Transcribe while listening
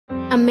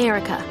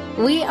America.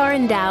 We are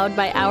endowed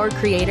by our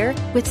Creator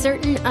with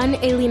certain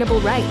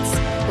unalienable rights: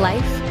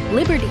 life,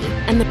 liberty,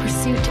 and the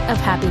pursuit of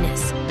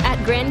happiness.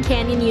 At Grand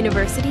Canyon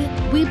University,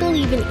 we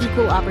believe in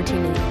equal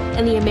opportunity,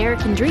 and the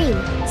American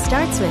dream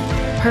starts with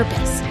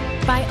purpose.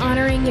 By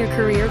honoring your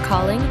career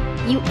calling,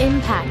 you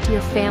impact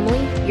your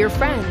family, your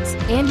friends,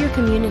 and your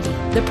community.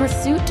 The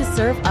pursuit to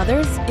serve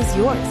others is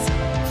yours.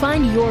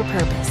 Find your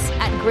purpose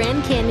at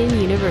Grand Canyon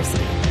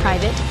University.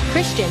 Private,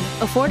 Christian,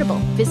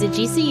 affordable. Visit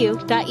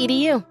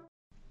gcu.edu.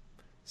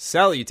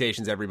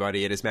 Salutations,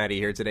 everybody. It is Maddie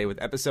here today with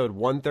episode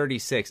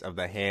 136 of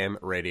the Ham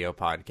Radio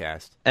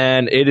Podcast.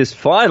 And it is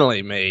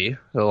finally me,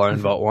 the Lone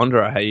Vault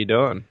Wanderer. How you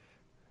doing?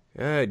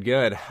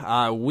 Good.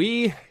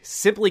 We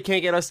simply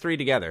can't get us three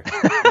together.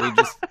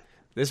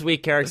 This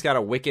week, Carrick's got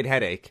a wicked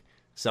headache.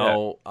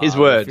 So, his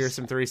words.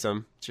 Fearsome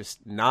threesome,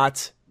 just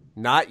not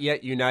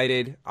yet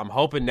united. I'm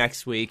hoping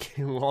next week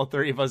all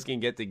three of us can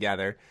get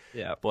together.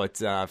 Yeah. But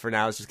for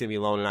now, it's just going to be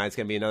Lone and I. It's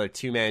going to be another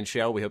two-man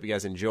show. We hope you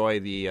guys enjoy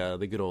the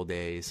good old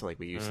days like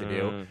we used to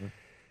do.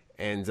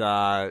 And,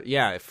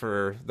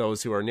 for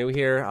those who are new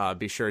here,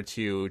 be sure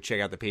to check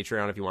out the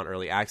Patreon if you want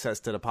early access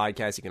to the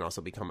podcast. You can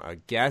also become a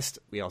guest.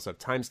 We also have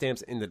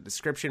timestamps in the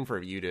description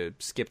for you to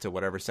skip to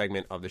whatever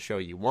segment of the show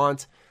you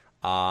want.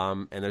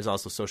 And there's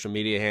also social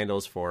media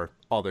handles for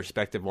all the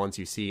respective ones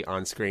you see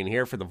on screen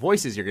here for the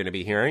voices you're going to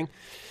be hearing.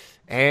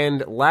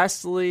 And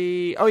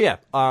lastly,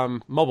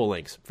 mobile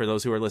links for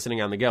those who are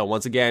listening on the go.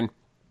 Once again,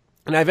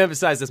 and I've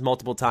emphasized this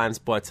multiple times,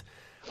 but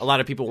a lot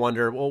of people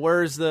wonder, well,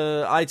 where's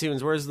the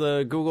iTunes? Where's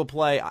the Google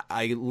Play?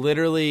 I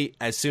literally,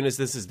 as soon as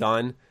this is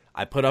done,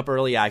 I put up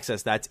early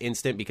access. That's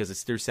instant because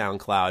it's through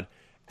SoundCloud.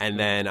 And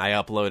then I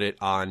upload it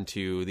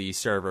onto the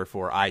server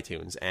for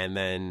iTunes. And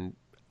then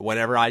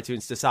whenever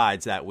iTunes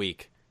decides that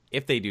week,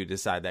 if they do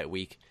decide that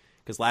week,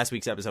 because last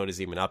week's episode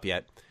isn't even up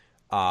yet,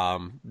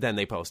 then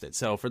they post it.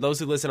 So for those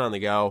who listen on the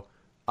go,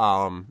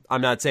 I'm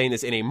not saying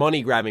this in a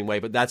money-grabbing way,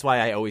 but that's why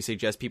I always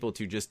suggest people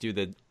to just do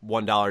the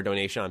 $1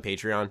 donation on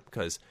Patreon,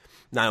 because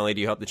not only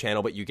do you help the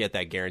channel, but you get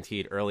that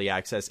guaranteed early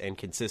access and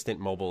consistent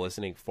mobile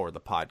listening for the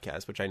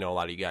podcast, which I know a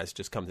lot of you guys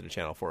just come to the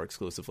channel for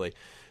exclusively.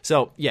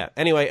 So, yeah,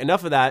 anyway,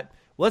 enough of that.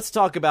 Let's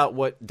talk about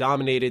what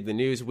dominated the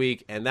news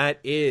week, and that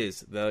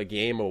is the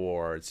Game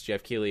Awards.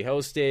 Jeff Keighley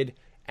hosted,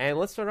 and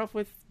let's start off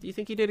with, do you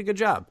think he did a good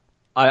job?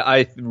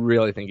 I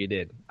really think he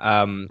did.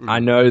 I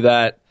know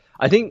that,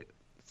 I think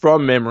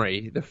from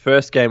memory, the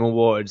first Game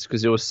Awards,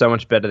 because it was so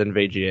much better than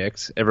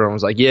VGX, everyone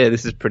was like, yeah,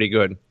 this is pretty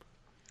good.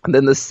 And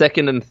then the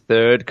second and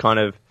third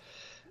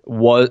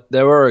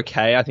they were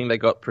okay. I think they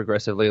got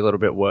progressively a little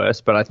bit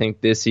worse, but I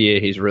think this year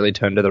he's really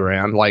turned it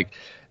around. Like,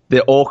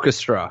 the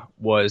orchestra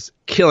was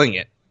killing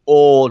it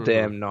all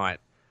damn night.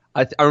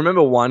 I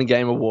remember one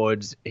Game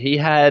Awards, he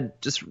had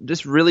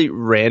just really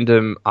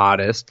random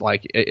artist,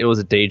 like it was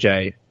a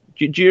DJ.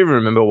 Do you even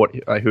remember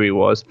who he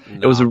was?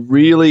 No. It was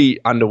really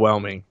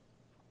underwhelming.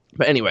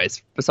 But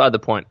anyways, beside the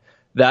point,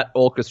 that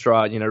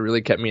orchestra,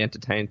 really kept me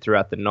entertained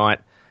throughout the night.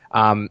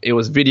 It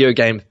was video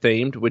game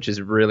themed, which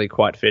is really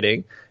quite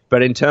fitting.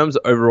 But in terms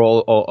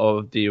overall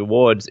of the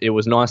awards, it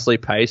was nicely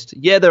paced.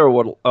 Yeah, there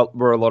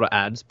were a lot of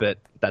ads, but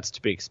that's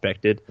to be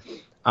expected.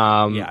 It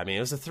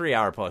was a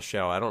 3-hour plus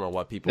show. I don't know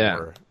what people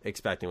were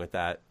expecting with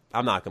that.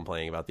 I'm not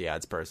complaining about the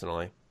ads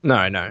personally. No.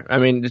 I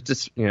mean, it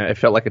just, it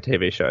felt like a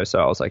TV show, so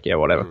I was like, yeah,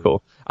 whatever,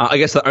 cool. I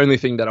guess the only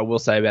thing that I will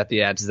say about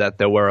the ads is that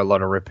there were a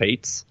lot of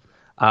repeats.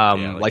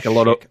 Like a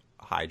lot of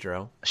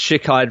Hydro.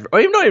 Chick Hydro. Or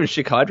even not even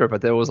Chick Hydro,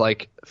 but there was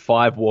like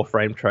 5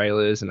 Warframe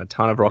trailers and a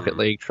ton of Rocket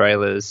League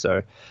trailers.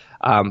 So,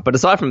 but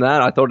aside from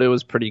that, I thought it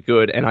was pretty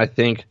good. And I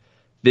think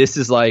this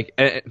is like,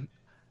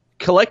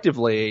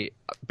 collectively,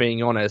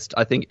 being honest,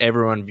 I think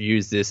everyone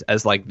views this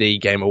as like the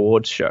Game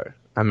Awards show.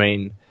 I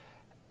mean,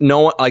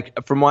 no one,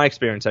 like from my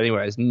experience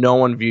anyways, no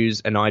one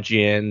views an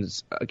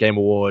IGN's Game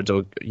Awards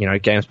or,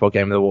 GameSpot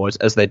Game Awards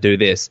as they do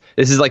this.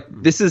 This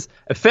is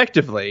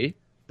effectively,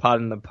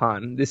 pardon the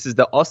pun, this is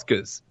the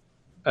Oscars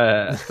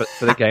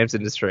for the games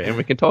industry, and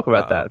we can talk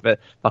about that, but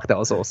fuck, that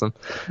was awesome.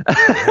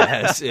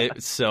 Yes,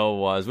 it so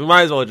was. We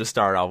might as well just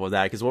start off with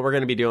that, because what we're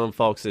going to be doing,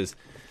 folks, is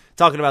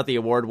talking about the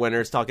award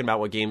winners, talking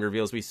about what game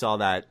reveals we saw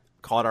that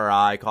caught our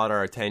eye, caught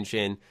our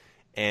attention,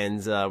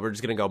 and we're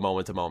just going to go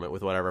moment to moment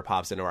with whatever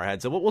pops into our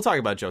head. So we'll talk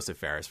about Joseph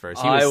Fares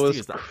first. I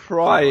was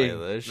crying,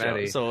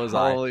 Maddie. So was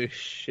Holy I.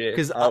 shit.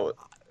 Because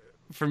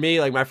for me,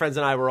 like, my friends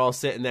and I were all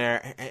sitting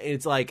there, and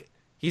it's like,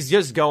 he's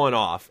just going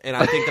off. And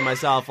I think to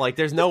myself, like,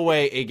 there's no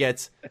way it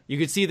gets, you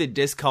could see the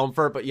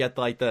discomfort, but yet,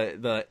 like,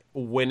 the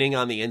winning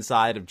on the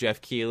inside of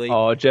Jeff Keighley.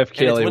 Oh, Jeff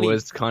Keighley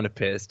was kind of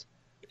pissed.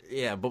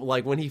 Yeah, but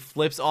like when he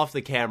flips off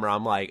the camera,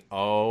 I'm like,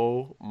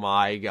 oh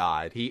my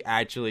God, he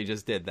actually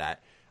just did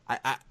that.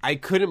 I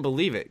couldn't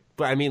believe it.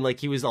 But I mean, like,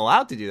 he was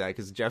allowed to do that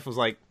because Jeff was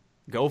like,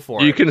 go for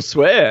it. You can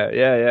swear.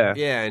 Yeah.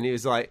 Yeah, and he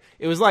was like,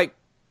 it was like,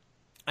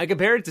 I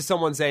compared it to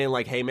someone saying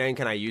like, hey man,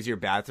 can I use your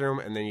bathroom?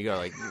 And then you go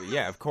like,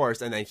 yeah, of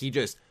course. And then he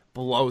just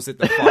blows it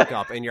the fuck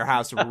up and your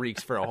house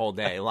reeks for a whole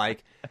day.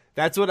 Like,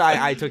 that's what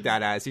I took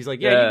that as. He's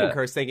like, yeah, you can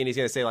curse, thinking he's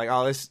going to say like,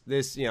 oh,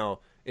 this,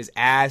 is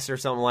ass or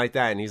something like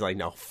that, and he's like,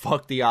 no,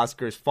 fuck the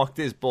Oscars, fuck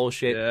this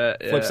bullshit.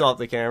 Flips off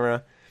the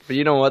camera. But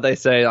you know what they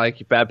say,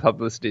 like, bad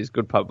publicity is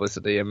good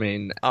publicity. I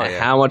mean,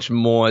 how much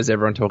more is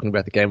everyone talking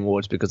about the Game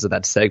Awards because of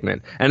that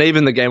segment? And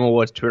even the Game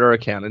Awards Twitter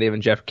account, and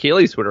even Jeff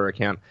Keighley's Twitter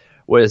account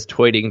was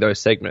tweeting those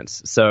segments,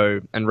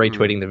 and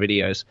retweeting the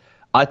videos.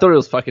 I thought it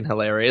was fucking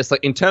hilarious.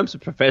 Like, in terms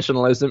of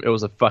professionalism, it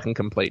was a fucking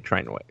complete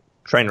train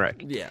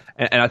wreck. Yeah.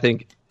 And I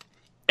think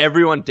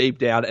everyone deep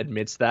down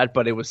admits that,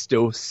 but it was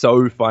still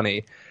so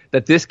funny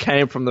that this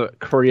came from the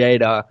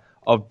creator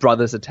of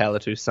Brothers: A Tale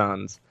of Two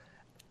Sons.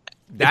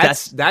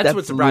 That's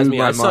what surprised me.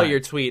 I saw mind. your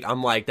tweet.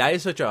 I'm like, that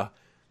is such a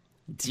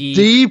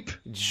deep,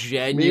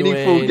 genuine,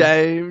 meaningful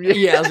game.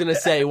 Yeah, I was gonna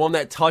say one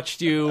that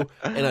touched you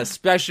in a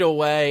special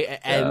way,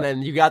 and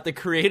then you got the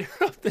creator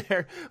up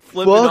there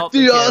flipping off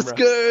the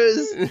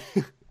Oscars.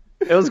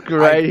 It was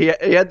great.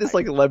 He had this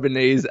like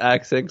Lebanese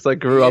accent because I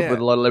grew up with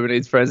a lot of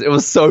Lebanese friends. It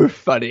was so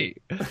funny.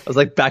 I was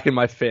like back in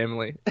my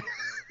family.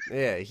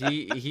 Yeah,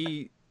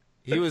 he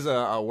was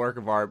a work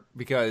of art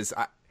because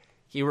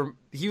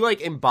he like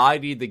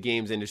embodied the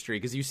games industry,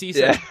 because you see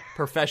such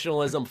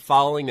professionalism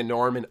following the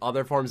norm in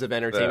other forms of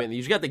entertainment. And you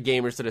just got the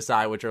gamers to the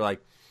side, which are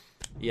like,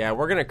 yeah,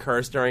 we're gonna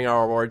curse during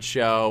our awards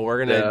show.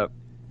 We're gonna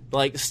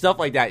like stuff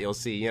like that. You'll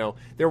see. You know,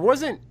 there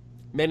wasn't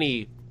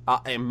many,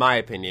 in my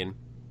opinion,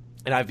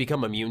 and I've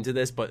become immune to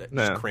this, but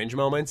just cringe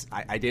moments.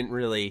 I didn't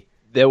really.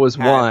 There was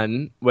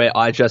one where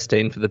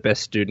iJustine for the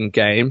best student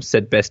game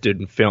said best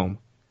student film.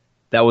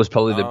 That was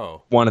probably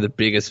one of the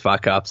biggest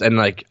fuck ups, and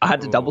like I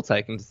had to double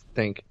take and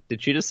think,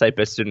 did she just say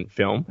best student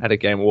film at a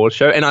Game Awards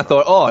show? And I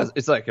thought,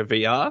 it's like a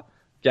VR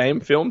game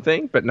film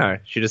thing, but no,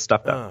 she just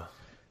stuffed up.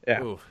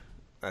 Ooh,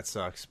 that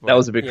sucks. But, that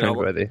was a bit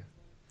cringeworthy.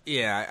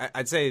 Yeah,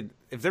 I'd say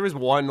if there was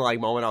one like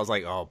moment, I was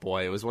like, oh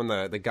boy, it was when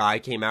the guy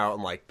came out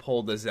and like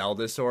pulled the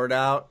Zelda sword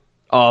out.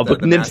 Oh,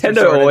 but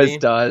Nintendo always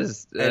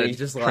does. And he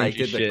just like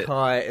did the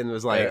cut and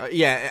was like,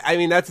 I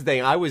mean, that's the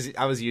thing. I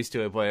was used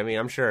to it, but I mean,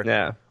 I'm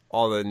sure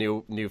all the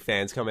new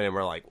fans come in and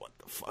we're like, what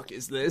the fuck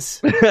is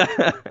this?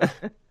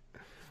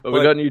 But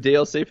we got new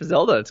DLC for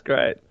Zelda. It's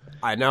great.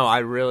 I know.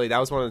 That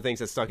was one of the things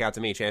that stuck out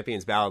to me.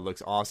 Champions Ballad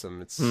looks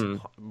awesome. It's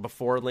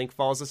before Link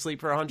falls asleep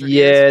for 100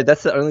 years. Yeah,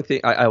 that's the only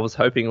thing. I was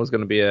hoping it was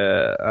going to be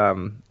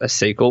a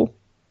sequel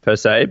per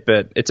se,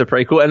 but it's a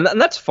prequel,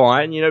 and that's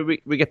fine. You know,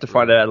 we get to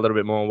find out a little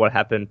bit more on what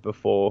happened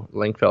before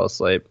Link fell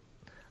asleep.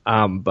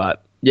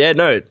 But yeah,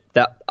 no,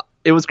 that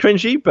it was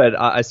cringy, but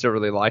I still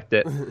really liked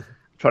it. I'm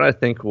trying to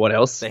think what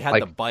else. They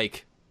had the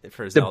bike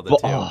for Zelda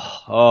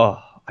too.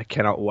 I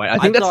cannot wait. I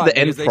think that's the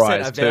end prize they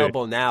said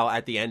available now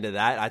at the end of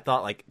that. I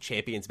thought like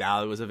Champions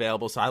Ballad was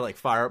available, so I like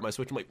fire up my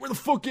Switch. I'm like, where the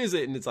fuck is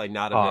it? And it's like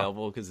not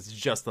available because it's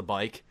just the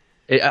bike.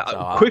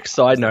 Quick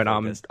side note,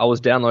 I was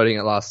downloading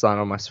it last night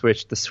on my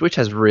Switch. The Switch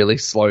has really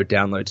slow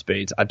download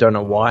speeds. I don't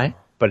know why,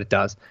 but it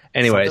does.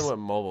 Anyways, something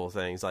with mobile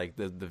things like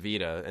the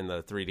Vita and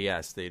the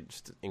 3DS, they're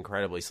just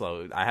incredibly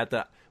slow. I had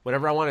to,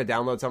 whenever I want to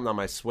download something on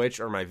my Switch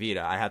or my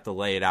Vita, I have to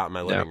lay it out in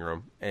my living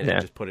room and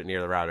just put it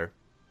near the router.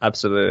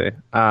 Absolutely.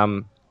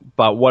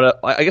 But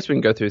I guess we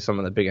can go through some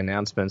of the big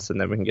announcements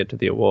and then we can get to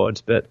the awards.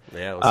 But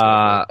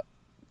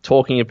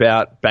talking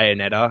about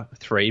Bayonetta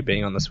 3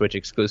 being on the Switch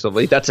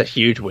exclusively, that's a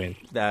huge win.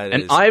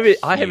 I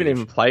haven't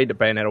even played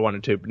Bayonetta 1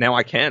 and 2, but now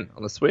I can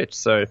on the Switch.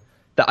 So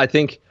I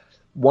think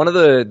one of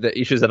the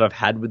issues that I've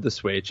had with the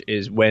Switch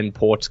is when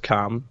ports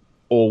come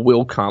or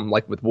will come,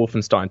 like with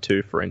Wolfenstein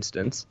 2, for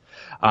instance,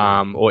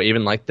 or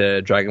even like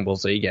the Dragon Ball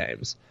Z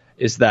games,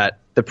 is that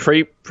the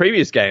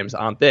previous games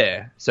aren't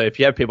there. So if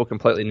you have people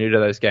completely new to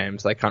those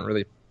games, they can't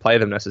really play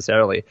them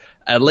necessarily.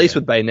 At least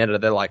with Bayonetta,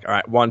 they're like, all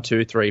right, 1,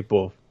 2, 3,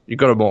 boom, you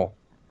got them all.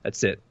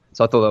 That's it.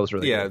 So I thought that was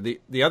really good.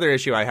 The other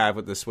issue I have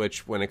with the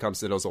Switch when it comes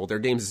to those older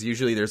games is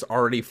usually there's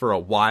already for a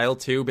while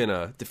too been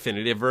a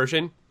definitive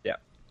version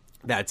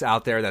that's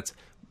out there that's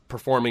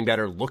performing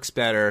better, looks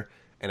better,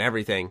 and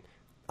everything,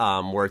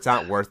 where it's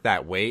not worth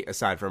that wait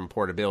aside from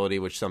portability,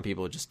 which some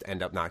people just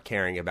end up not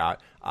caring about.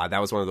 That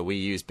was one of the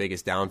Wii U's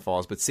biggest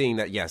downfalls. But seeing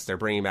that, yes, they're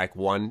bringing back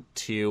 1,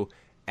 2,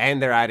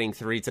 and they're adding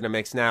 3 to the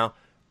mix now.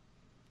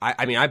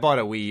 I mean, I bought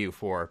a Wii U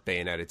for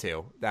Bayonetta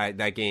 2.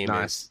 That game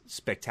is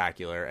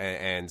spectacular.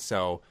 And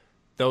so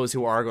those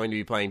who are going to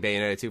be playing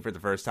Bayonetta 2 for the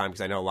first time, because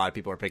I know a lot of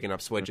people are picking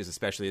up Switches,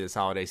 especially this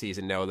holiday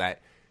season, know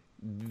that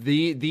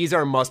these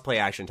are must-play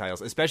action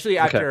titles, especially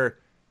after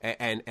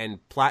and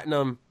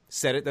Platinum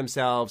said it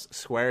themselves,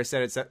 Square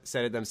said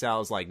it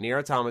themselves, like Nier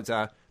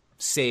Automata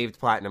saved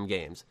Platinum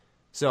Games.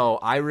 So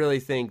I really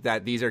think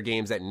that these are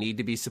games that need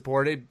to be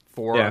supported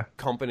for a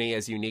company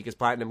as unique as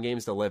Platinum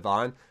Games to live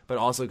on, but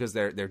also because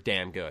they're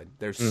damn good.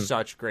 They're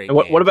such great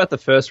games. What about the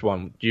first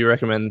one? Do you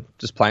recommend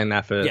just playing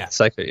that for the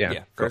sake of it?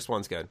 Yeah, first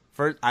one's good.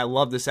 I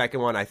love the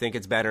second one. I think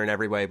it's better in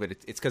every way, but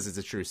it's because it's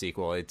a true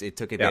sequel. It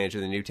took advantage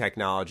of the new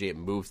technology. It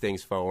moved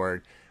things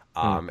forward.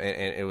 And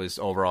it was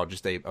overall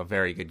just a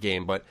very good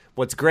game. But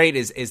what's great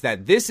is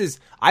that this is...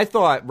 I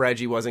thought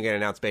Reggie wasn't going to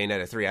announce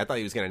Bayonetta 3. I thought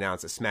he was going to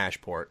announce a Smash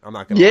port. I'm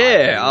not going to lie.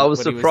 Yeah, I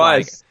was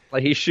surprised.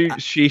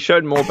 She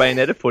showed more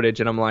Bayonetta footage,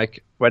 and I'm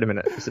like, wait a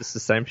minute, is this the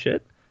same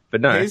shit?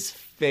 But no. His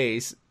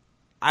face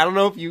I don't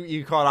know if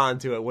you caught on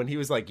to it when he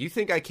was like, "You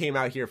think I came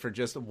out here for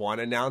just one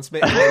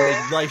announcement?" And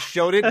then they like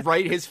showed it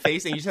right in his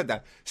face, and he just had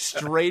the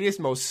straightest,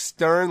 most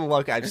stern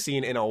look I've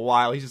seen in a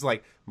while. He's just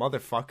like,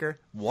 "Motherfucker,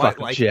 what?" Fuck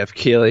like Jeff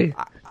Keighley.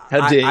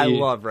 How dare I you?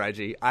 love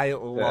Reggie. I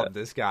love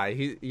this guy.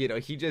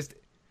 He just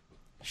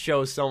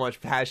shows so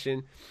much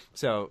passion.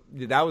 So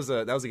that was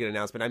a good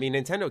announcement. I mean,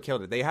 Nintendo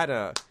killed it. They had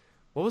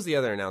what was the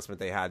other announcement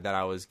they had that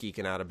I was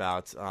geeking out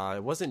about?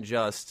 It wasn't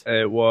just...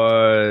 It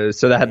was...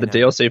 So they had the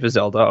DLC for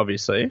Zelda,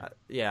 obviously.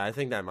 Yeah, I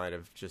think that might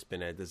have just been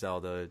the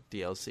Zelda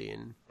DLC.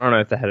 And I don't know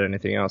if they had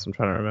anything else. I'm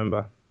trying to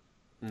remember.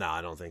 No,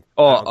 I don't think...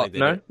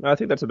 No, I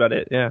think that's about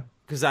it, yeah.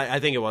 Because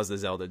I think it was the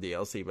Zelda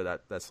DLC,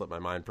 but that slipped my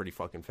mind pretty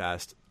fucking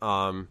fast.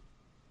 Are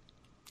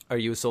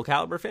you a Soul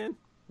Calibur fan?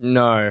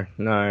 No.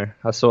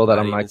 I saw that.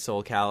 I'm like...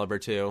 Soul Calibur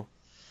 2.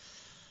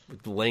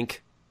 With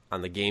Link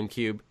on the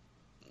GameCube.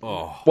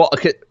 Oh. Well,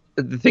 okay...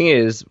 The thing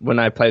is, when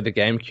I played the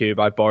GameCube,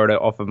 I borrowed it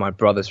off of my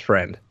brother's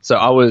friend. So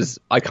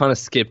I kind of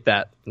skipped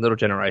that little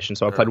generation.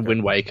 So I played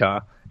Wind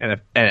Waker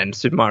and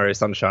Super Mario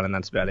Sunshine, and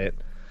that's about it.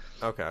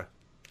 Okay.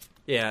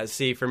 Yeah,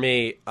 see, for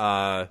me,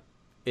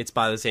 it's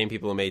by the same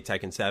people who made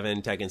Tekken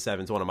 7. Tekken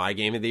 7 is one of my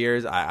game of the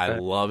years. I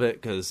love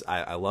it because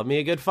I love me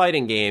a good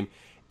fighting game,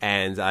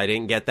 and I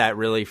didn't get that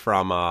really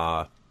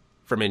from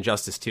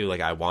Injustice 2 like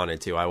I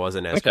wanted to. I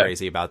wasn't as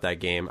crazy about that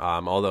game,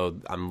 although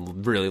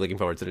I'm really looking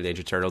forward to the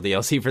Ninja Turtle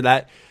DLC for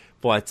that.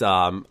 But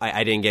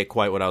I didn't get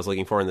quite what I was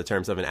looking for in the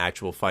terms of an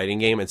actual fighting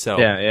game. And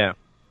so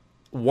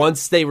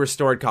once they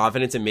restored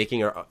confidence in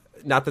making,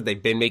 not that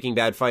they've been making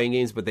bad fighting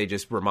games, but they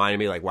just reminded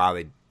me like,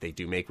 wow, they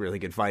do make really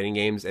good fighting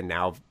games. And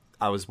now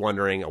I was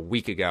wondering a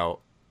week ago,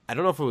 I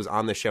don't know if it was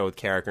on the show with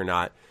Carrick or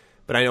not,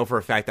 but I know for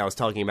a fact I was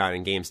talking about it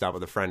in GameStop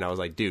with a friend. I was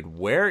like, dude,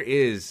 where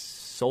is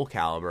Soul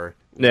Calibur?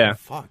 Yeah. Like,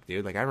 fuck,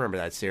 dude. Like, I remember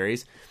that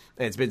series.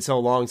 And it's been so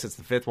long since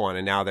the 5th one,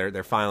 and now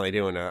they're finally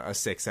doing a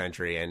 6th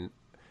entry, and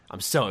I'm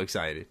so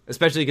excited,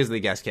 especially because of the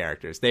guest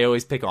characters. They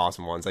always pick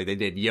awesome ones. Like, they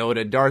did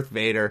Yoda, Darth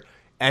Vader,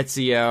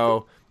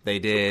 Ezio. They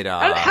did...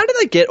 how do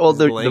they get all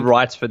the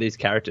rights for these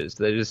characters?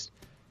 They just...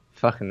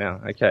 Fucking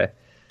hell. Okay.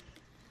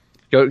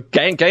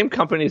 Game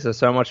companies are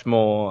so much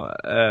more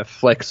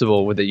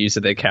flexible with the use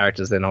of their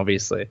characters than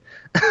obviously.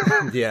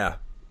 Yeah.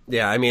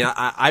 Yeah, I mean,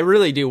 I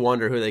really do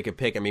wonder who they could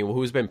pick. I mean,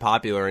 who's been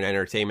popular in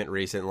entertainment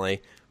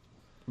recently?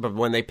 But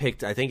when they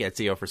picked, I think,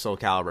 Ezio for Soul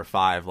Calibur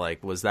 5,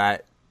 like, was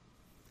that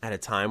at a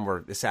time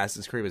where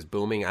Assassin's Creed was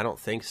booming? I don't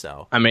think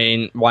so. I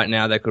mean, right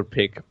now they could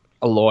pick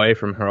Aloy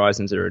from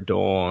Horizon Zero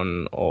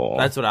Dawn, or...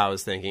 That's what I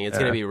was thinking. It's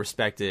going to be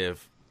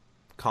respective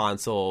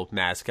console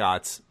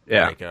mascots,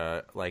 like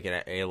an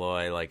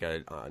Aloy, like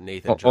a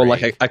Nathan Drake. Or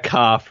like a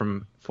car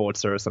from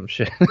Forza or some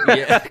shit.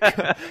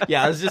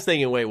 Yeah, I was just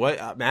thinking, wait,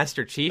 what?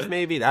 Master Chief,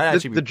 maybe? That'd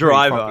actually be the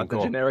driver, fucking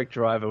cool. The generic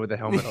driver with the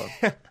helmet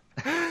on.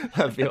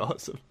 That'd be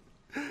awesome.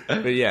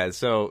 But yeah,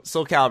 so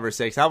Soul Calibur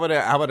 6. How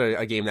about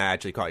a game that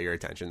actually caught your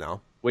attention,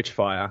 though?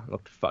 Witchfire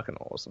looked fucking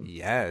awesome.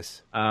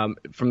 Yes.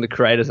 From the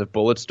creators of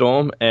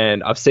Bulletstorm,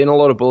 and I've seen a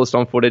lot of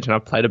Bulletstorm footage, and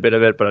I've played a bit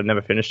of it, but I've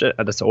never finished it.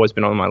 It's always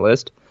been on my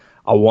list.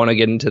 I want to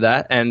get into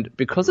that, and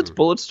because it's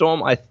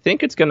Bulletstorm, I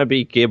think it's going to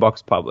be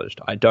Gearbox published.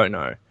 I don't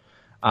know.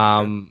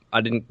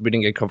 We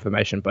didn't get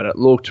confirmation, but it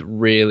looked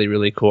really,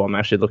 really cool. I'm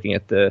actually looking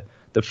at the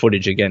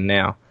footage again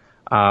now.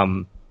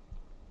 It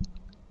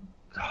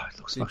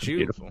looks fucking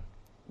beautiful.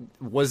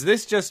 Was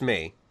this just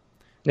me?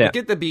 Yeah. Look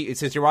at the beat.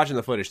 Since you're watching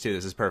the footage too,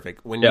 this is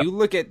perfect. When you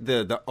look at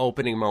the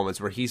opening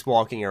moments where he's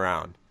walking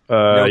around,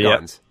 no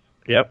guns.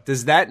 Yep.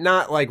 Does that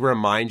not like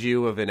remind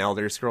you of an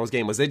Elder Scrolls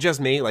game? Was it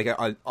just me? Like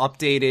an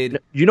updated?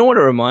 You know what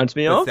it reminds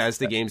me of?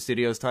 Bethesda Game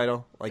Studios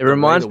title. Like it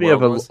reminds me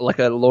of a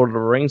Lord of the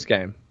Rings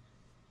game.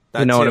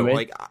 That you know too. what I mean?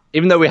 Like,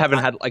 even though we haven't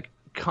had like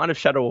kind of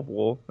Shadow of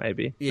War,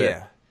 maybe.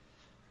 Yeah.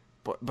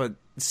 But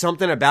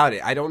something about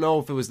it. I don't know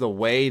if it was the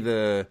way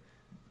the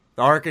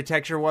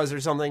architecture was or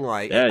something.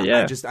 Like,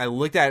 I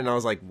looked at it and I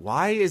was like,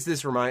 why is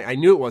this I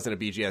knew it wasn't a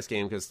BGS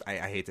game because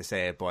I hate to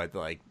say it, but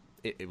like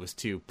it was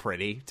too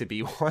pretty to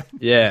be one.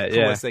 Yeah.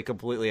 Unless they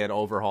completely had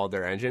overhauled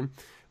their engine.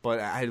 But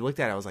I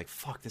looked at it, I was like,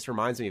 fuck, this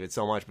reminds me of it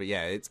so much. But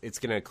yeah, it's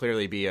going to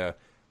clearly be a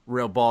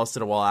real balls to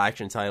the wall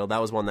action title. That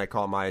was one that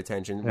caught my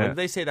attention. Yeah. When did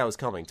they say that was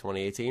coming?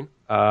 2018?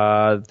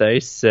 They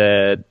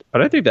said, I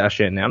don't think they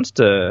actually announced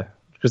it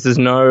because there's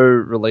no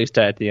release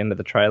date at the end of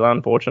the trailer,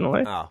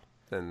 unfortunately. Oh,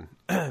 then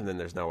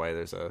there's no way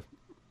there's a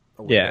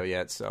window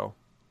yet. So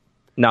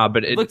no,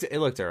 but it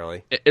looked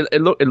early.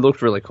 It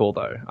looked really cool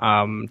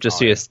though. Just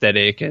the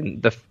aesthetic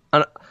and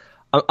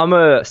I'm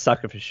a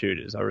sucker for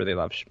shooters. I really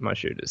love my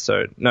shooters.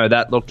 So no,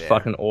 that looked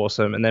fucking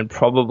awesome. And then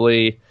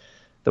probably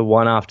the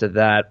one after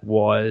that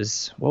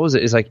was, what was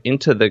it? It's like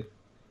Into the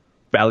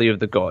Valley of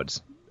the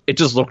Gods. It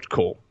just looked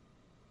cool.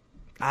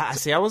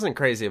 See, I wasn't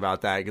crazy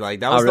about that.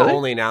 Like that was the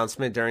only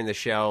announcement during the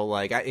show.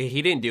 Like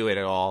he didn't do it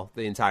at all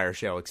the entire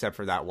show except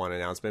for that one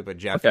announcement. But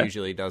Jeff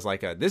usually does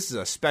like this is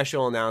a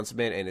special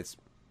announcement, and it's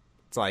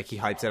like he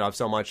hypes it up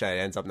so much that it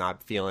ends up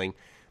not feeling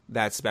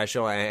that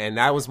special. And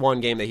that was one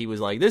game that he was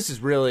like, this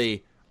is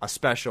really a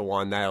special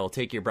one that'll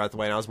take your breath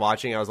away. And I was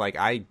watching, I was like,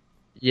 I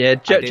Yeah,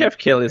 Jeff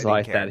Keighley's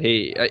like care. that.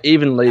 He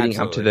even leading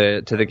Absolutely.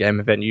 up to the game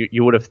event,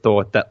 you would have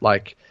thought that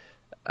like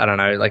I don't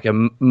know, like a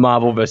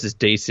Marvel versus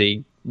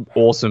DC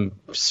awesome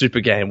super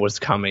game was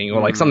coming,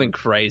 or like something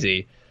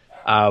crazy,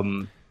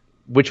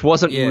 which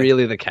wasn't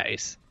really the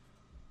case.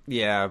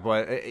 Yeah,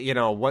 but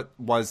what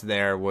was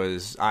there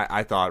was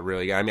I thought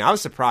really good. I mean, I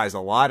was surprised. A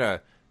lot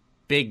of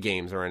big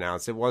games were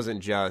announced. It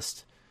wasn't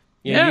just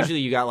usually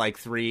you got like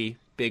 3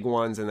 big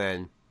ones, and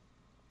then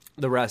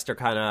the rest are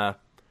kind of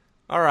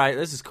all right.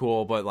 This is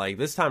cool, but like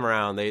this time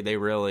around, they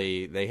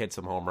really hit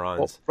some home runs.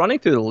 Well, running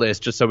through the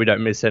list just so we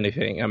don't miss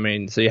anything. I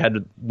mean, so you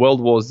had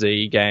World War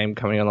Z game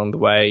coming along the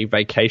way,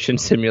 Vacation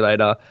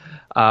Simulator.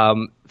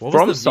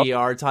 What was the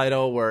VR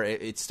title where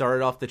it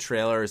started off the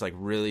trailer as like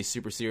really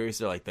super serious?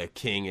 They're like the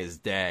king is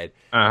dead,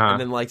 and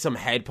then like some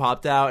head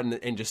popped out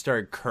and just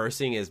started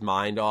cursing his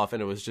mind off,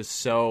 and it was just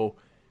so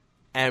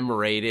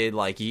M-rated.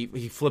 Like he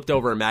flipped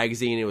over a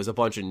magazine, it was a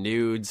bunch of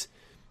nudes,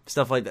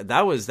 stuff like that.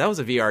 That was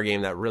a VR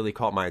game that really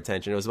caught my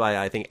attention. It was by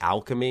I think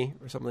Alchemy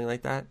or something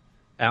like that.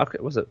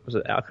 Was it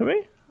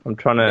Alchemy? I'm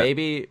trying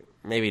to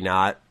maybe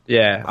not.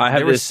 Yeah,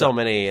 there were so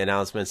many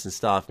announcements and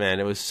stuff, man.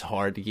 It was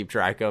hard to keep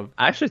track of.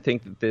 I actually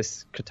think that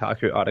this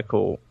Kotaku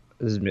article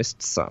has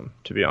missed some,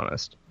 to be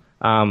honest.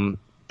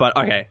 But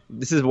okay,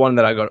 this is one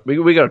that I got.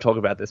 We got to talk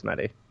about this,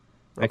 Matty.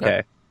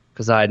 Okay,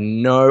 because I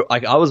know,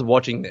 like, I was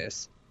watching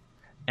this,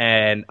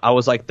 and I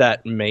was like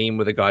that meme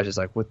where the guy's just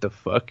like, "What the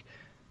fuck?"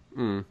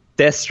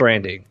 Death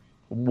Stranding.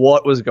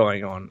 What was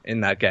going on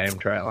in that game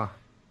trailer?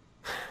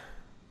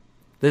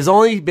 There's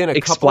only been a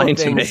couple of Explain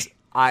to things me.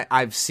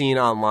 I've seen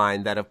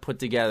online that have put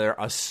together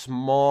a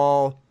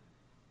small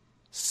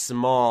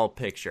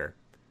picture.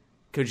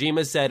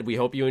 Kojima said, "We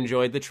hope you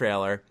enjoyed the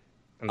trailer."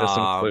 And there's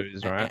some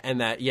clues, right?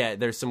 And that,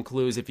 there's some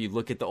clues if you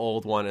look at the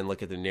old one and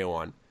look at the new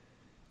one.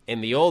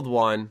 In the old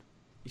one,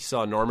 you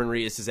saw Norman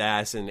Reedus'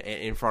 ass, and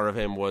in front of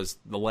him was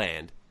the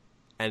land.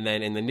 And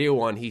then in the new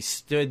one, he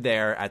stood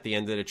there at the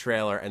end of the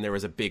trailer, and there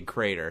was a big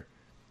crater.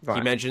 Right.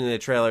 He mentioned in the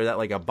trailer that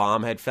like a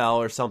bomb had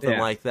fell or something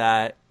like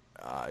that.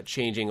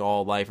 Changing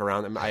all life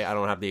around them. I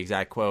don't have the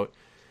exact quote.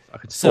 I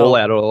could fall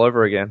out all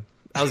over again.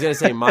 I was going to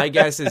say, my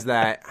guess is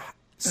that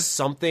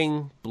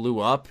something blew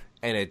up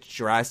and it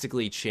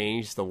drastically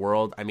changed the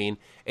world. I mean,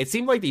 it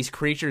seemed like these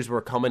creatures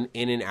were coming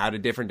in and out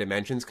of different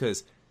dimensions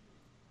because,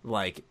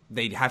 like,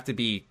 they'd have to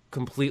be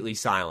completely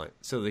silent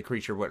so the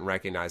creature wouldn't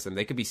recognize them.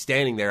 They could be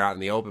standing there out in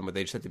the open, but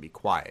they just have to be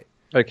quiet.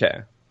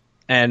 Okay.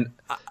 And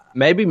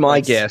maybe my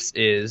guess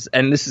is,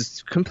 and this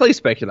is complete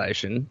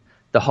speculation,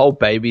 the whole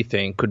baby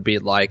thing could be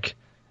like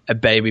a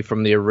baby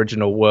from the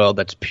original world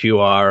that's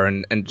pure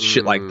and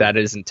shit like that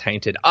isn't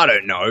tainted. I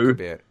don't know.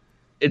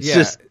 It's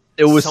just,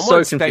 it was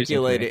so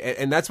speculated,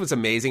 and that's what's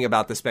amazing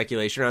about the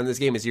speculation around this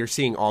game is you're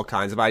seeing all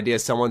kinds of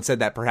ideas. Someone said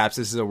that perhaps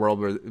this is a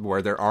world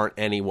where there aren't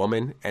any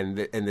women, and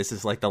this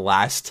is like the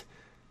last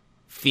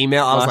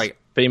female. I was like,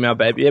 female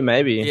baby, yeah,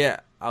 maybe.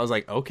 Yeah, I was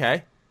like,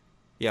 okay,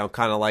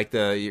 kind of like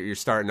you're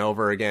starting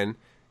over again,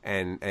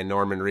 and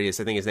Norman Reedus,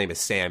 I think his name is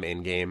Sam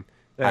in game,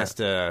 has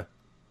to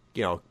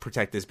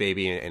protect this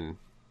baby and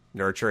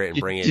nurture it and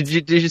bring it.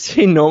 Did you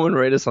see Norman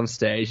Reedus on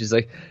stage? He's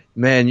like,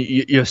 man,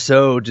 you're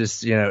so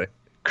just,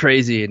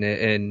 crazy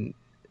and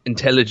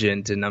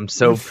intelligent, and I'm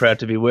so proud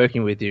to be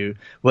working with you.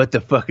 What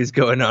the fuck is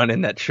going on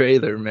in that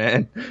trailer,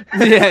 man?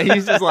 Yeah,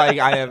 he's just like,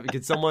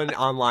 could someone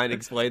online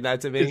explain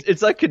that to me?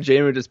 It's like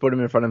Kojima just put him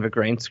in front of a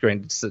green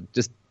screen,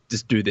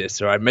 just do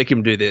this, all right? Make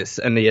him do this,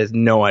 and he has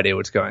no idea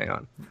what's going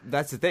on.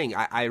 That's the thing.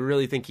 I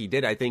really think he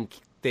did. I think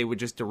they would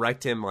just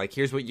direct him, like,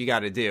 here's what you got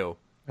to do.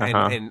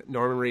 And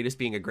Norman Reedus,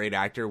 being a great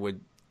actor,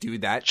 would do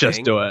that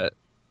Just do it.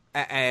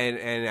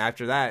 And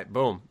after that,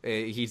 boom,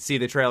 he'd see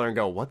the trailer and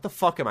go, what the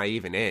fuck am I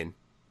even in?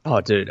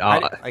 Oh, dude. How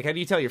do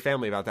you tell your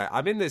family about that?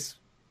 I'm in this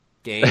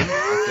game,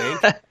 I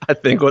think. I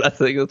think that's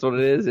what it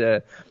is, yeah.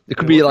 It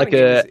could be like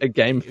a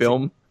game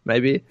film,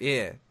 maybe.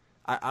 Yeah.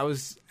 I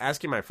was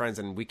asking my friends,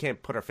 and we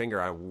can't put our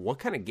finger on what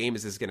kind of game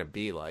is this going to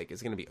be like.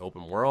 Is it going to be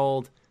open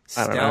world,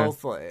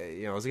 stealth? Is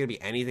it going to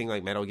be anything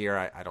like Metal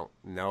Gear? I don't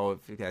know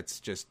if that's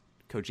just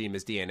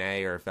Kojima's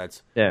DNA or if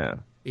that's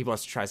he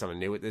wants to try something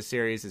new with this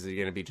series. Is it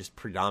going to be just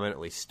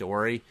predominantly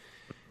story?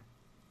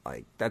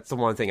 Like, that's the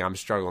one thing I'm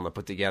struggling to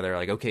put together.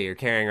 Like, okay, you're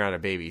carrying around a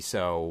baby,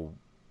 so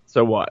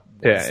what?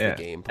 What's the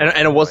game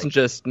and it wasn't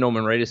just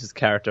Norman Reedus'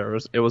 character.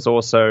 It was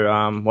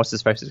also what's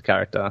his face's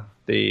character,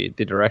 the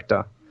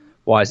director.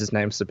 Why is his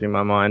name slipping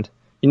my mind?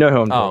 You know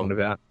who I'm talking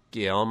about.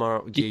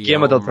 Guillermo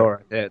del Toro.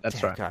 Yeah,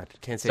 that's right. God,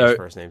 can't say his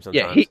first name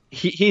sometimes. Yeah,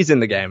 he's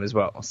in the game as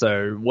well.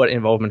 So what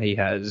involvement he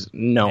has,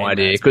 no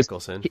idea. Because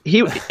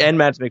he and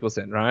Mads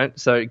Mikkelsen, right?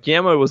 So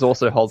Guillermo was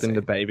also holding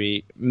the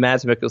baby.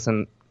 Mads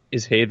Mikkelsen,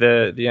 is he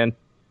the end?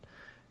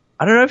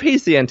 I don't know if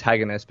he's the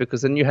antagonist,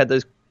 because then you had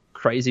those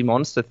crazy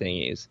monster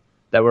thingies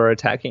that were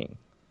attacking.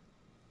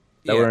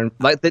 They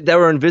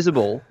were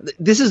invisible.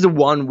 This is the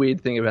one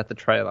weird thing about the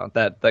trailer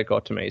that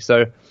got to me.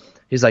 So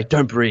he's like,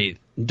 don't breathe,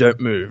 don't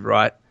move,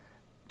 right?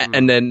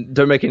 and then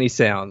don't make any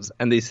sounds,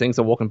 and these things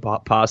are walking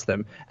past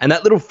them, and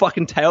that little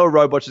fucking tail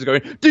robot is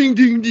going ding,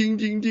 ding, ding,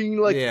 ding, ding,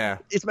 like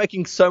it's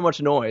making so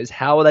much noise.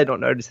 How are they not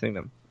noticing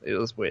them? It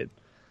was weird.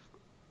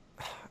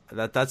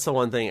 That's the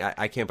one thing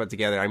I can't put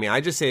together. I mean, I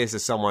just say this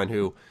as someone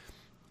who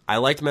I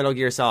liked Metal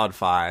Gear Solid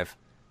 5.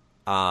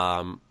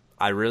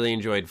 I really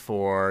enjoyed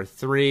 4.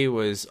 3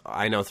 was,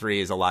 I know 3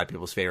 is a lot of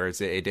people's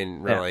favorites. It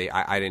didn't really,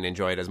 I didn't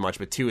enjoy it as much,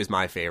 but 2 is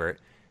my favorite.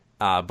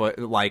 But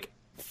like,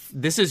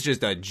 this is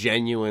just a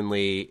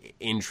genuinely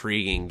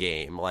intriguing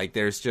game. Like,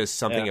 there's just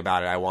something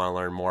about it I want to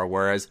learn more.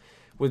 Whereas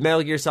with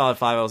Metal Gear Solid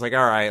 5, I was like, all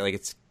right, like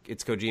it's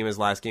Kojima's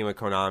last game with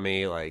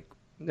Konami. Like,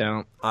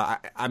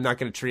 I'm not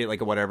going to treat it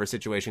like a whatever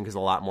situation because a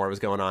lot more was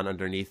going on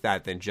underneath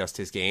that than just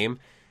his game,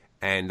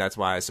 and that's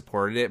why I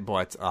supported it.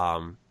 But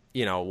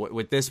you know,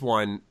 with this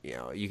one, you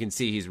know, you can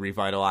see he's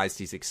revitalized,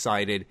 he's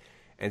excited,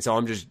 and so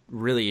I'm just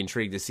really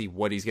intrigued to see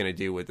what he's going to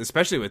do with,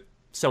 especially with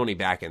Sony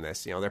back in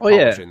this. You know, they're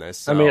publishing this.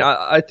 So. I mean,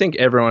 I think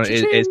everyone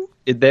is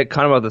they're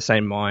kind of of the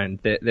same mind.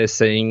 They're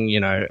seeing, you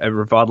know, a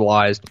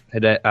revitalized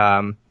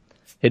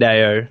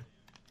Hideo.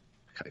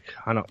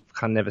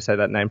 Can never say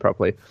that name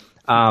properly.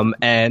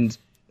 And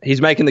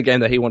he's making the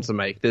game that he wants to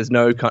make.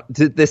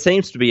 There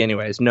seems to be,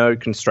 anyways, no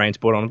constraints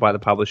put on by the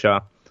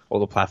publisher or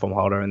the platform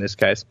holder in this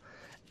case.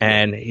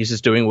 And he's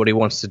just doing what he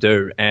wants to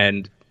do.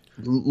 And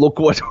look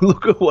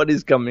at what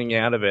is coming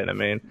out of it. I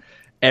mean,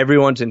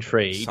 everyone's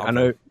intrigued.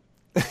 Something.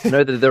 I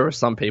know that there are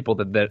some people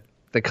that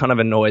they're kind of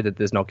annoyed that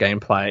there's not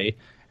gameplay,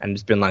 and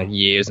it's been like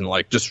years, and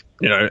like, just,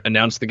 you know,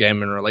 announce the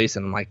game and release,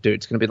 and I'm like, dude,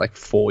 it's going to be like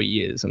 4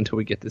 years until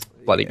we get this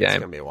bloody game. It's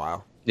going to be a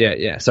while.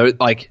 Yeah. So,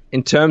 like,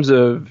 in terms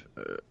of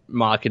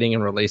marketing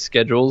and release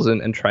schedules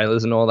and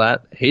trailers and all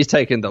that, he's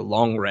taken the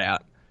long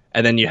route,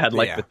 and then you had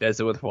like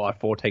Bethesda with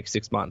 4 take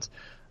 6 months.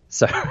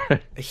 So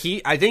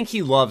I think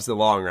he loves the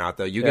long route,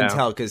 though. You can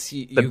tell because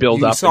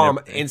you saw him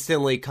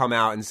instantly come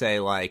out and say,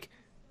 like,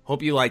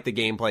 hope you like the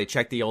gameplay,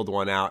 check the old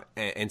one out,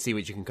 and see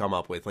what you can come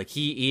up with. Like,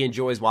 he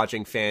enjoys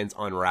watching fans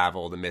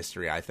unravel the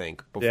mystery, I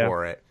think,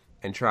 before it,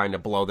 and trying to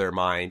blow their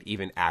mind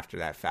even after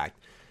that fact.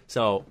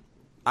 So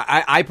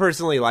I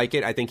personally like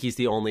it. I think he's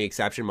the only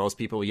exception. Most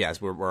people,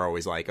 yes, we're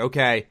always like,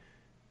 okay,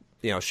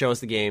 you know, show us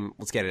the game,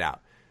 let's get it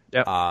out.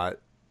 Yep.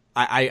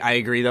 I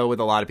agree, though, with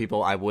a lot of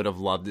people. I would have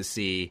loved to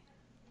see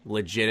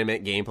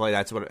legitimate gameplay.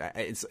 That's what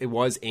it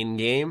was in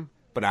game,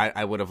 but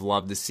I would have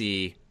loved to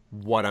see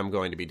what I'm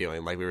going to be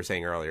doing. Like we were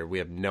saying earlier, we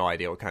have no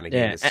idea what kind of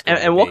game this is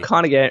and what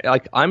kind of game.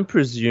 Like, I'm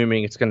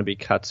presuming it's going to be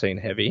cutscene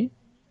heavy,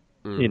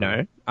 you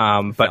know,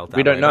 but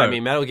we don't know. I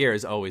mean, Metal Gear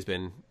has always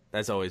been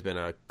a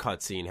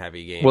cutscene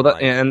heavy game. Well,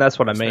 and that's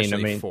what I mean. I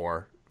mean,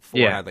 4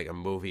 had like a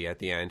movie at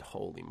the end.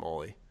 Holy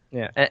moly!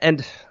 Yeah,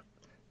 and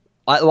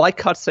I like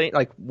cutscene.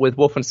 Like with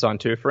Wolfenstein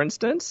 2, for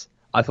instance,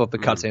 I thought the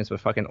cutscenes were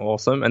fucking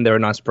awesome, and they're a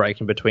nice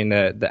break in between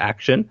the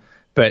action.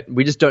 But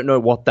we just don't know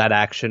what that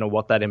action or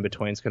what that in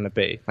between is going to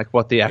be, like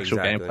what the actual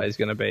gameplay is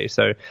going to be.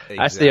 So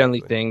that's the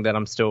only thing that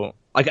I'm still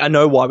like. I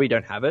know why we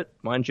don't have it,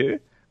 mind you,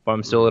 but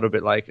I'm still a little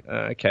bit like,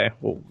 okay,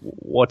 well,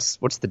 what's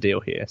the deal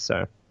here?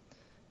 So,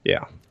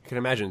 yeah, I can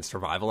imagine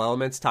survival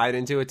elements tied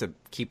into it to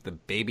keep the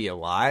baby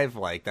alive.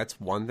 Like,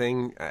 that's one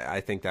thing. I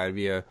think that would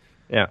be a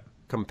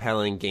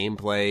compelling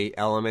gameplay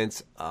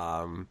element.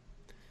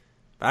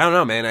 I don't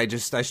know, man. I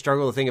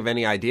struggle to think of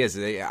any ideas.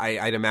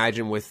 I'd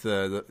imagine with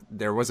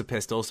there was a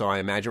pistol, so I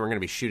imagine we're going to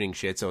be shooting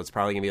shit, so it's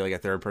probably going to be like a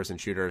third-person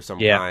shooter of some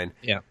kind.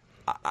 Yeah.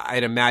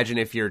 I'd imagine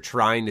if you're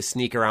trying to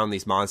sneak around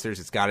these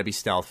monsters, it's got to be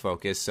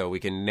stealth-focused, so we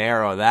can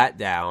narrow that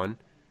down.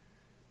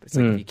 But it's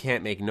like, if you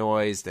can't make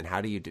noise, then how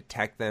do you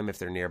detect them if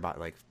they're nearby?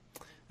 Like,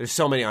 there's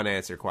so many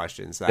unanswered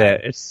questions.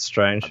 That it's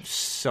strange. I'm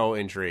so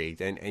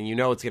intrigued. And you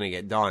know it's going to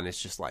get done.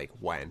 It's just like,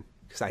 when?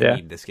 Because I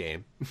need this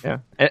game. Yeah.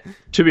 And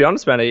to be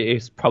honest, man,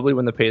 it's probably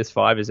when the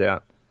PS5 is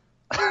out.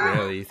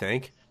 Really, you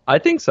think? I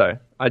think so.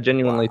 I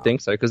genuinely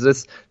think so. Because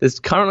there's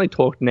currently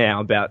talk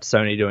now about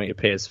Sony doing a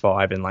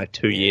PS5 in like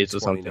 2 years or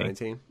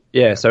something.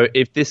 Yeah, so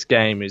if this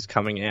game is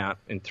coming out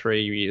in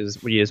 3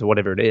 years or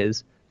whatever it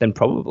is, then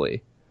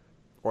probably.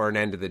 Or an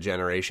end of the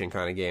generation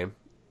kind of game.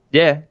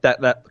 Yeah,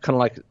 that kind of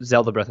like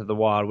Zelda Breath of the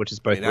Wild, which is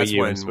both Wii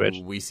U and Switch. That's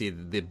when we see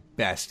the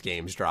best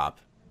games drop.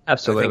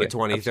 Absolutely. I think in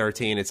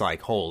 2013, it's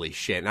like, holy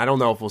shit. And I don't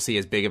know if we'll see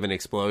as big of an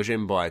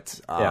explosion, but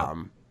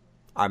I'm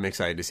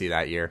excited to see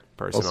that year,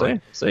 personally.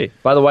 We'll see.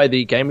 By the way,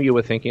 the game you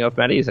were thinking of,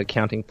 Matty, is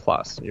Accounting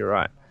Plus. You're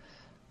right.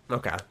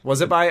 Okay.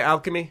 Was it by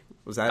Alchemy?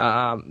 Was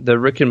that the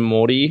Rick and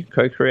Morty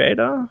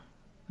co-creator?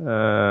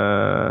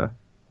 I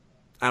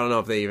don't know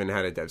if they even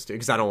had a dev studio,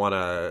 because I don't want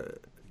to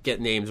get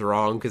names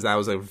wrong, because that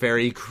was a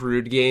very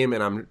crude game,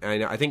 and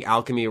I think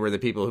Alchemy were the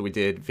people who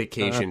did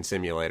Vacation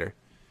Simulator.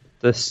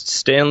 The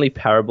Stanley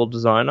Parable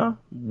designer,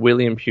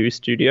 William Pugh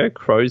Studio,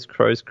 Crows.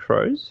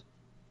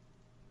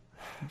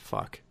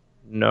 Fuck.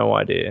 No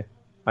idea.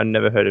 I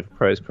never heard of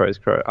Crows.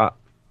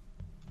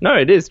 No,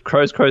 it is.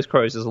 Crows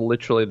is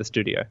literally the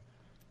studio.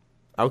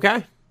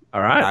 Okay.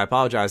 All right. I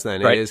apologize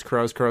then. Great. It is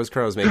Crows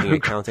making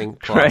Accounting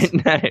Plus.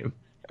 Great name.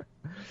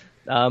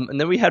 And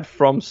then we had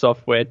From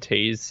Software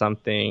tease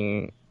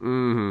something.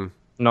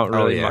 Not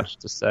really much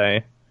to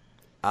say.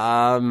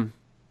 Okay,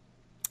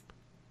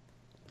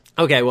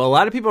 well, a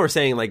lot of people are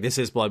saying, like, this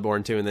is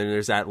Bloodborne 2, and then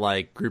there's that,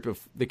 like, group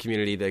of the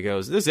community that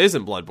goes, this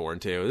isn't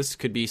Bloodborne 2. This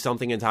could be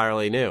something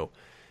entirely new.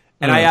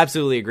 And I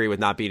absolutely agree with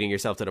not beating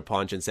yourself to the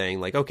punch and saying,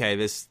 like, okay,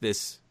 this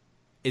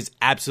is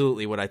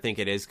absolutely what I think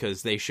it is,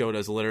 because they showed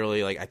us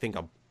literally, like, I think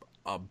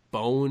a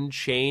bone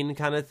chain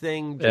kind of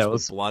thing, just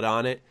with blood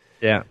on it.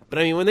 Yeah. But,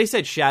 I mean, when they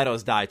said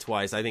shadows die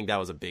twice, I think that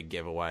was a big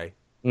giveaway.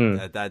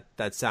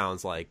 That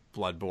sounds like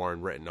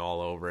Bloodborne written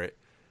all over it.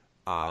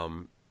 I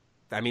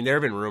mean, there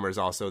have been rumors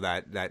also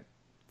that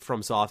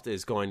FromSoft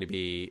is going to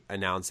be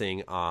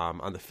announcing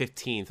on the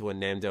 15th when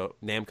Namco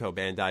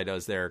Bandai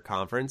does their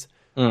conference.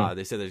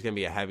 They said there's going to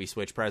be a heavy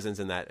Switch presence,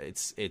 and that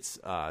it's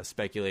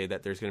speculated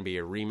that there's going to be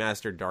a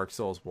remastered Dark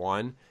Souls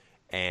 1,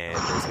 and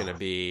there's going to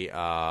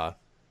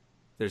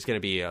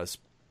be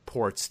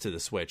ports to the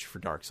Switch for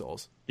Dark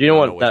Souls. You know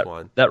what?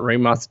 That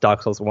remastered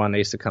Dark Souls 1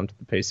 needs to come to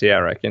the PC, I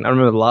reckon. I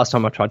remember the last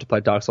time I tried to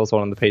play Dark Souls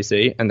 1 on the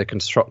PC, and the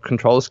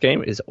controller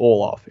scheme is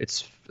all off.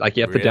 It's like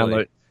you have to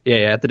download. Yeah,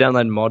 you have to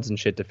download mods and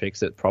shit to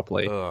fix it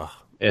properly. Ugh,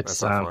 it's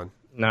that's not fun.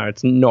 No,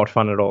 it's not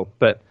fun at all.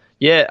 But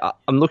yeah,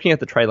 I'm looking at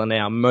the trailer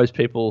now. Most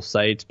people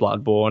say it's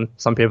Bloodborne.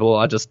 Some people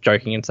are just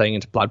joking and saying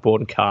it's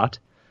Bloodborne Kart.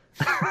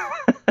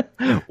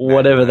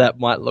 Whatever that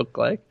might look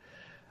like.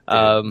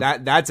 Dude,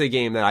 that's a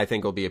game that I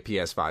think will be a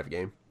PS5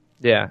 game.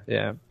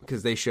 Yeah.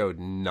 Because they showed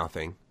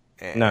nothing.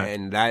 No.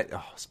 And that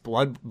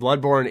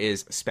Bloodborne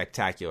is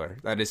spectacular.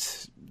 That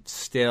is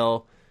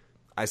still,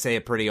 I say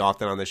it pretty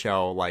often on the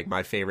show, like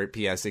my favorite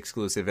PS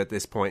exclusive at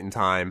this point in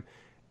time.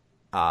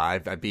 I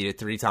beat it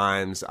 3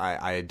 times.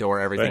 I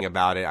adore everything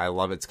about it. I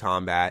love its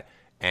combat.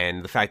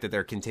 And the fact that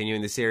they're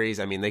continuing the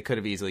series, I mean, they could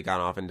have easily gone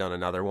off and done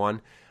another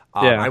one.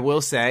 I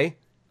will say,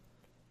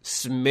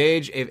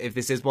 smidge, if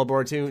this is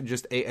Bloodborne 2,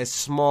 just a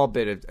small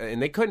bit of,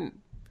 and they could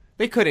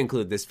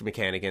include this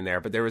mechanic in there,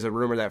 but there was a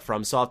rumor that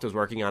FromSoft was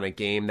working on a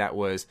game that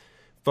was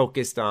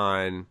focused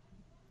on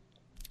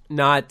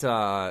not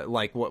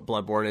like what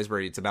Bloodborne is, where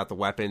it's about the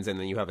weapons and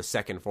then you have a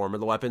second form of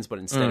the weapons, but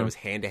instead it was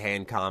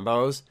hand-to-hand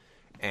combos,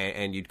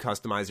 and you'd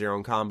customize your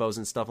own combos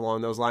and stuff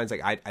along those lines.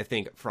 Like I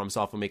think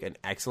FromSoft will make an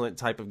excellent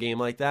type of game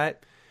like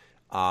that,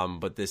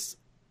 but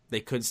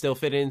they could still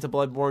fit it into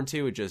Bloodborne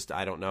 2. It just,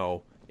 I don't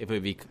know if it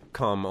would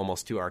become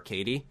almost too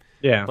arcadey.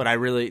 Yeah. But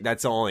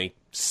that's only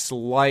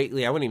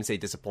slightly, I wouldn't even say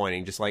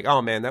disappointing, just like,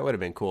 oh man, that would have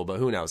been cool, but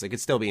who knows? It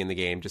could still be in the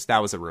game. Just,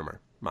 that was a rumor,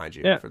 mind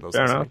you, for those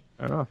listening.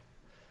 Fair enough.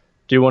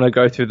 Do you want to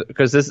go through,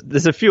 because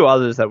there's a few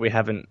others that we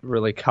haven't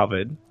really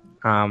covered.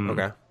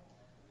 Okay.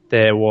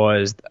 There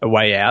was A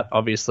Way Out,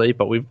 obviously,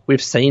 but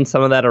we've seen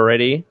some of that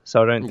already,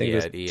 so I don't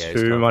think there's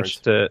too much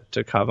to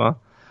cover.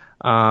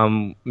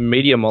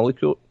 Media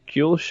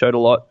Molecule showed a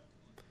lot.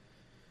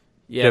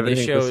 Yeah,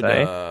 they showed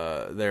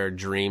their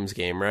Dreams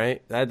game,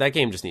 right? That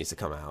game just needs to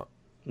come out.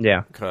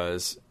 Yeah.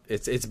 Because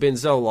it's been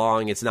so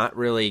long, it's not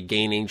really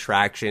gaining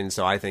traction,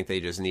 so I think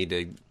they just need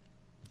to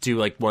do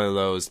like one of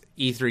those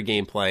E3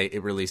 gameplay,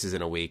 it releases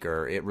in a week,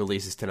 or it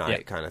releases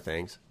tonight kind of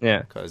things. Yeah.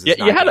 Because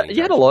you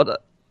had a lot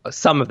of,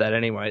 some of that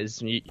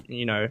anyways.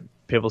 You know,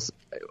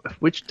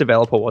 which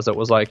developer was it?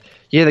 Was like,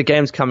 yeah, the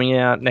game's coming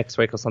out next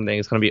week or something.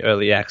 It's going to be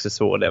early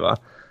access or whatever.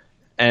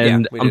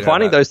 And I'm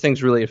finding those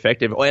things really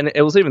effective. And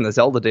it was even the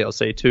Zelda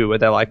DLC too, where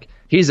they're like,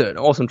 here's an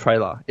awesome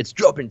trailer. It's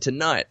dropping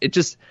tonight.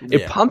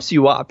 It pumps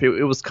you up.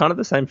 It was kind of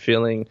the same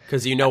feeling.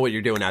 Because you know what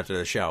you're doing after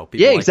the show.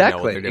 People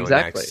exactly.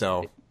 Next,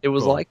 so it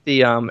was like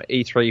the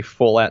E3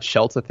 Fallout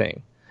Shelter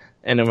thing.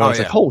 And everyone was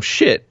like, oh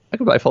shit, I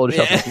can play Fallout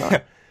Shelter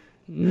tonight.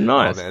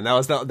 Nice. Oh, man,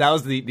 that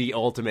was the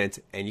ultimate,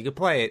 and you could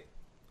play it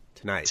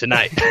tonight.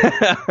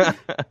 It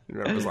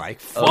was like,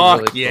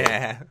 fuck really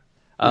yeah.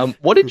 Cool.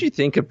 What did you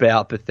think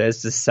about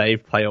Bethesda's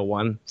Save Player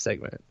One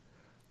segment?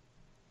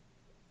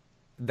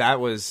 That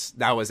was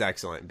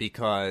excellent,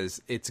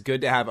 because it's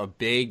good to have a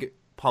big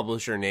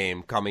publisher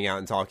name coming out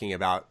and talking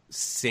about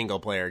single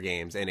player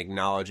games and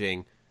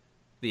acknowledging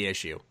the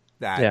issue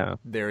that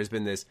there has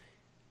been this.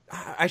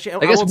 I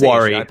guess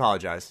worry. I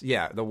apologize.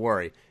 Yeah, the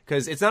worry,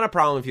 because it's not a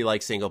problem if you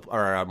like single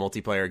or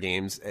multiplayer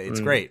games. It's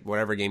great.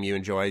 Whatever game you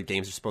enjoy,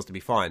 games are supposed to be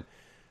fun.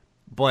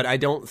 But I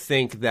don't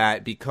think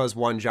that because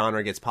one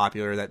genre gets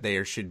popular that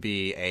there should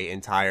be a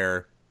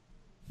entire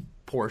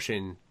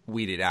portion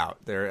weeded out.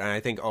 And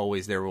I think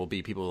always there will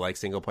be people who like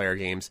single player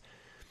games.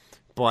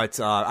 But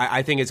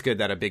I think it's good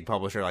that a big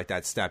publisher like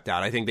that stepped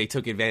out. I think they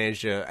took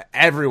advantage.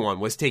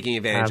 Everyone was taking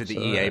advantage of the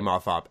EA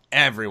muff up.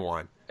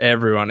 Everyone.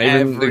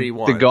 Even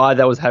the guy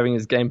that was having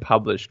his game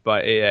published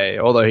by EA,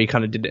 although he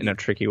kind of did it in a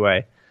tricky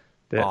way.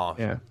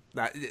 Joseph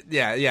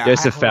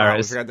Fares.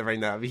 I forgot to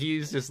bring that up.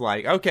 He's just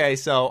like, okay,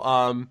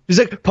 so he's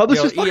like,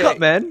 publishers fuck up,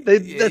 man.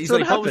 He's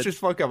like, publishers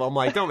fuck up. I'm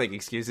like, don't make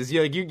excuses.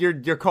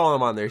 You're calling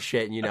them on their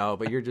shit,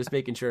 but you're just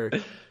making sure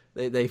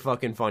they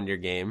fucking fund your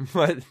game.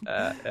 But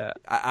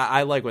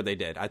I like what they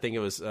did. I think it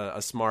was a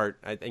smart.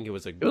 I think it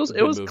was a. It was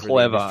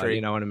clever.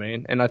 You know what I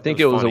mean? And I think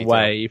it was a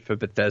way for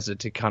Bethesda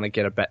to kind of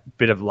get a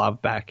bit of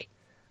love back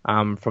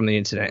from the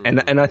internet.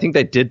 And I think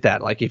they did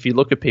that. Like, if you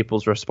look at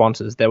people's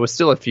responses, there were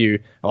still a few,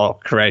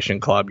 Creation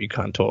Club, you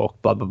can't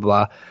talk, blah, blah,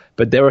 blah.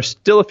 But there were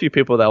still a few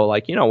people that were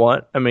like, you know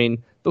what? I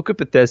mean, look at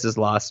Bethesda's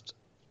last,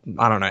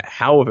 I don't know,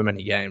 however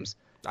many games.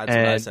 That's what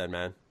I said,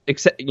 man.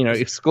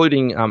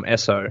 Excluding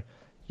ESO,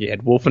 you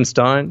had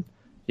Wolfenstein,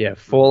 you have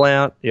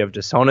Fallout, you have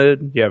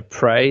Dishonored, you have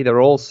Prey.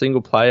 They're all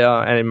single player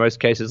and in most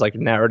cases like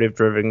narrative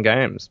driven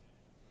games.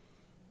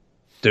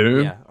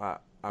 Doom. Yeah,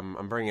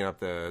 I'm bringing up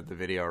the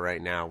video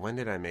right now. When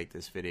did I make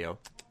this video?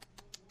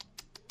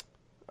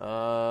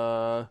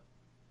 I'm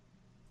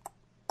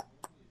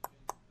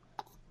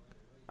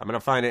gonna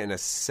find it in a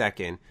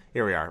second.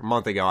 Here we are. A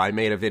month ago, I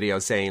made a video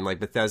saying like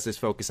Bethesda's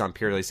focus on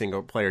purely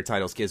single player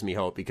titles gives me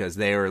hope because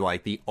they are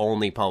like the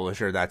only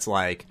publisher that's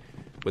like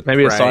with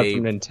maybe Prey, aside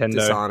from Nintendo,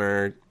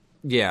 Dishonored.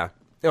 Yeah.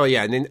 Oh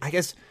yeah. And then I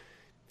guess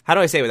how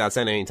do I say it without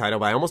saying any title?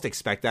 But I almost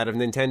expect that of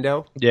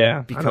Nintendo.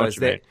 Yeah, because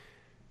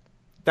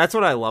that's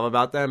what I love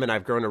about them, and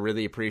I've grown to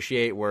really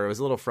appreciate. Where it was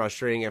a little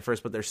frustrating at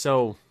first, but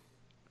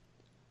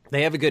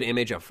they have a good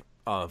image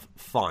of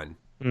fun,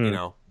 you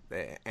know,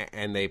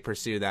 and they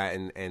pursue that,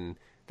 and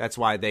that's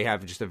why they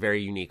have just a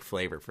very unique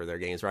flavor for their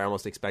games. Where I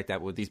almost expect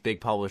that with these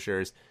big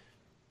publishers.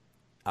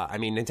 I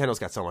mean, Nintendo's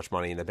got so much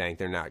money in the bank;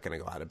 they're not going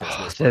to go out of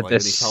business. But like,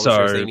 with these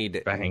publishers, they need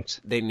to banked.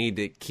 They need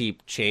to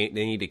keep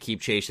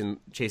chasing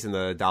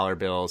the dollar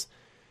bills.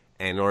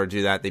 And in order to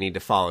do that, they need to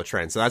follow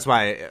trends. So that's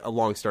why, a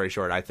long story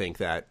short, I think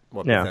that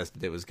what Bethesda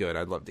did was good.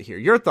 I'd love to hear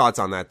your thoughts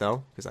on that,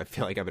 though, because I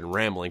feel like I've been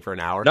rambling for an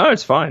hour. No,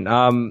 it's fine.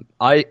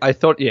 I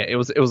thought, it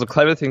was a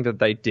clever thing that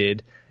they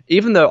did,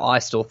 even though I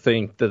still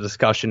think the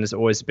discussion has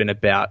always been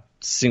about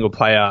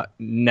single-player,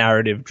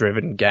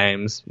 narrative-driven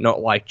games, not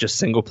like just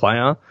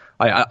single-player.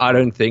 I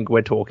don't think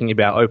we're talking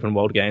about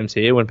open-world games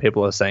here when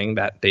people are saying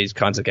that these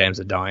kinds of games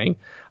are dying.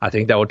 I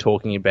think they were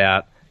talking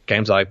about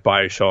games like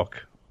BioShock,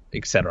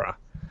 etc.,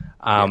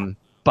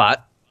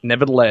 but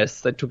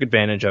nevertheless, they took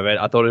advantage of it.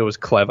 I thought it was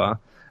clever.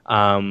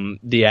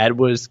 The ad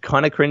was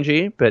kind of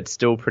cringy, but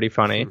still pretty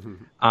funny.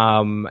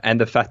 And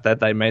the fact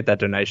that they made that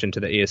donation to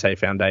the ESA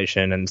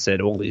Foundation and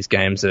said all these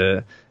games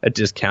are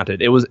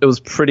discounted, it was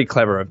pretty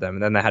clever of them.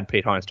 And then they had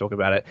Pete Hines talk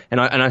about it, and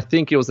I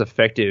think it was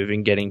effective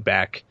in getting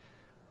back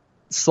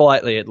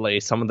slightly, at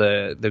least, some of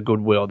the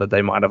goodwill that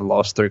they might have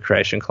lost through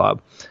Creation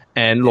Club.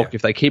 And look,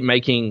 if they keep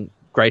making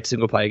great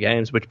single player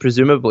games, which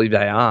presumably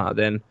they are,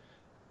 then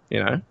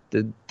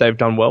they've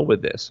done well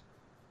with this.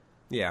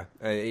 Yeah,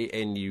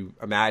 and you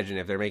imagine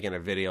if they're making a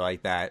video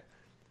like that,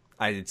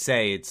 I'd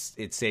say it's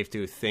safe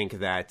to think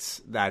that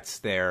that's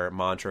their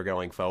mantra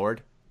going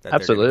forward. That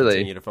Absolutely, they're going to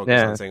continue to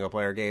focus on single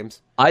player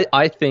games.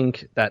 I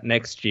think that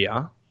next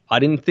year. I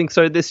didn't think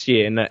so this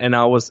year, and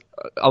I was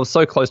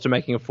so close to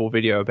making a full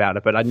video about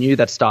it, but I knew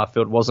that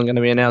Starfield wasn't going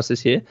to be announced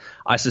this year.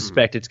 I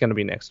suspect it's going to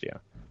be next year.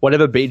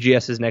 Whatever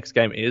BGS's next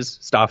game is,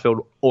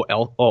 Starfield or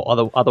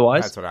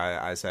otherwise. That's what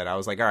I said. I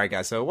was like, all right,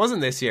 guys, so it wasn't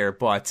this year,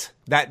 but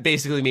that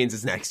basically means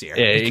it's next year.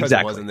 Yeah, because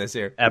exactly. It wasn't this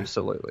year.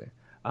 Absolutely.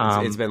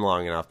 It's been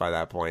long enough by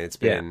that point. It's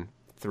been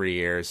 3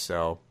 years,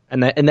 so...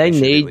 And they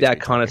need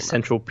that kind of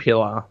central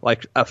pillar,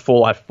 like a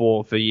Fallout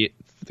 4 for the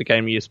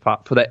game years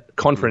past, for that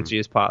conference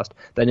years past.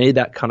 They need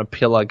that kind of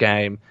pillar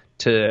game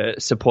to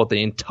support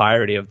the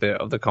entirety of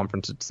the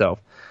conference itself.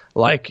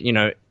 Like,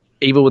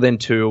 Evil Within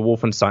 2 or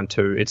Wolfenstein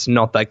 2, it's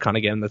not that kind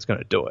of game that's going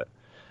to do it.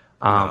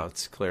 No,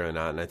 it's clearly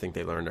not, and I think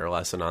they learned their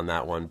lesson on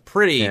that one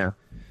pretty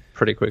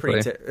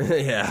quickly.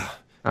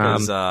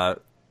 Because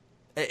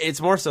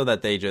it's more so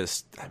that they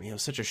just, it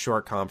was such a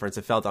short conference.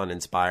 It felt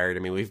uninspired.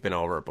 We've been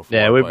over it before.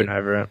 Yeah, we've been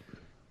over it.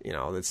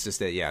 It's just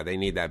that, they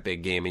need that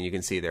big game, and you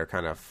can see they're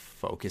kind of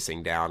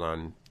focusing down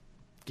on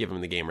giving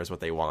the gamers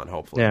what they want,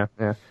 hopefully.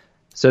 Yeah.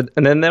 So,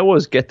 and then there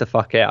was Get the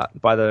Fuck Out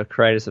by the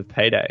creators of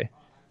Payday,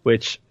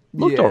 which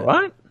looked all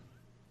right.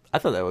 I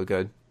thought that was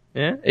good.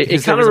 Yeah,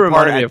 it kind of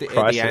reminded me of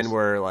Crysis. At the end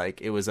where,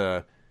 like, it was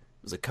a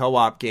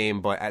co-op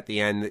game, but at the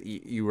end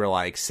you were,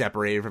 like,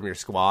 separated from your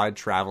squad,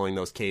 traveling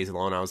those caves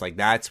alone. I was like,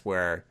 that's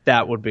where...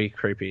 That would be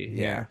creepy.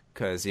 Yeah,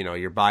 because,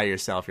 you're by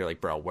yourself. You're like,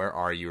 bro, where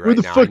are you right now? Where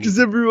the fuck is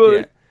everyone?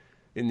 Yeah.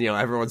 And,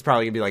 everyone's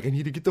probably going to be like, I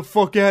need to get the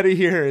fuck out of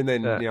here. And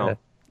then,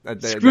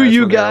 screw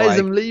you guys, like,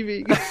 I'm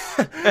leaving.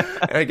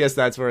 And I guess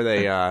that's where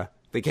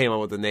they came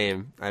up with the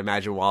name, I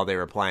imagine, while they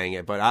were playing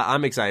it. But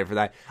I'm excited for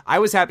that. I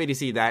was happy to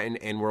see that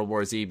in World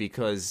War Z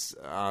because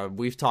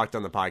we've talked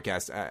on the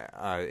podcast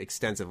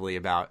extensively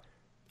about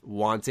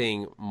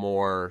wanting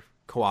more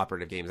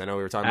cooperative games. I know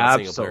we were talking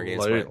about single-player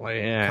games, but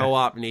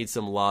co-op needs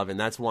some love, and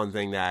that's one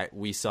thing that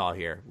we saw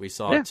here. We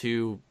saw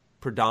 2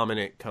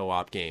 predominant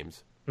co-op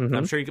games. Mm-hmm.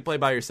 I'm sure you could play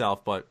by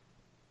yourself, but...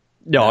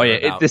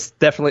 This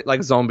definitely,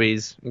 like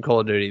Zombies and Call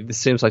of Duty, this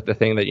seems like the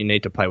thing that you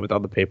need to play with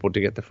other people to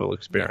get the full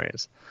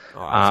experience. Yeah.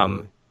 Oh,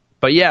 absolutely.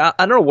 But yeah,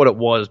 I don't know what it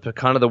was, but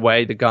kind of the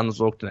way the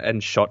guns looked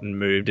and shot and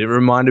moved, it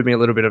reminded me a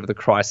little bit of the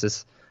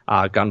Crysis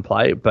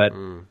gunplay, but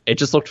it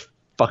just looked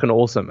fucking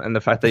awesome. And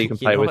the fact that you can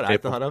play with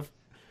people. I thought of?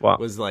 What?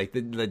 Was like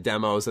the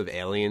demos of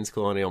Aliens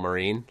Colonial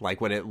Marine,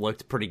 like when it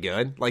looked pretty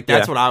good. Like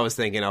that's what I was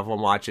thinking of when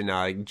watching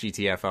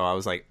GTFO. I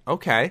was like,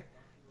 okay,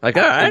 Like,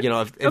 all right,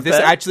 if this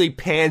actually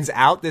pans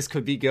out, this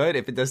could be good.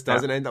 If it just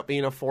doesn't end up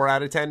being a 4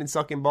 out of 10 and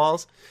sucking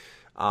balls,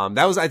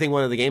 that was, I think,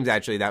 one of the games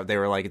actually that they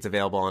were like, it's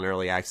available on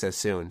early access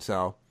soon.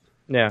 So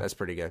yeah, that's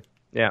pretty good.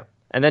 Yeah,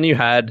 and then you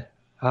had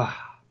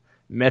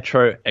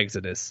Metro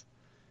Exodus.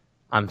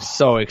 I'm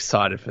so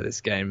excited for this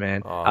game,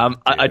 man.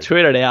 I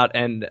tweeted out,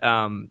 and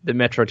the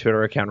Metro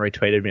Twitter account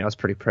retweeted me. I was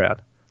pretty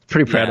proud.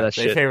 Of that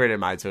shit. They favorited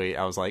my tweet.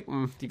 I was like,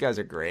 you guys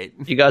are great.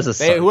 You guys are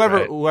so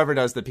great. Whoever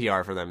does the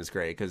PR for them is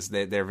great because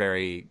they're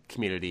very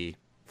community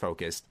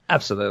focused.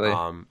 Absolutely.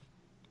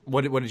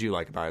 What did you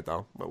like about it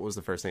though? What was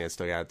the first thing that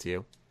stuck out to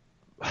you?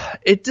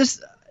 It's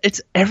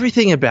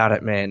everything about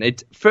it, man.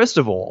 First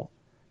of all,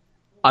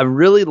 I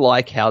really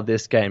like how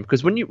this game,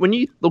 because when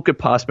you look at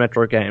past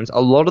Metro games,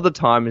 a lot of the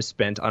time is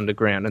spent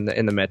underground in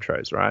the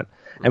metros, right?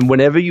 And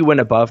whenever you went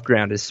above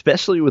ground,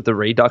 especially with the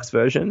Redux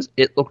versions,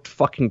 it looked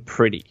fucking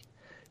pretty.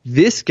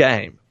 This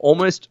game,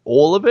 almost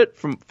all of it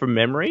from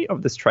memory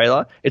of this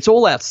trailer, it's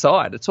all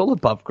outside. It's all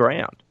above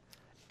ground.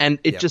 And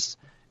it just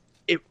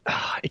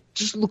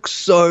looks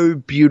so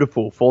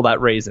beautiful for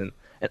that reason.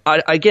 And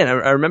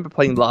I remember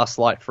playing Last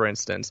Light, for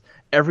instance.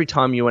 Every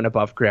time you went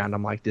above ground,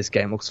 I'm like, this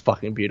game looks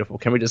fucking beautiful.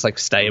 Can we just like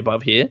stay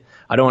above here?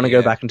 I don't want to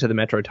go back into the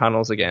Metro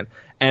tunnels again.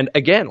 And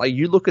again, like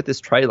you look at this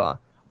trailer,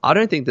 I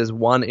don't think there's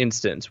one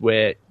instance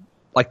where,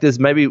 like, there's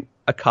maybe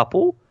a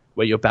couple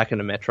where you're back in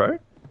a Metro.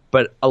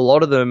 But a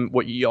lot of them,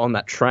 what you're on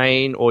that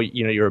train or,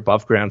 you're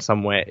above ground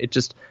somewhere, I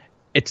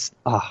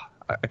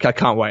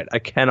can't wait. I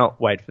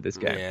cannot wait for this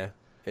game.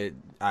 Yeah,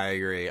 I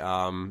agree.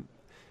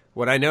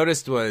 What I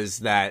noticed was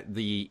that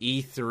the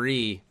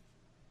E3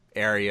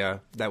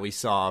 area that we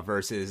saw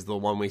versus the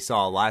one we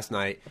saw last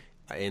night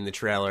in the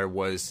trailer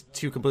was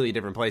two completely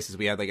different places.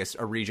 We had like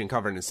a region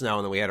covered in snow,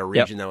 and then we had a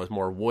region that was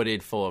more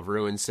wooded, full of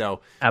ruins. So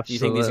Absolutely. Do you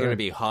think these are going to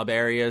be hub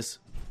areas?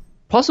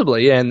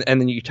 Possibly, yeah,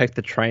 and then you take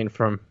the train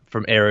from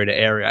area to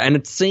area, and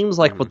it seems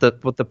like what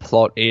the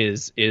plot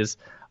is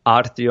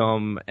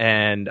Artyom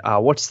and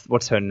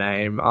what's her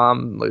name?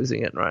 I'm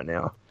losing it right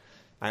now.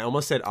 I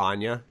almost said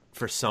Anya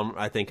for some,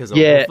 I think, because of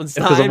Wolfenstein.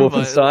 Because of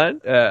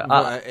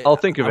Wolfenstein. I'll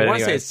think of it. I want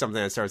to anyway. say it's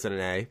something that starts with an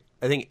A.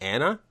 I think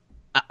Anna.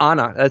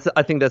 Anna.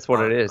 I think that's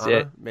what it is. Anna,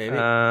 yeah, maybe.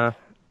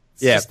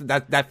 Yeah,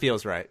 that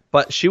feels right.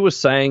 But she was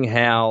saying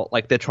how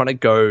like they're trying to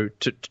go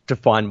to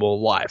find more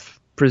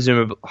life.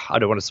 Presumably, I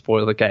don't want to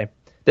spoil the game.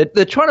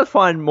 They're trying to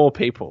find more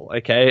people,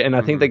 okay? And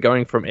I think they're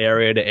going from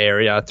area to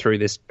area through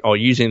this, or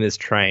using this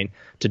train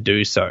to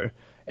do so.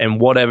 And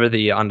whatever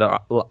the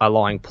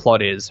underlying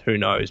plot is, who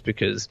knows?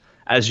 Because,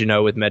 as you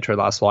know, with Metro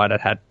Last Light,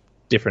 it had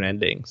different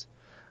endings.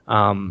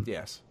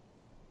 Yes.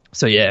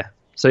 So yeah,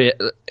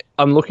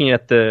 I'm looking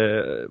at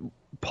the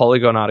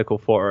Polygon article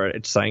for it.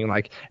 It's saying,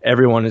 like,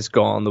 everyone is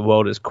gone, the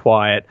world is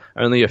quiet,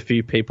 only a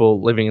few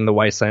people living in the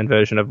wasteland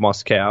version of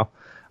Moscow.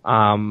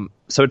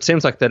 So it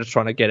seems like they're just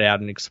trying to get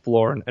out and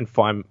explore and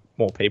find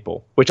more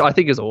people, which I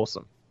think is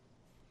awesome.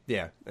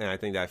 Yeah, and I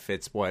think that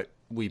fits what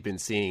we've been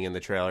seeing in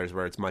the trailers,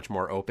 where it's much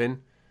more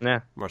open,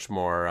 much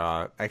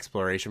more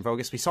exploration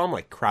focused. We saw them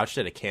like crouched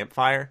at a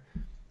campfire,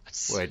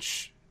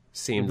 which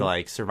seemed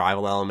like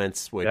survival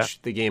elements, which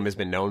the game has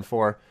been known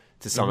for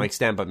to some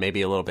extent, but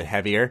maybe a little bit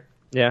heavier.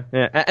 Yeah.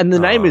 And the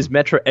name is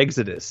Metro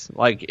Exodus.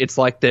 Like, it's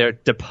like they're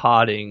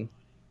departing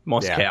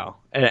Moscow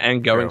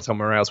and going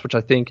somewhere else, which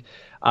I think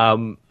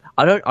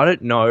I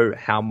don't know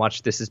how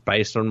much this is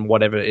based on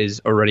whatever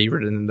is already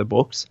written in the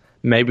books.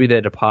 Maybe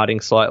they're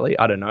departing slightly,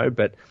 I don't know,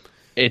 but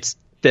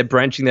they're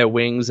branching their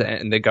wings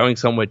and they're going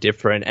somewhere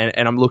different,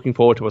 and I'm looking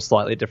forward to a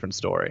slightly different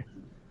story.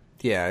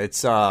 Yeah,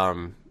 it's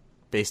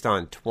based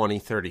on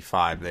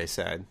 2035, they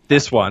said.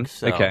 This one?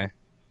 Okay.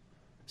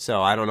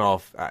 So I don't know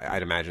if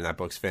I'd imagine that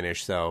book's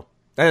finished, so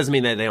that doesn't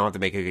mean that they don't have to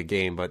make a good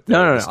game, but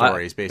the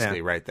story is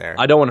basically right there.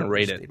 I don't want to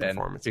read it then,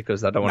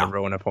 because I don't want to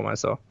ruin it for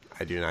myself.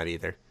 I do not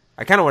either.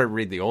 I kind of want to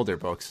read the older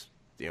books,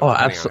 depending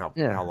on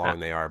how long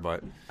they are.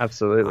 But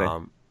absolutely,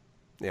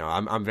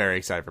 I'm very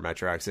excited for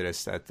Metro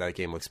Exodus. That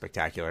game looks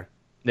spectacular.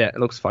 Yeah, it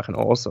looks fucking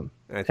awesome.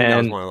 And I think that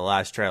was one of the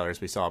last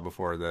trailers we saw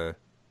before the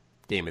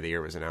Game of the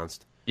Year was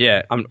announced.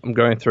 Yeah, I'm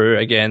going through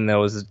again. There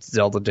was a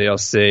Zelda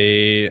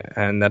DLC,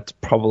 and that's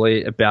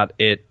probably about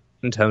it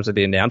in terms of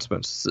the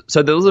announcements.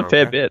 So there was a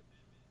fair bit.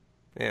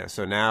 Yeah,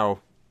 so now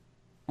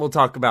we'll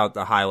talk about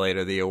the highlight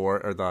of the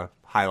award, or the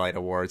highlight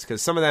awards,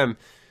 because some of them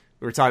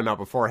we were talking about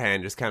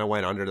beforehand just kind of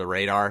went under the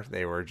radar.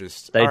 They were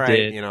just did,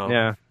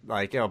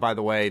 like, by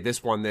the way,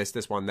 this won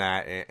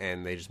that,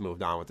 and they just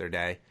moved on with their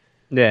day.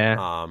 Yeah,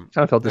 kind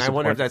of felt disappointed. I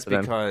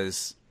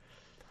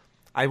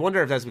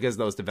wonder if that's because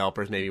those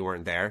developers maybe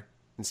weren't there,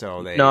 and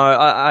so they. No,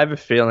 I have a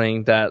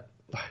feeling that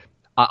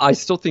I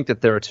still think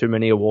that there are too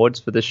many awards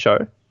for this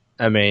show.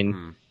 I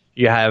mean,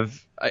 you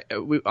have.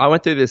 I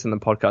went through this in the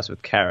podcast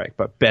with Carrick,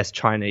 but best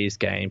Chinese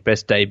game,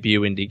 best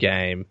debut indie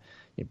game,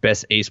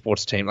 best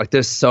esports team. Like,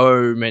 there's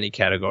so many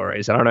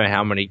categories. I don't know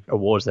how many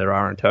awards there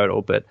are in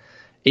total, but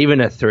even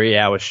a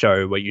 3-hour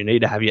show where you need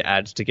to have your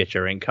ads to get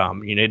your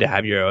income, you need to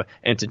have your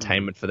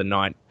entertainment for the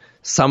night.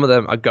 Some of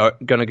them are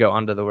going to go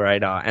under the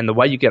radar, and the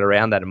way you get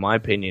around that, in my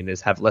opinion,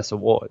 is have less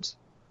awards.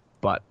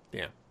 But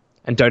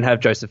and don't have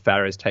Joseph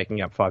Farrows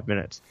taking up 5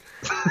 minutes.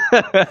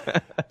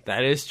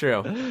 That is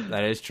true.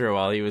 That is true.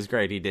 While he was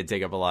great, he did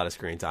take up a lot of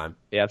screen time.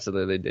 He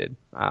absolutely did.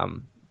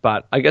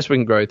 But I guess we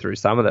can go through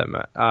some of them.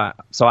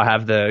 So I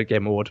have the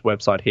Game Awards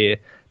website here.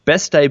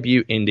 Best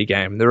debut indie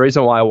game. The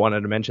reason why I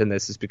wanted to mention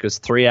this is because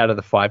 3 out of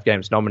the 5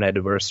 games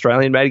nominated were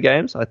Australian-made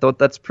games. I thought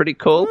that's pretty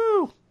cool.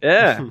 Woo!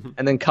 Yeah.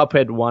 And then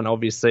Cuphead won,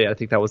 obviously. I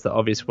think that was the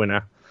obvious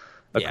winner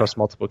across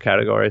multiple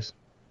categories.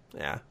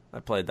 Yeah, I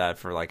played that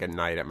for like a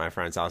night at my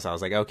friend's house. I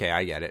was like, okay,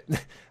 I get it. I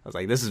was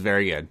like, this is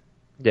very good.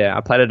 Yeah,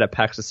 I played it at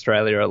PAX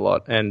Australia a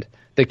lot. And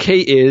the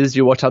key is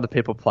you watch other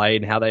people play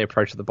and how they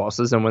approach the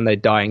bosses. And when they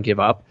die and give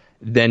up,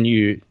 then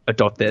you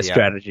adopt their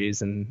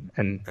strategies and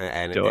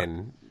do it.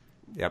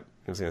 Yep,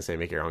 I was going to say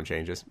make your own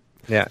changes.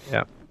 Yeah.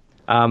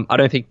 I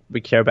don't think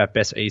we care about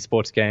best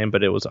esports game,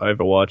 but it was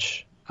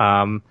Overwatch.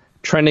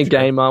 Trending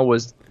gamer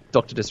was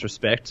Dr.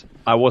 Disrespect.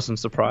 I wasn't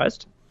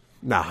surprised.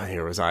 Nah,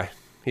 here was I.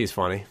 He's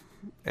funny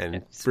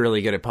and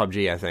really good at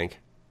PUBG, I think.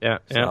 Yeah.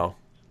 So.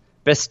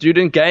 Best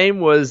student game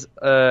was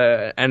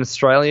an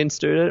Australian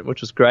student,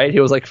 which was great. He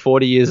was like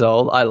 40 years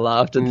old. I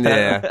laughed at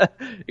that,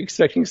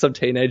 expecting some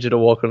teenager to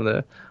walk on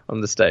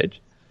the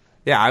stage.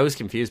 Yeah, I was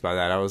confused by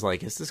that. I was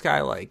like, is this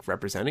guy like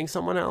representing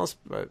someone else?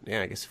 But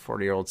yeah, I guess a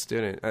 40-year-old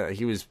student.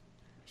 He was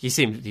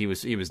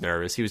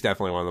nervous. He was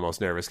definitely one of the most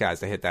nervous guys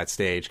to hit that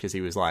stage because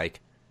he was like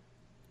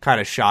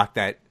kind of shocked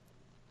that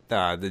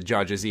the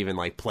judges even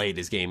like played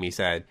his game, he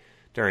said,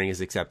 during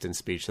his acceptance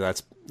speech. So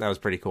that was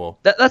pretty cool.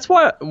 That's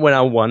why when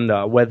I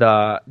wonder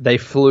whether they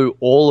flew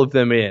all of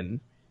them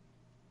in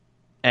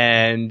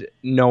and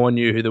no one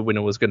knew who the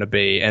winner was going to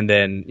be, and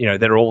then, you know,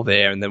 they're all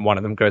there and then one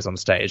of them goes on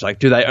stage. Like,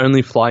 do they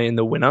only fly in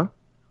the winner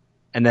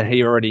and then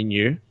he already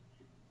knew?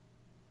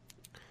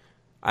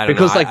 I don't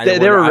know. Like, they're around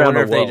the world. I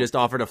wonder if they just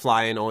offer to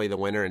fly in only the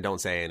winner and don't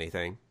say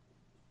anything.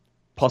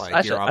 Like,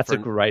 actually, that's a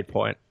great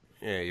point.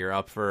 Yeah, you're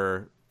up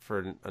for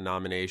a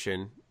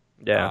nomination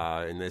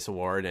in this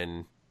award,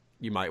 and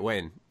you might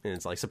win. And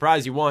it's like,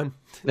 surprise, you won.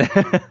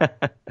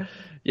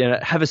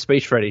 Yeah, have a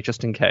speech ready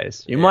just in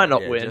case. You might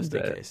not win. Just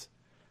in case.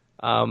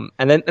 And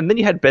then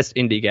you had best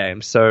indie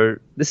game. So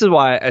this is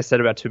why I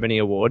said about too many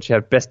awards. You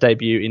have best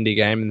debut indie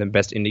game and then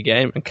best indie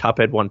game, and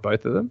Cuphead won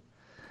both of them.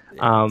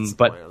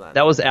 But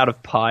that was Out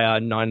of Pyre,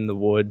 Nine in the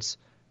Woods,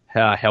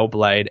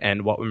 Hellblade,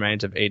 and What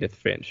Remains of Edith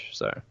Finch.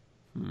 So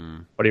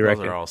what do you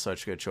reckon? Those are all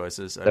such good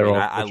choices.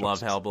 I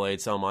love Hellblade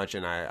so much,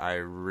 and I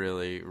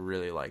really,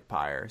 really like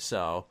Pyre.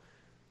 So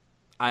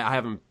I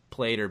haven't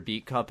played or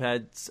beat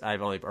Cuphead.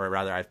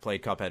 I've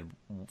played Cuphead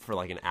for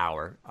like an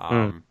hour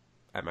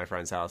at my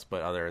friend's house,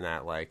 but other than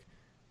that, like,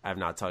 I've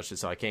not touched it,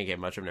 so I can't get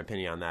much of an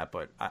opinion on that.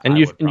 But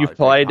you've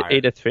played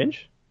Edith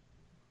Finch?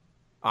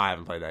 I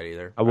haven't played that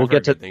either. We'll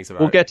get to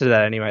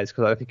that anyways,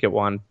 because I think it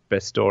won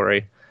best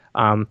story.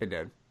 It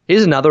did.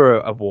 Here's another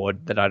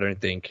award that I don't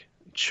think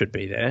should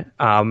be there.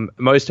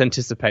 Most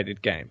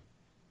anticipated game.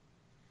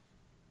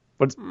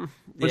 That's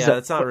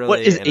not really.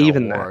 What is an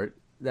even award.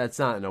 That's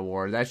not an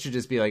award. That should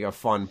just be like a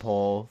fun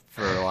poll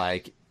for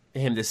like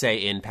him to say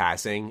in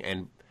passing.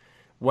 And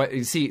what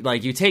you see,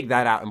 like, you take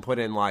that out and put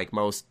in like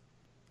most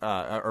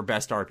or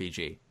best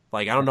RPG.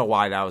 Like, I don't know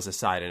why that was a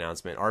side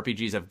announcement.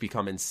 RPGs have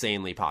become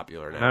insanely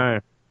popular now. No,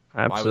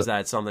 absolutely. Why was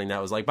that something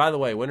that was like, by the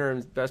way, winner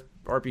in best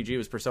RPG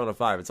was Persona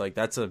 5? It's like,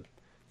 it's a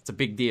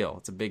big deal.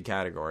 It's a big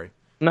category.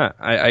 No,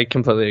 I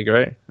completely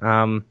agree.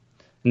 And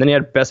then you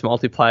had best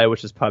multiplayer,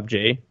 which is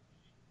PUBG.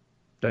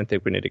 Don't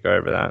think we need to go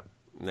over that.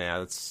 Yeah,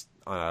 that's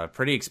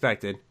pretty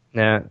expected.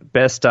 Yeah,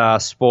 best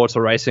sports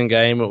or racing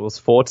game, it was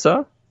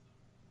Forza.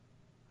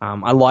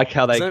 I like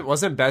how they...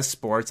 Wasn't best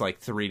sports like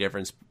 3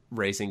 different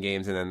racing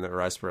games, and then the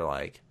rest were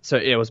like... So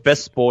it was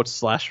best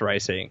sports /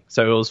 racing.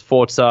 So it was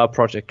Forza,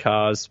 Project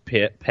Cars,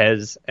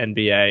 PES,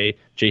 NBA,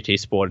 GT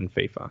Sport, and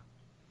FIFA.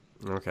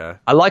 Okay.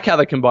 I like how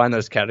they combine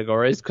those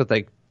categories, because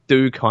they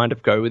do kind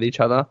of go with each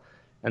other,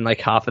 and like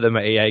half of them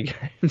are EA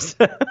games.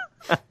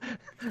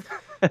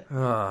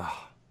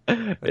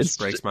 It just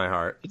breaks my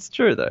heart. It's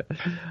true, though.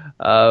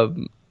 I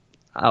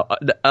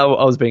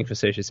was being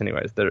facetious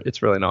anyways.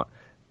 It's really not.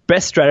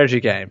 Best strategy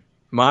game,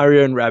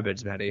 Mario and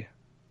Rabbids, Matty.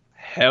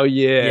 Hell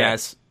yeah.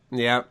 Yes.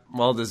 Yeah,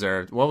 well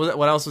deserved.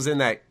 What else was in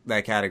that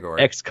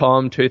category?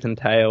 XCOM, Tooth and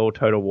Tail,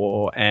 Total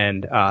War,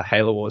 and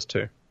Halo Wars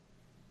 2.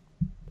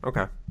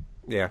 Okay.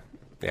 Yeah,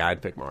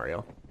 I'd pick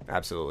Mario.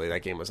 Absolutely.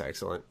 That game was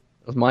excellent.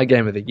 It was my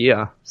game of the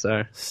year,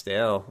 so...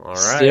 Still, all right.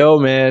 Still,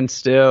 man,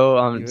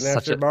 still. Even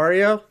after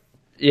Mario?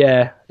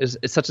 Yeah,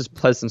 it's such a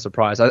pleasant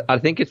surprise. I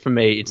think for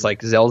me, it's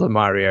like Zelda,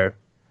 Mario.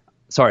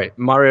 Sorry,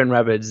 Mario and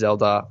Rabbids,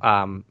 Zelda,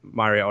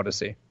 Mario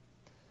Odyssey.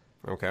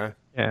 Okay.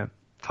 Yeah,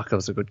 fuck, that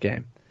was a good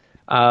game.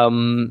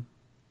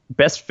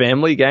 Best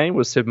family game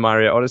was Super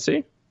Mario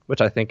Odyssey, which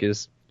I think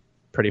is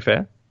pretty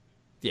fair.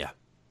 Yeah.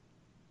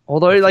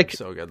 Although, like...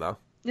 So good, though.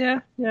 Yeah.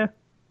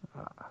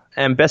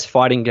 And best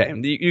fighting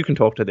game, you can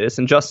talk to this,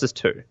 Injustice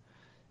 2.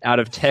 Out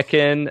of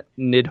Tekken,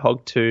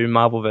 Nidhogg 2,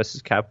 Marvel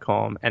vs.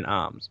 Capcom, and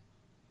ARMS.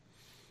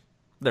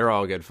 They're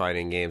all good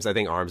fighting games. I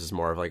think ARMS is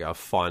more of like a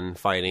fun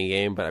fighting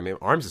game, but I mean,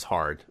 ARMS is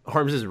hard.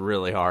 ARMS is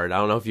really hard. I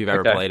don't know if you've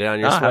ever played it on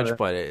your Switch,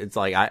 but it's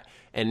like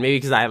and maybe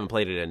because I haven't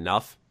played it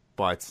enough,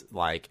 but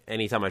like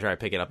anytime I try to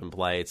pick it up and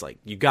play, it's like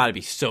you got to be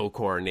so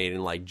coordinated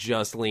and like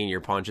just lean your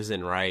punches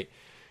in right.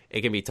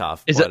 It can be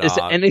tough. Is it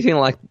anything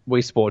like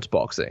Wii Sports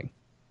Boxing?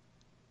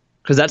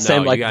 Because that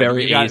seemed like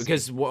very easy.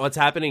 Because what's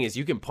happening is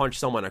you can punch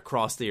someone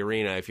across the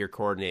arena if you're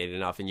coordinated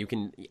enough, and you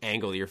can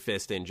angle your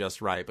fist in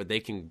just right. But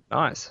they can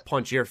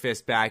punch your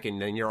fist back,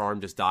 and then your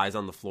arm just dies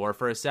on the floor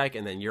for a sec,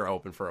 and then you're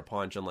open for a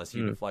punch unless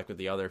you deflect with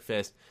the other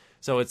fist.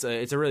 So it's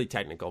a really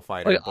technical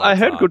fighter. Like, I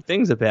heard good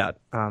things about.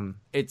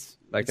 It's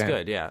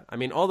good, yeah. I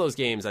mean, all those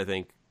games I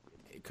think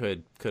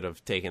could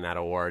have taken that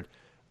award.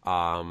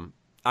 I'm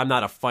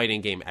not a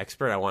fighting game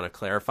expert. I want to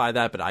clarify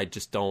that, but I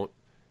just don't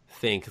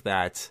think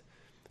that.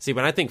 See,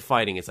 when I think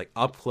fighting, it's like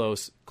up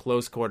close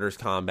quarters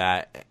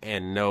combat,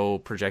 and no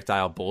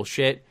projectile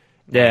bullshit.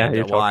 Yeah.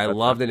 And while I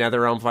love the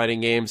NetherRealm fighting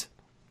games,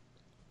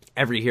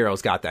 every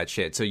hero's got that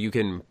shit. So you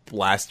can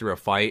blast through a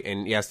fight,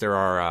 and yes, there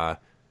are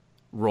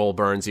roll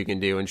burns you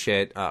can do and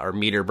shit, or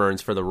meter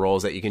burns for the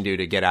rolls that you can do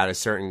to get out of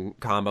certain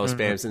combo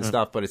spams and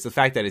stuff. But it's the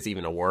fact that it's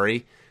even a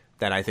worry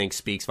that I think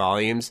speaks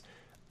volumes.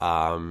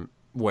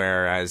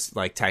 Whereas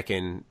like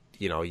Tekken,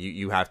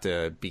 you have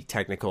to be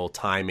technical,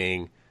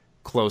 timing,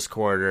 close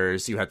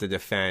quarters, you have to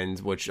defend,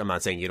 which I'm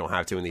not saying you don't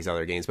have to in these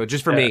other games, but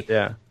just for me,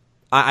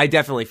 I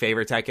definitely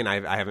favor Tekken.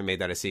 I haven't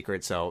made that a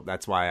secret, so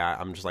that's why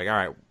I'm just like, all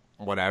right,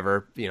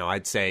 whatever.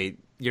 I'd say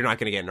you're not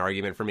going to get an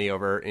argument for me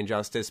over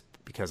Injustice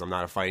because I'm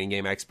not a fighting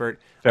game expert.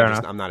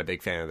 I'm not a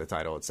big fan of the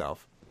title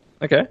itself.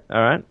 Okay,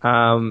 all right.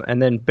 And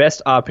then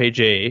Best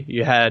RPG,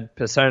 you had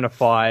Persona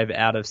 5,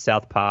 Out of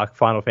South Park,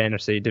 Final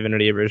Fantasy,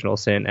 Divinity Original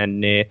Sin, and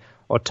Nier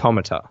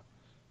Automata.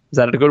 Is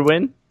that a good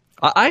win?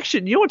 I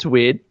actually, you know what's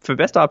weird? For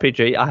Best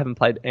RPG, I haven't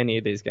played any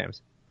of these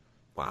games.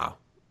 Wow.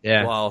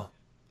 Yeah. Well,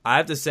 I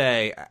have to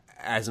say,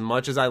 as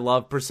much as I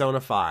love Persona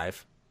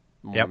 5,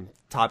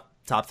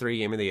 top 3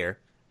 game of the year,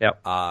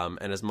 and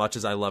as much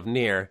as I love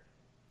Nier,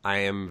 I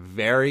am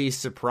very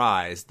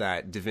surprised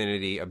that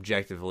Divinity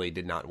objectively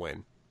did not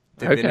win.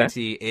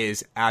 Divinity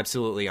is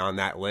absolutely on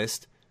that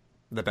list,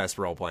 the best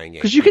role-playing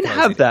game. Because you can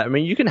have that. I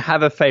mean, you can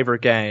have a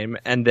favorite game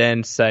and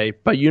then say,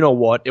 but you know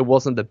what? It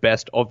wasn't the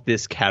best of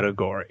this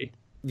category.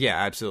 Yeah,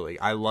 absolutely.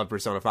 I love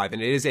Persona 5,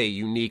 and it is a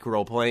unique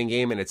role-playing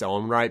game in its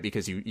own right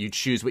because you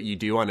choose what you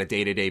do on a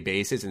day-to-day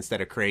basis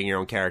instead of creating your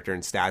own character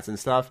and stats and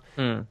stuff.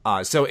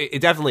 So it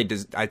definitely,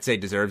 I'd say,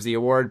 deserves the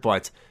award,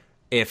 but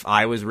if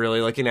I was really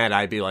looking at it,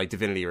 I'd be like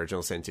Divinity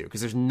Original Sin 2, because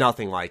there's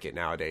nothing like it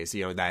nowadays.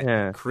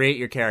 Create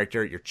your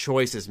character, your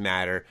choices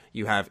matter,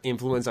 you have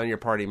influence on your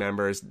party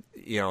members,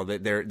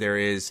 there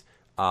is,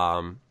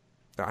 I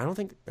don't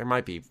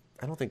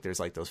think there's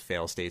like those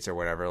fail states or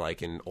whatever,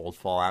 like in old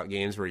Fallout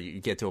games where you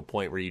get to a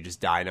point where you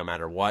just die no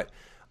matter what.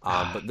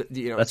 But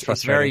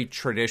it's very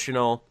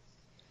traditional,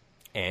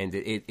 and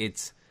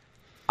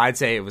I'd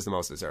say it was the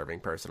most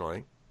deserving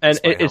personally. And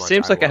it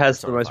seems like it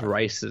has the most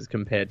races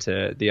compared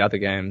to the other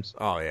games.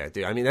 Oh yeah,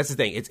 dude. I mean, that's the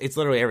thing. It's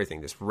literally everything.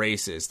 There's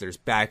races, there's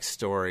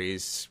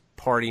backstories,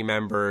 party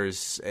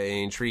members, an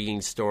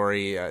intriguing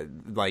story.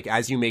 Like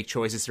as you make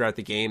choices throughout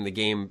the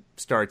game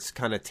starts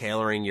kind of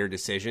tailoring your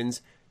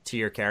decisions to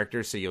your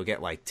character, so you'll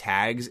get like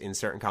tags in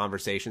certain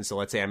conversations. So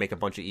let's say I make a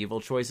bunch of evil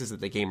choices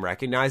that the game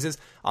recognizes,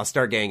 I'll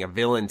start getting a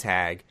villain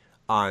tag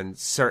on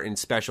certain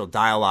special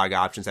dialogue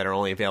options that are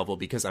only available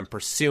because I'm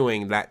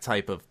pursuing that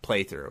type of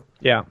playthrough.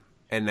 Yeah.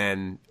 And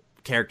then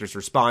characters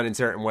respond in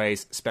certain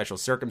ways, special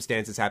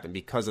circumstances happen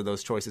because of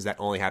those choices that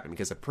only happen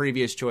because of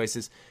previous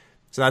choices.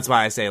 So that's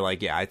why I say,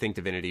 like, yeah, I think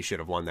Divinity should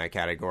have won that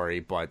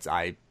category, but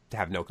I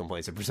have no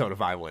complaints of Persona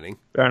 5 winning.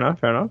 Fair enough.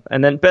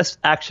 And then Best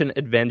Action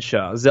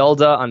Adventure,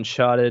 Zelda,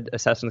 Uncharted,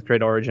 Assassin's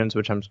Creed Origins,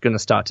 which I'm going to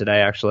start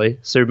today, actually,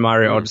 Super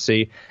Mario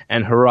Odyssey,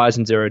 and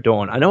Horizon Zero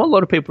Dawn. I know a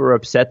lot of people were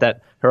upset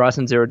that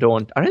Horizon Zero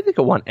Dawn, I don't think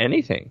it won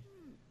anything.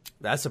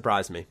 That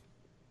surprised me.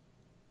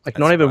 Like,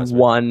 not even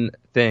one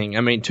thing.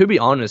 I mean, to be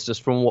honest,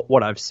 just from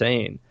what I've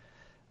seen,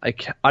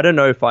 like, I don't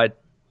know if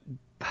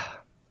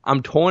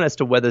I'm torn as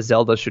to whether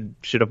Zelda should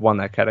have won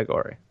that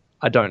category.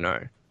 I don't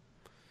know.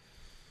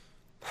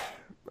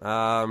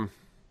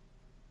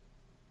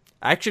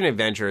 Action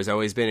Adventure has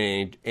always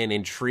been an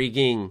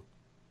intriguing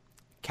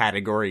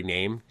category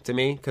name to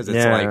me, because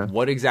it's like,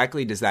 what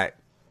exactly does that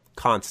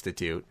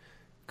constitute?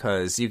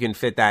 Because you can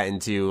fit that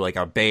into like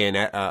a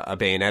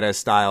Bayonetta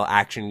style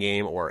action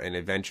game, or an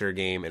adventure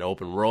game, an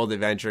open world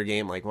adventure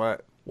game. Like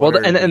what? Well,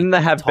 and then they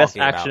have Best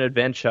Action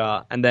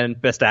Adventure and then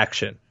Best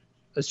Action.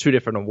 There's 2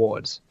 different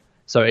awards.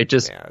 So it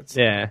just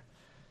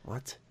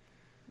What?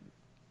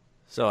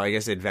 So I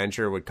guess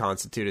adventure would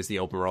constitute as the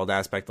open world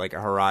aspect, like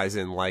a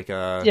Horizon, like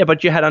a... Yeah,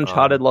 but you had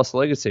Uncharted Lost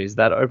Legacy. Is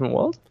that open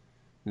world?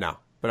 No.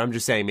 But I'm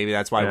just saying, maybe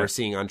that's why we're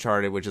seeing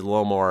Uncharted, which is a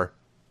little more...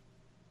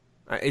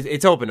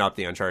 It's opened up,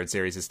 the Uncharted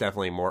series. It's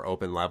definitely more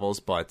open levels,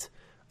 but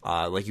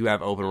like you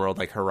have open world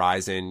like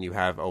Horizon, you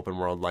have open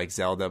world like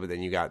Zelda, but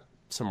then you got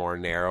some more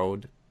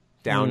narrowed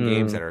down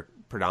games that are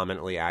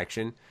predominantly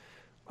action.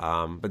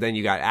 But then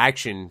you got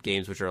action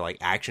games, which are like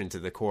action to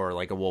the core,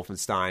 like a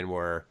Wolfenstein,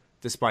 where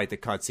despite the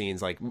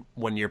cutscenes, like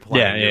when you're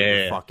playing,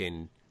 you're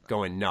fucking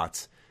going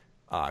nuts.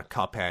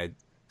 Cuphead.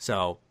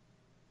 So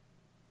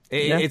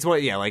it's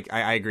what, like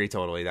I agree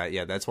totally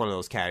that that's one of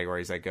those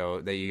categories that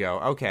you go,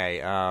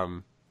 okay,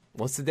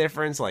 what's the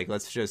difference? Like,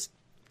 let's just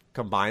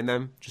combine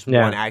them. Just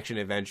one action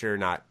adventure,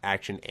 not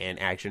action and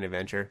action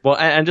adventure. Well,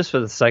 and just for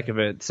the sake of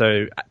it,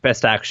 so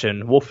best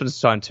action,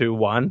 Wolfenstein 2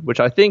 won, which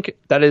I think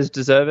that is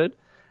deserved.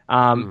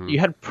 You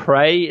had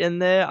Prey in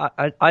there.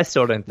 I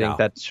still don't think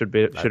that should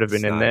have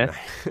been in there.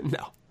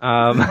 No.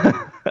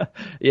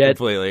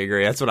 Completely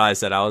agree. That's what I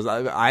said.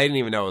 I didn't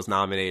even know it was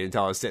nominated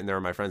until I was sitting there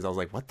with my friends. I was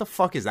like, what the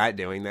fuck is that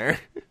doing there?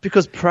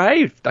 Because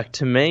Prey, like,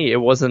 to me, it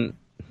was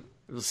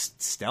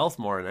stealth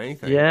more than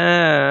anything.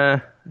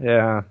 Yeah.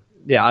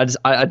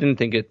 I didn't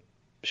think it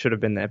should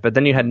have been there. But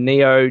then you had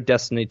Neo,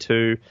 Destiny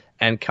 2,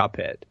 and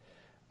Cuphead.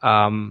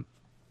 I'm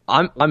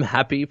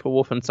happy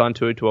for Wolfenstein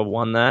 2 to have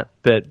won that.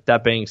 But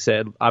that being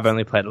said, I've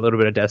only played a little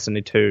bit of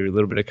Destiny 2, a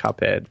little bit of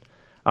Cuphead.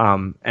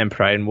 And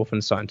Prey and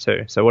Wolfenstein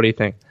 2. So what do you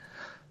think?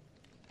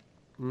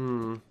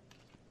 I'm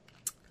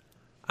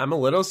a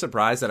little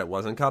surprised that it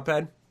wasn't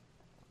Cuphead,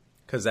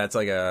 because that's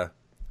like a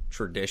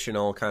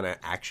traditional kind of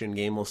action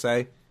game, we'll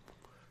say.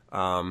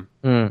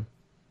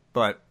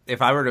 But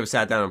if I were to have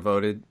sat down and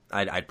voted,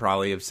 I'd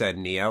probably have said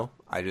Neo.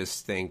 I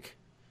just think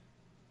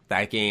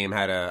that game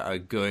had a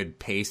good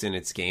pace in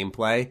its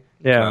gameplay.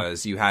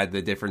 Because you had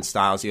the different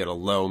styles. You had a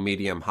low,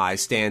 medium, high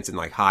stance, and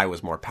like high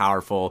was more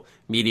powerful.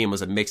 Medium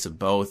was a mix of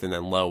both, and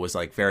then low was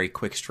like very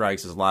quick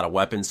strikes. There's a lot of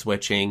weapon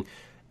switching,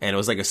 and it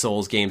was like a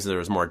Souls game, so there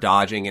was more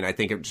dodging, and I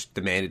think it just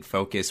demanded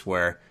focus,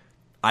 where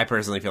I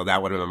personally feel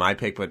that would have been my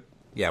pick. But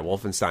yeah,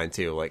 Wolfenstein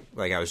 2,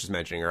 like I was just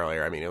mentioning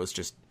earlier, I mean, it was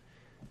just...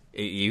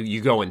 You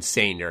go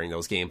insane during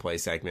those gameplay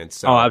segments.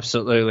 So,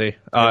 absolutely.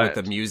 With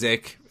the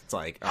music, it's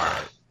like, all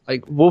right.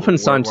 Like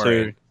Wolfenstein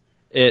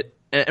 2,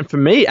 and for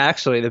me,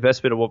 actually, the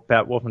best bit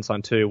about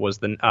Wolfenstein 2 was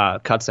the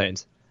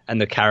cutscenes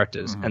and the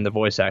characters and the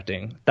voice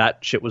acting. That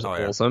shit was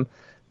awesome. Yeah.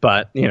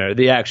 But,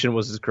 the action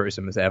was as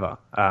gruesome as ever.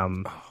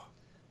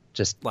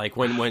 Just like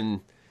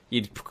when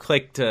you'd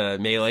click to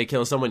melee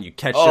kill someone, you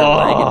catch their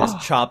leg and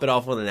just chop it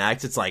off with an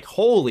axe. It's like,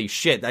 holy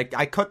shit,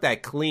 I cut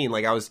that clean.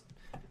 Like I was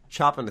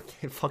chopping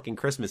a fucking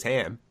Christmas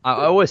ham.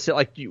 I always say,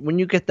 like, when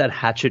you get that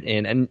hatchet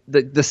in, and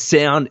the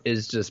sound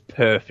is just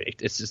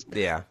perfect. It's just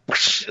you're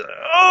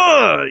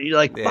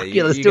like, fuck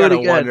yeah, let's do it again.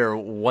 You gotta wonder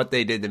what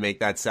they did to make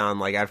that sound.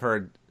 Like, I've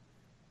heard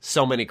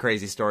so many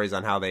crazy stories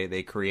on how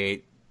they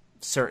create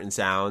certain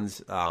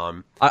sounds.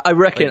 I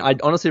reckon, I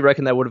honestly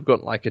reckon they would have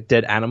got like a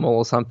dead animal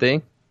or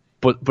something,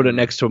 put it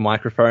next to a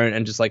microphone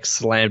and just like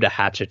slammed a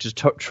hatchet, just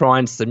try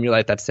and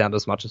simulate that sound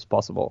as much as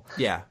possible.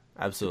 Yeah,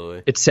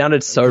 absolutely. It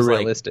sounded so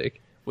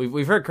realistic. Like,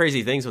 we've heard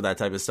crazy things with that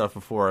type of stuff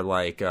before.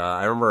 Like,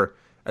 I remember,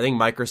 I think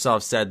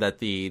Microsoft said that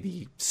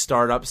the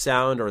startup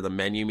sound or the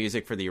menu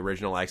music for the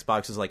original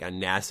Xbox was like a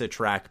NASA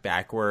track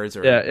backwards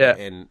and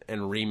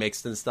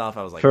remixed and stuff.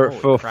 I was like,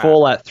 for crap.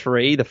 Fallout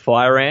 3, the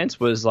fire ants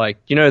was like,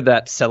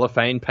 that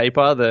cellophane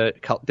paper, the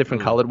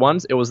different colored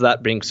ones. It was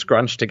that being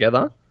scrunched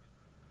together.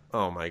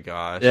 Oh my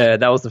gosh! Yeah,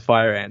 that was the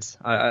fire ants.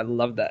 I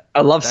love that.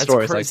 I love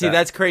stories like that. See,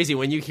 that's crazy.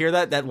 When you hear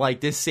that like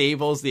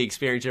disables the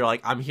experience. You're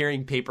like, I'm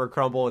hearing paper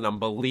crumble, and I'm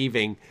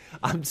believing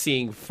I'm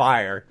seeing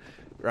fire.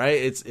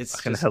 Right? It's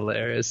fucking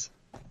hilarious.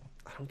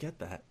 I don't get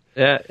that.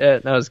 Yeah,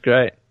 that was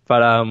great.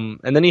 But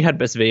and then you had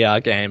best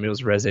VR game. It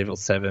was Res Evil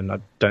 7. I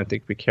don't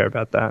think we care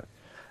about that.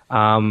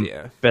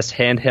 Best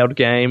handheld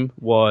game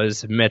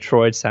was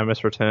Metroid: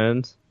 Samus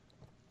Returns.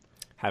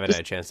 Haven't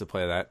had a chance to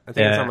play that. I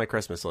think it's on my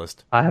Christmas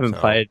list. I haven't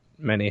played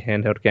many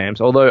handheld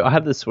games, although I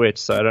have the Switch,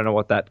 so I don't know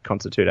what that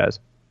constitutes as.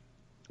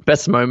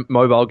 Best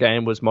mobile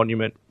game was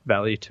Monument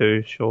Valley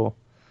 2, sure.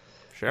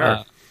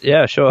 Sure.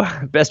 Yeah, sure.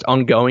 Best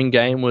ongoing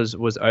game was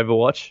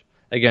Overwatch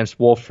against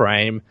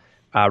Warframe,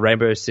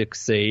 Rainbow Six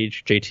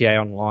Siege,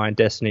 GTA Online,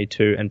 Destiny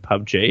 2, and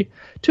PUBG.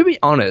 To be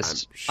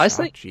honest, I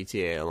think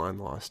GTA Online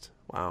lost.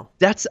 Wow.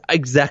 That's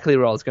exactly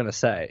what I was going to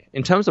say.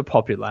 In terms of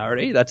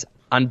popularity, that's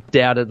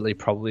undoubtedly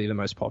probably the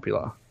most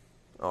popular.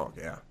 Oh,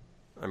 yeah.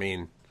 I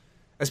mean,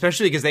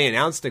 especially because they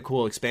announced a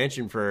cool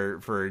expansion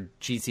for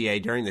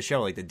GTA during the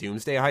show, like the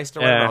Doomsday Heist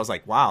or whatever. I was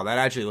like, wow, that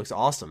actually looks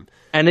awesome.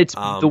 And it's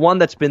the one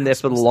that's been there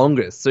for the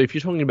longest. So if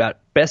you're talking about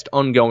best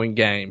ongoing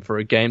game for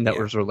a game that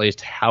was released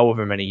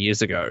however many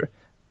years ago,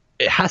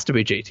 it has to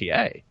be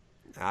GTA.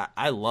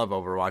 I love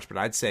Overwatch, but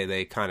I'd say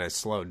they kind of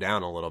slowed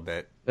down a little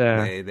bit.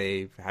 Yeah.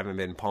 They haven't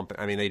been pumping.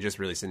 I mean, they just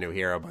released a new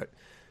hero, but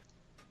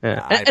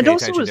I pay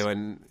attention to it,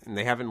 and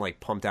they haven't like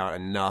pumped out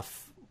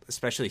enough,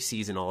 especially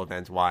seasonal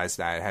event wise,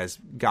 that has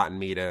gotten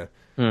me to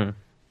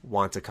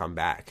want to come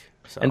back.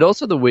 So. And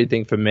also the weird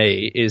thing for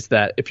me is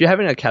that if you're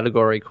having a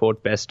category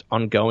called best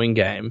ongoing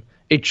game,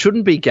 it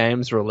shouldn't be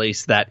games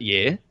released that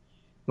year.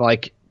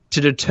 Like, to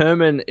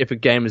determine if a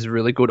game is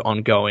really good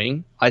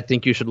ongoing, I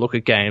think you should look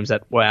at games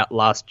that were out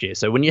last year.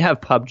 So when you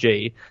have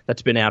PUBG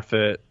that's been out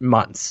for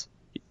months,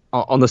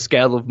 on the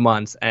scale of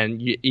months,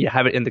 and you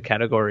have it in the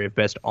category of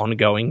best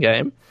ongoing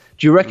game,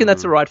 do you reckon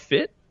that's the right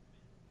fit?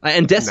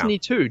 And Destiny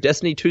 2.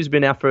 Destiny 2's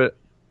been out for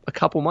a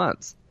couple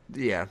months.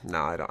 Yeah, no,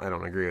 I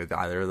don't agree with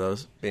either of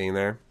those being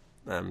there.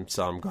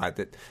 So I'm glad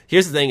that.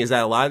 Here's the thing: is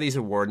that a lot of these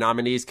award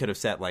nominees could have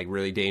set like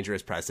really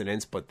dangerous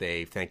precedents, but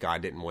they, thank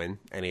God, didn't win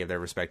any of their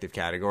respective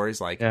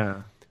categories. Like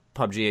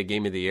PUBG, a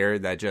Game of the Year,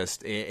 that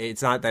just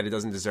it's not that it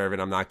doesn't deserve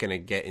it. I'm not going to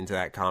get into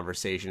that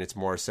conversation. It's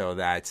more so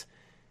that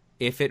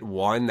if it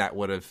won, that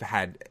would have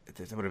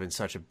been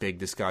such a big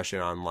discussion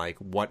on like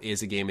what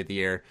is a Game of the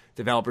Year.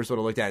 Developers would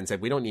have looked at it and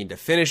said, we don't need to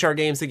finish our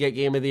games to get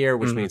Game of the Year,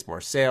 which means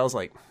more sales.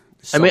 Like.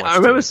 I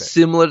remember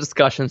similar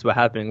discussions were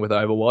happening with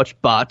Overwatch,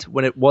 but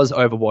when it was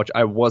Overwatch,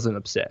 I wasn't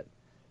upset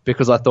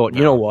because I thought,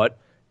 you know what?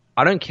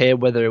 I don't care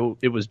whether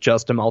it was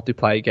just a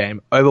multiplayer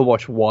game.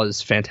 Overwatch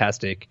was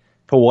fantastic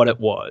for what it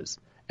was.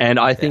 And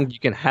I think you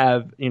can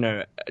have,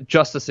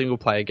 just a single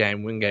player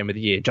game win Game of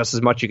the Year, just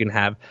as much you can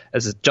have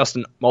as just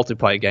a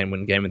multiplayer game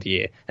win Game of the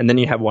Year. And then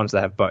you have ones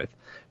that have both.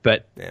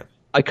 But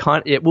I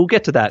can't, we'll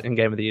get to that in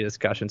Game of the Year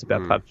discussions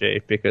about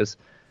PUBG because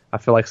I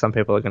feel like some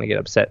people are going to get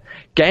upset.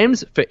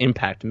 Games for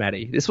impact,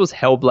 Maddie. This was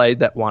Hellblade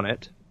that won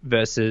it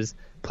versus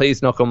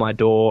Please Knock on My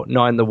Door,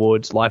 Night in the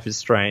Woods, Life is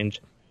Strange,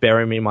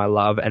 Bury Me, My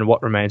Love, and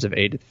What Remains of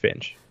Edith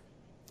Finch.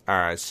 All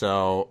right,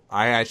 so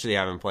I actually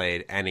haven't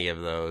played any of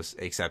those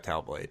except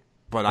Hellblade.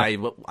 But I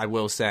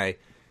will say,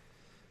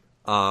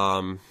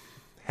 Hellblade,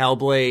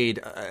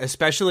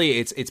 especially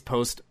its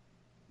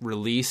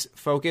post-release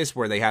focus,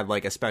 where they had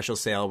like a special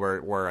sale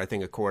where I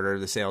think a quarter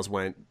of the sales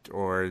went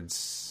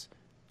towards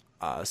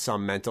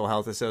some mental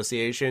health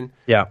association.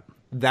 Yeah,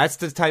 that's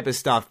the type of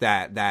stuff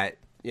that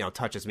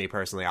touches me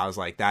personally. I was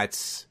like,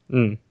 that's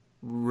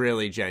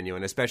really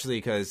genuine, especially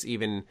because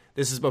even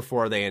this is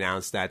before they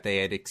announced that they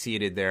had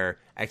exceeded their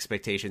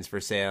expectations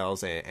for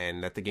sales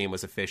and that the game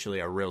was officially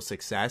a real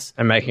success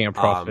and making a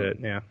profit.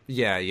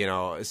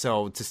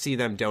 So to see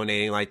them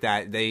donating like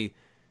that, they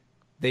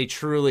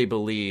truly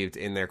believed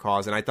in their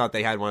cause. And I thought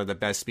they had one of the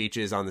best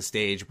speeches on the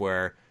stage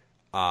where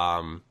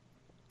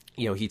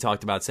he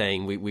talked about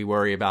saying we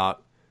worry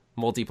about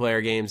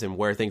multiplayer games and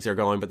where things are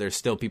going, but there's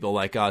still people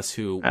like us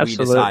who we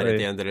decide at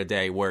the end of the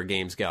day where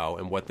games go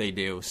and what they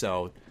do.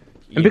 So,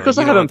 and because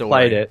I haven't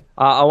played it,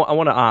 I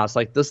want to ask,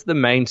 like, does the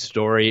main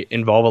story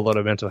involve a lot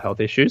of mental health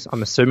issues?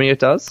 I'm assuming it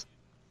does.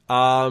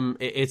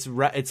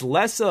 It's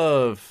less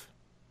of,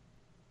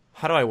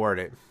 how do I word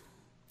it?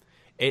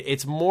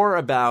 It's more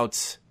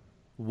about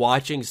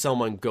watching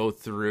someone go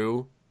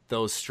through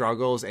those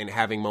struggles and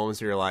having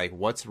moments where you're like,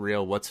 what's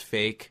real, what's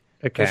fake?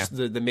 Okay.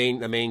 The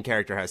main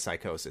character has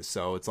psychosis,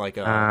 so it's like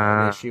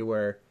an issue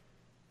where,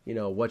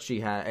 what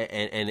she had,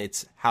 and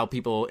it's how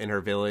people in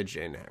her village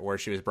and where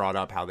she was brought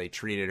up, how they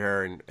treated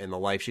her, and the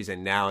life she's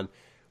in now. And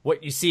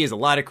what you see is a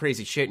lot of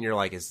crazy shit, and you're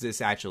like, is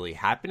this actually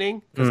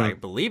happening? Because I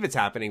believe it's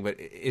happening, but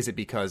is it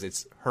because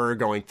it's her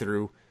going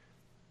through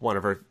one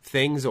of her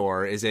things,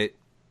 or is it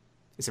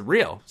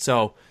real?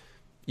 So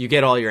you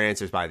get all your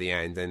answers by the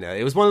end, and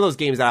it was one of those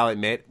games that I'll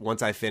admit,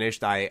 once I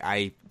finished,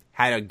 I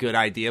had a good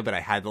idea, but I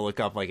had to look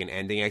up like an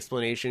ending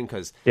explanation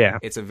because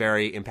it's a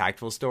very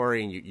impactful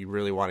story, and you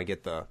really want to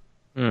get the.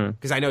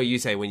 Because I know you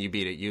say when you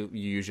beat it, you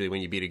usually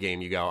when you beat a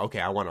game, you go, okay,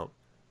 I want to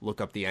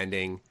look up the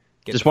ending.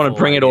 Just want to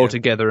bring it all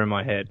together in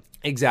my head.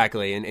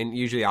 Exactly, and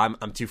usually I'm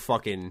too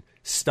fucking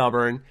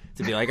stubborn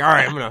to be like, all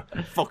right, I'm gonna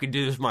fucking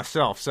do this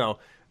myself. So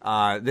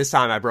this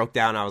time I broke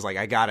down. I was like,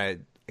 I gotta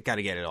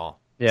get it all.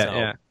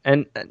 Yeah.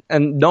 And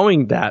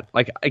knowing that,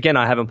 like, again,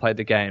 I haven't played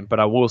the game, but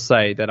I will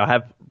say that I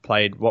have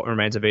played What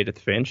Remains of Edith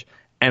Finch,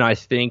 and I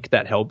think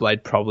that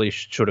Hellblade probably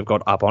should have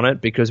got up on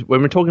it, because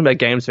when we're talking about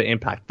games for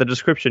impact, the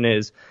description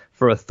is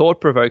for a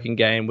thought-provoking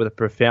game with a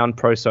profound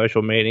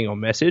pro-social meaning or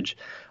message.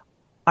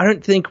 I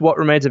don't think What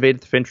Remains of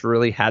Edith Finch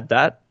really had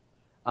that.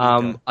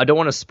 I don't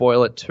want to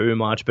spoil it too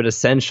much, but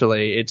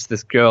essentially it's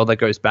this girl that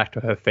goes back to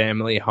her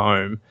family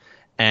home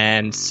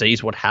and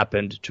sees what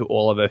happened to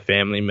all of her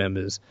family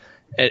members.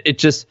 It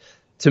just,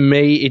 to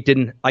me, it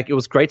didn't, like, it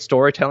was great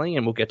storytelling,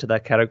 and we'll get to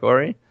that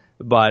category,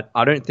 but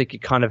I don't think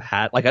it kind of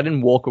had, like, I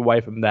didn't walk away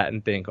from that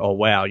and think, oh,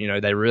 wow,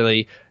 they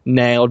really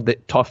nailed the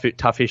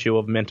tough issue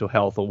of mental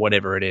health or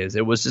whatever it is.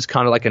 It was just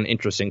kind of like an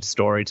interesting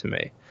story to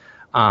me.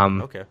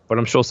 Okay. But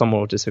I'm sure someone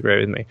will disagree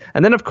with me.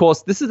 And then, of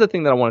course, this is the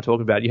thing that I want to talk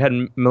about. You had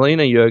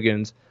Melina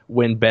Juergens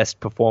win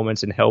Best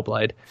Performance in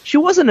Hellblade. She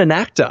wasn't an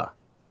actor.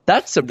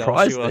 That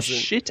surprised the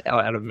shit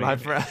out of me.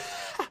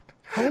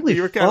 Holy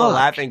You were kind of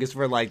laughing because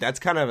we're like, that's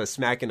kind of a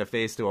smack in the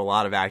face to a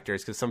lot of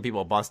actors, because some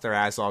people bust their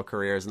ass all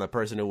careers, and the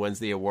person who wins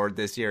the award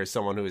this year is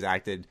someone who has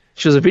acted.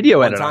 She was a video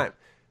editor. Time.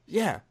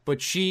 Yeah,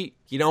 but she,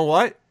 you know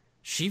what?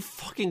 She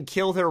fucking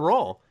killed her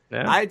role.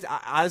 Yeah. I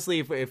honestly,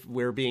 if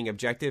we're being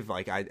objective,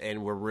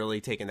 and we're really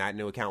taking that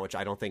into account, which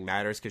I don't think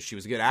matters, because she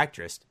was a good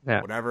actress.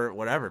 Yeah.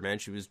 Whatever, man.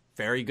 She was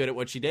very good at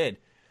what she did,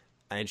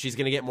 and she's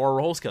gonna get more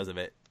roles because of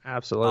it.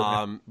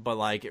 Absolutely. But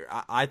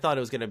I thought it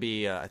was gonna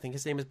be. I think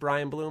his name is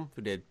Brian Bloom,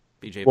 who did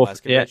BJ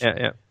Blazkowicz.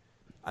 Yeah.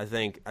 I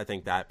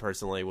think that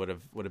personally would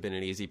have been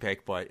an easy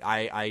pick, but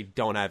I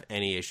don't have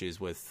any issues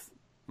with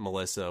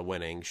Melissa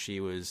winning. She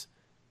was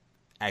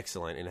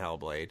excellent in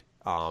Hellblade.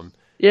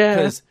 Yeah,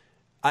 because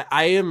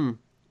I am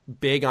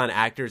big on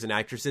actors and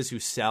actresses who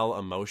sell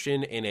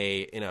emotion in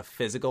a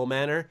physical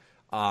manner.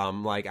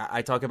 Like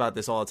I talk about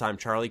this all the time.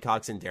 Charlie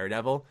Cox in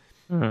Daredevil.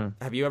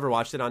 Mm-hmm. Have you ever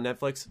watched it on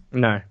Netflix?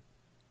 No.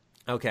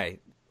 Okay,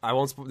 I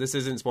won't. This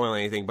isn't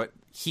spoiling anything, but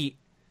this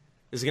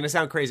is going to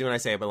sound crazy when I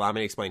say it, but allow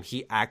me to explain.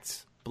 He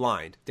acts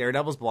blind.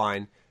 Daredevil's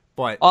blind,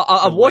 but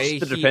I've watched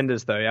The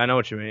Defenders, though. I know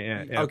what you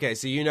mean. Yeah. Okay,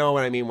 so you know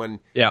what I mean when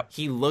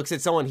he looks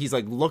at someone, he's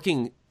like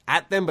looking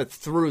at them, but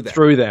through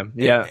them.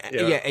 Yeah.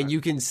 And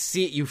you can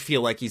see, you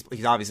feel like he's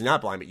obviously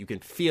not blind, but you can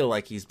feel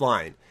like he's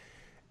blind.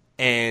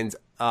 And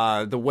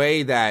the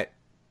way that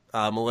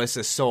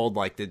Melissa sold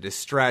like the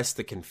distress,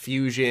 the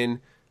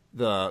confusion,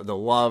 the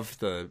love,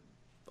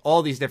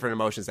 all these different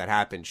emotions that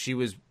happened, she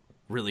was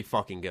really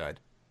fucking good.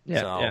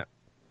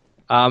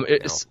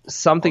 It's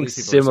something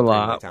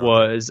similar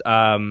was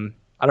I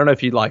don't know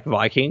if you like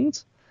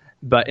Vikings,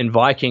 but in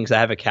Vikings they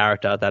have a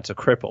character that's a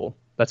cripple.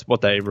 That's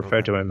what they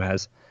refer to him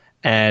as.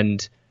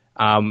 And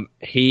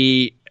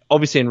he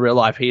obviously in real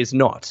life he is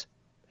not.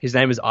 His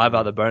name is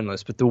Ivar the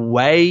Boneless, but the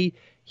way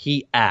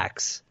he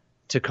acts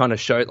to kind of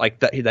show like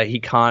that he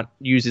can't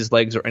use his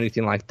legs or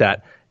anything like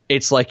that,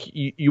 it's like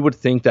you would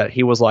think that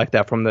he was like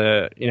that from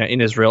in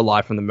his real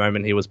life from the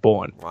moment he was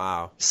born.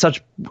 Wow,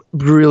 such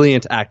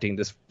brilliant acting,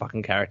 this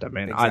fucking character,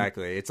 man.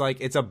 Exactly, it's like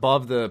it's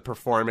above the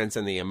performance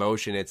and the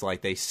emotion. It's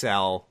like they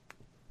sell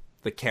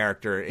the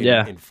character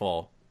in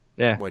full.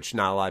 Yeah, which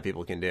not a lot of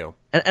people can do.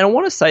 And I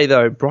want to say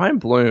though, Brian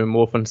Bloom,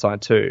 Wolfenstein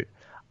 2,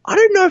 I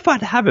don't know if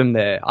I'd have him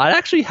there. I'd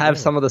actually have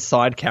some of the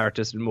side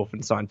characters in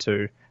Wolfenstein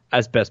 2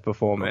 as best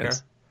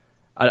performers.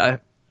 Okay.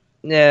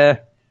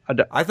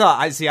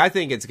 I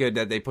think it's good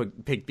that they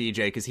picked BJ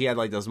because he had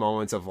like those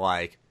moments of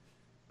like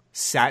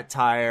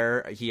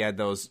satire. He had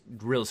those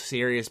real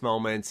serious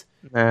moments.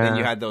 Then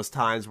you had those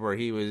times where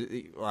he was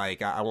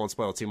like, I won't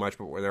spoil too much,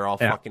 but where they're all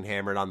fucking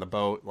hammered on the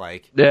boat.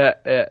 Like,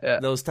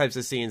 those types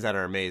of scenes that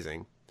are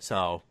amazing.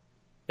 So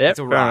it's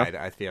a ride,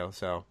 I feel.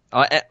 So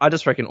I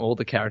just reckon all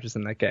the characters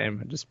in that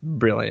game are just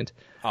brilliant.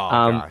 Oh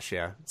gosh,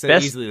 yeah, it's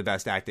easily the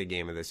best acted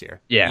game of this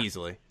year. Yeah,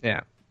 easily.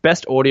 Yeah,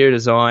 best audio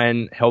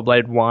design: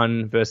 Hellblade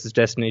 1 versus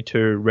Destiny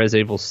 2, Res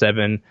Evil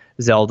 7,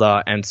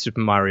 Zelda, and Super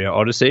Mario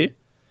Odyssey.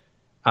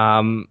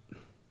 I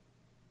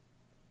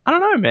don't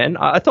know, man.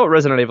 I thought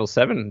Resident Evil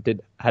 7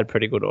 had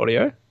pretty good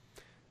audio.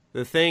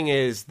 The thing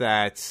is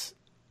that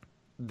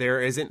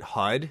there isn't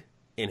HUD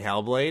in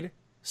Hellblade.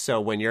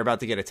 So when you're about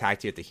to get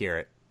attacked, you have to hear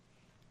it.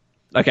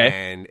 Okay.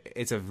 And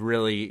it's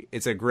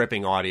a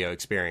gripping audio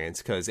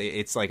experience because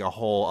it's like a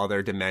whole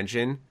other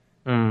dimension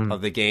of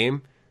the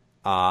game.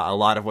 A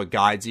lot of what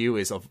guides you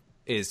is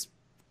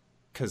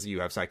because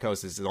you have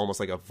psychosis, is almost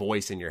like a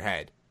voice in your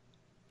head.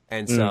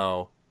 And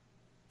so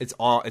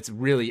it's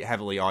really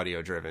heavily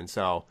audio driven.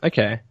 So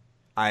okay.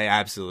 I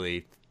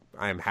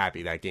am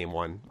happy that game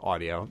won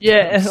audio.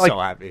 Yeah. I'm so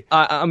happy.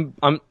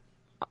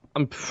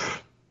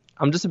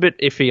 I'm just a bit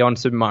iffy on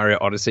Super Mario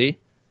Odyssey.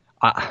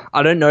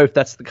 I don't know if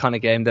that's the kind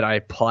of game that I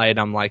played.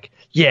 I'm like,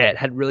 yeah, it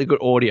had really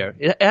good audio.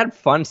 It had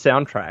fun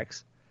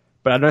soundtracks,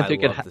 but I don't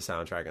think it had the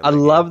soundtrack. I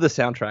love the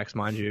soundtracks,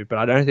 mind you, but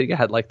I don't think it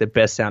had like the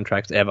best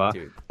soundtracks ever.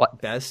 Dude,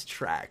 best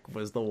track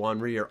was the one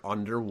where you're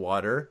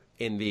underwater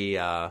in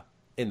the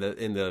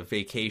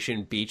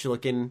vacation beach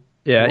looking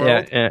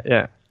world.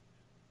 Yeah.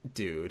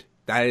 Dude,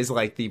 that is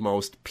like the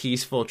most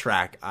peaceful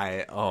track.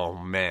 Oh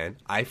man,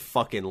 I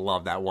fucking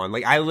love that one.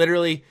 Like I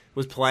literally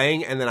was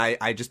playing and then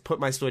I just put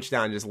my Switch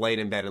down and just laid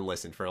in bed and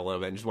listened for a little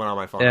bit and just went on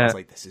my phone. I was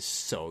like, this is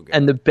so good.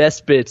 And the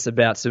best bits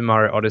about Super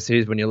Mario Odyssey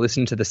is when you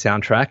listen to the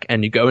soundtrack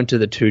and you go into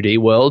the 2D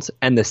worlds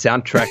and the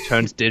soundtrack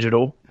turns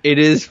digital. It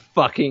is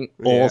fucking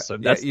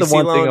awesome. That's the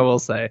one thing I will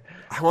say.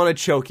 I want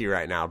to choke you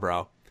right now,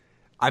 bro.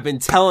 I've been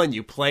telling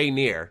you, play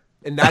Nier.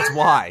 And that's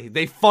why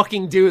they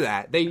fucking do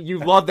that. You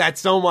love that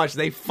so much.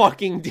 They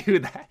fucking do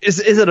that. Is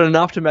it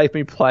enough to make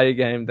me play a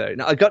game though?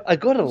 No, I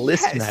got a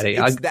list, Matty.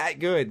 It's that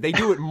good. They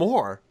do it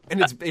more,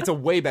 and it's a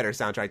way better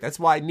soundtrack. That's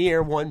why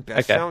Nier won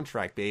best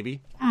soundtrack,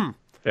 baby.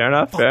 Fair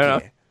enough.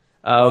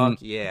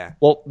 Yeah.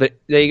 Well,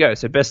 there you go.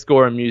 So best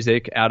score in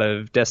music out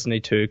of Destiny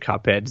 2,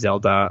 Cuphead,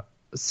 Zelda,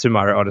 Super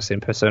Mario Odyssey,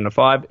 and Persona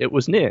 5. It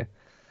was Nier.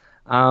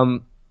 There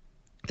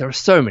are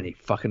so many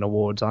fucking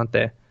awards, aren't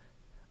there?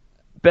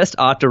 Best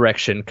art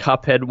direction,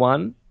 Cuphead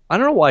won. I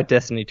don't know why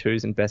Destiny 2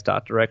 is in best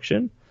art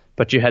direction,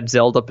 but you had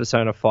Zelda,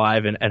 Persona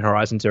 5, and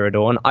Horizon Zero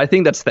Dawn. I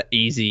think that's the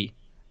easy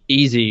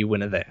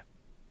winner there.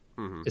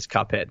 Is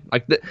Cuphead.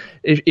 Like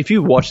if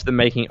you watch the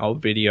making of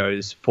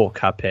videos for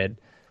Cuphead,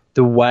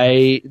 the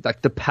way,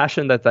 like the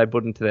passion that they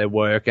put into their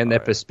work and their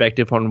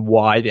perspective on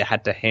why they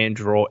had to hand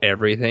draw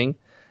everything,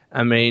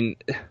 I mean,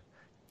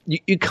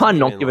 you can't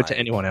not give it to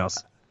anyone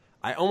else.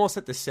 I almost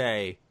have to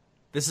say,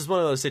 this is one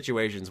of those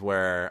situations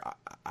where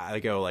I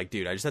go like,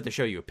 dude, I just have to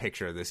show you a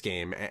picture of this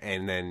game,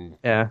 and then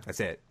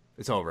that's it.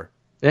 It's over.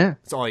 Yeah,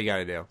 that's all you got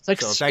to do. It's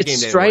like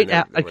it's straight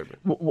out. Like,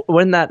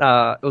 when that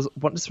it was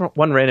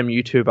one random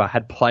YouTuber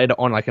had played it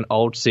on like an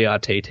old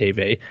CRT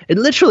TV. It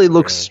literally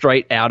looks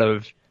straight out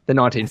of the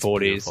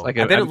 1940s. Like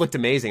I bet it looked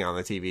amazing on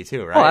the TV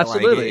too, right? Oh,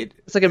 absolutely.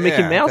 It's like a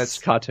Mickey Mouse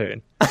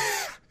cartoon.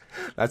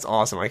 That's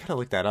awesome. I gotta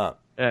look that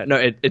up.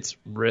 It's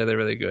really,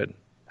 really good.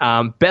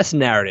 Best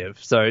narrative.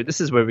 So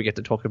this is where we get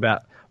to talk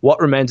about What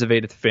Remains of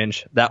Edith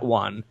Finch, that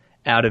one,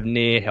 out of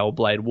Nier,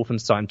 Hellblade,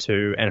 Wolfenstein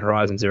 2, and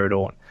Horizon Zero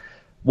Dawn.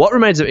 What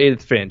Remains of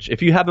Edith Finch,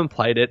 if you haven't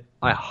played it,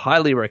 I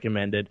highly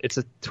recommend it. It's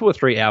a 2 or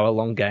 3 hour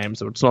long game,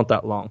 so it's not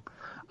that long.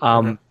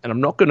 And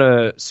I'm not going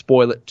to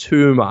spoil it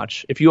too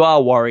much. If you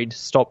are worried,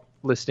 stop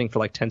listening for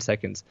like 10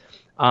 seconds.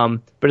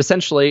 But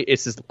essentially,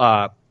 it's this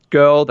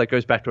girl that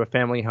goes back to her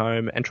family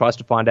home and tries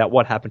to find out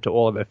what happened to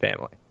all of her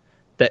family.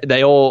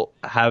 They all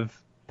have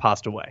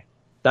passed away.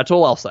 That's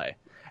all I'll say.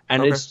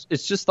 And it's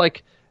just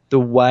like the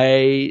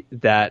way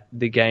that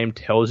the game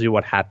tells you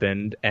what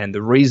happened and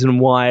the reason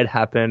why it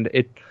happened.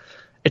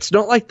 It's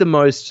not like the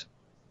most,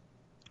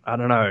 I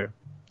don't know,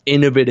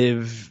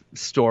 innovative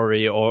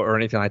story or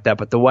anything like that,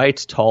 but the way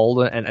it's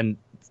told and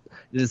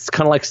it's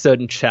kind of like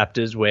certain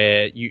chapters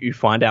where you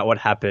find out what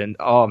happened.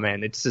 Oh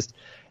man,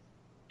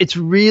 it's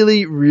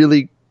really,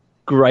 really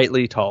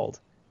greatly told.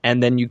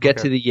 And then you get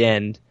to the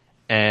end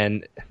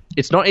and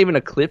it's not even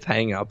a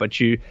cliffhanger, but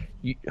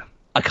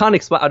I can't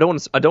explain. I don't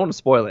want to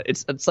spoil it.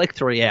 It's like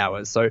 3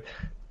 hours, so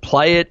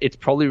play it. It's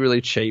probably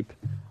really cheap.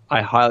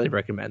 I highly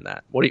recommend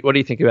that. What do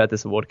you think about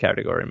this award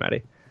category,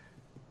 Matty?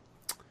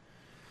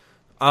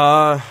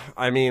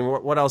 I mean,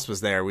 what else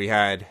was there? We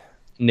had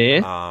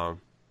Nier.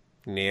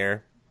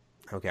 Nier.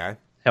 Okay.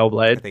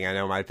 Hellblade. I think I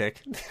know my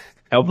pick.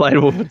 Hellblade,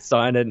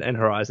 Wolfenstein, and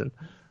Horizon.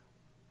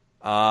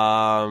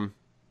 Yeah,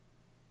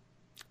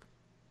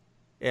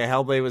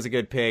 Hellblade was a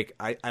good pick.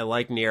 I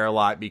like Nier a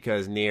lot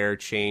because Nier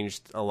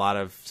changed a lot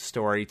of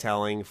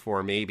storytelling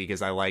for me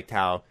because I liked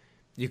how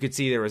you could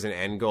see there was an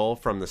end goal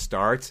from the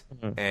start.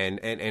 And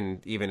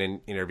even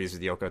in interviews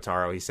with Yoko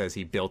Taro, he says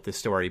he built the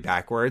story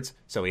backwards.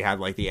 So he had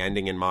like the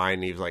ending in mind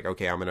and he was like,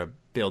 okay, I'm going to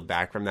build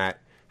back from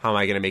that. How am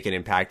I going to make it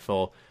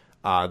impactful?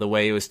 The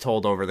way it was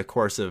told over the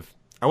course of,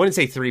 I wouldn't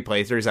say 3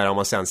 playthroughs, that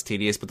almost sounds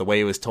tedious, but the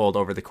way it was told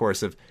over the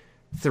course of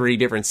 3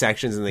 different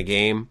sections in the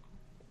game.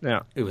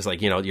 Yeah, it was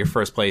like, your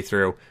first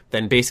playthrough,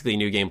 then basically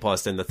New Game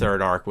Plus, then the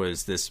third arc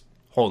was this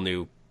whole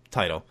new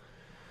title.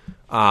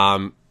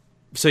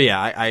 So yeah,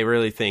 I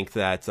really think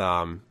that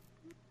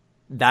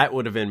that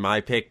would have been my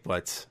pick,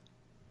 but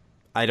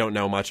I don't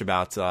know much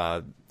about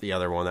the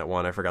other one that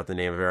won. I forgot the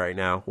name of it right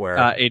now.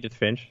 Where Edith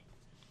Finch.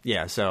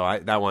 Yeah, so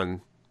that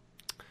one,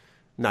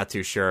 not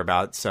too sure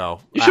about. So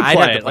you should I'd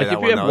play have to it. play Like that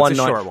if you have one It's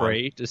a night short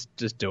free,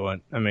 just do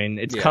it. I mean,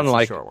 it's Yeah, kind of it's a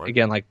like short one.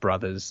 again like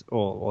Brothers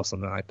or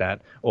something like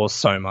that, or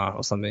Soma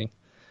or something.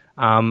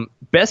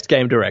 Best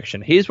game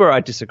direction. Here's where I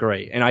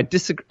disagree, and I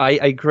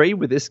agree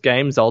with this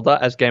game, Zelda,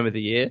 as Game of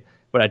the Year,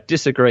 but I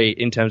disagree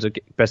in terms of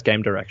best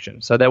game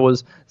direction. So there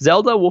was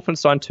Zelda,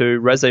 Wolfenstein 2,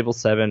 Resident Evil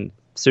 7,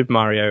 Super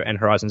Mario, and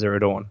Horizon Zero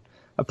Dawn.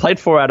 I played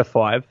 4 out of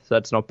 5, so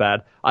that's not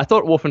bad. I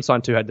thought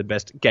Wolfenstein 2 had the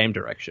best game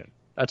direction.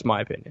 That's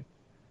my opinion.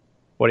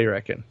 What do you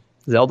reckon?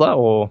 Zelda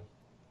or?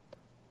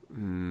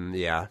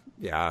 Yeah.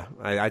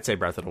 I'd say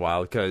Breath of the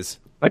Wild because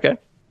Okay.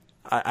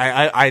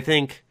 I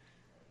think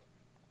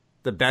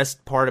the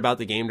best part about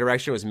the game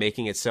direction was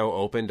making it so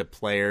open to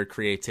player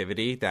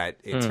creativity that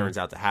it turns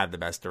out to have the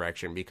best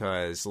direction,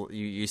 because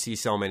you see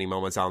so many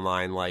moments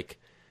online, like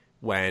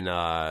when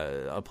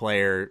a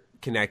player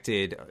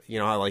connected,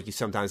 how like you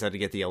sometimes had to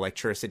get the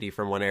electricity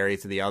from one area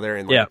to the other,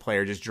 and like the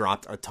player just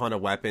dropped a ton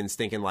of weapons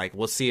thinking like,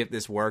 we'll see if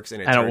this works,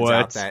 and it turns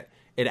out that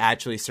it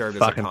actually served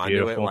as a conduit.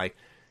 Beautiful. Like,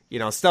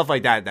 stuff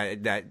like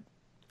that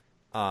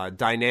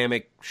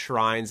dynamic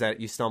shrines that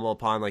you stumble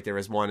upon. Like there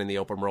was one in the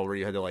open world where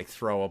you had to like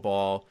throw a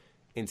ball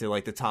into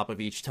like the top of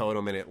each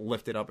totem and it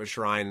lifted up a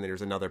shrine, and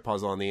there's another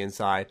puzzle on the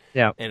inside.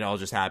 Yeah. And it all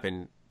just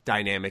happened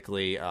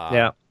dynamically.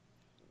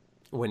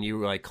 When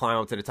you like climb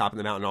up to the top of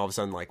the mountain, all of a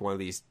sudden like one of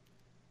these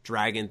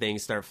dragon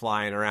things start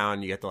flying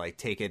around. You have to like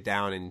take it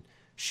down and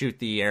shoot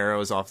the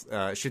arrows off,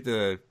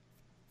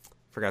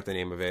 forgot the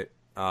name of it.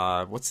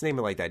 What's the name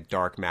of like that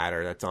dark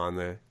matter that's on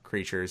the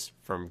creatures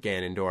from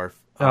Ganondorf?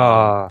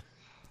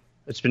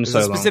 It's been There's so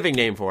a long. specific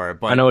name for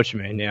it, but I know what you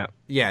mean. Yeah.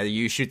 Yeah,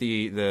 you shoot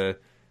the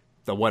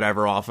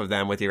whatever off of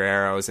them with your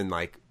arrows, and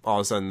like all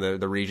of a sudden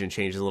the region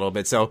changes a little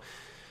bit. So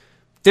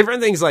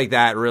different things like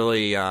that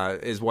really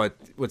is what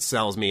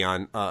sells me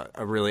on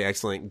a really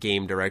excellent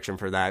game direction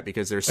for that,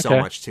 because there's so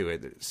much to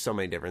it. There's so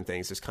many different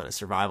things. There's kind of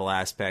survival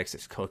aspects.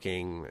 There's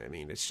cooking. I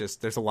mean, it's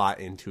just there's a lot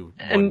into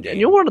one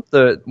game. And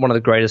one of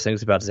the greatest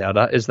things about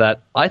Zelda is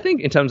that I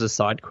think in terms of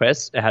side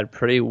quests, it had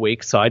pretty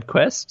weak side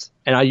quests,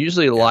 and I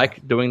usually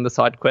like doing the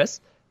side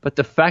quests. But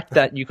the fact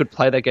that you could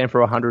play that game for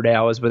 100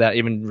 hours without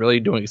even really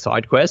doing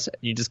side quests,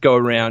 you just go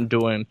around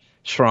doing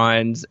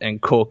shrines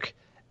and cook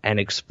and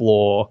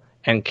explore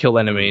and kill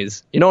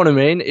enemies. You know what I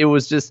mean? It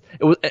was,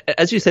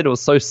 as you said, it was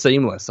so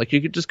seamless. Like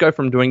you could just go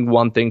from doing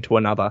one thing to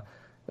another.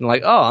 And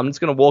like, oh, I'm just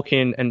going to walk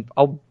in and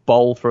I'll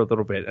bowl for a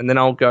little bit. And then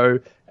I'll go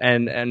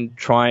and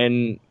try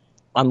and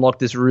unlock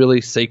this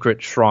really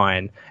secret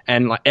shrine.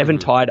 And like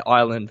Eventide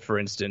Island, for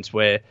instance,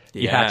 where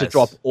you have to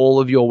drop all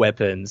of your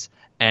weapons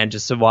and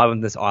just survive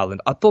on this island.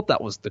 I thought that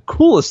was the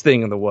coolest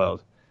thing in the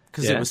world.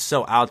 because it was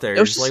so out there. It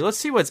was like, let's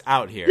see what's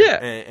out here. Yeah.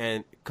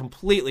 And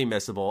completely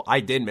missable. I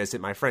did miss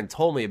it. My friend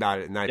told me about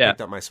it, and I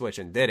picked up my Switch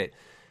and did it.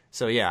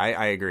 So yeah,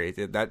 I agree.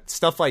 That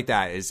stuff like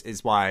that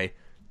is why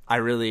I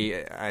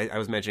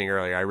was mentioning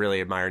earlier, I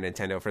really admire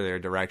Nintendo for their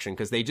direction,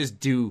 because they just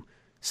do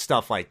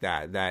stuff like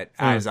that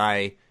as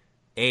I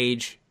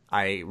age,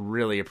 I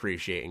really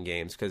appreciate in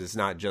games, because it's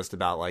not just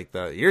about like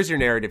here's your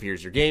narrative,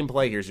 here's your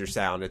gameplay, here's your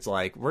sound. It's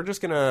like, we're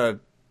just gonna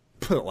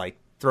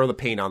throw the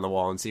paint on the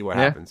wall and see what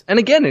happens. And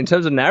again, in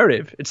terms of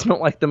narrative, it's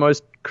not like the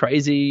most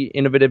crazy,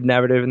 innovative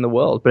narrative in the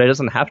world, but it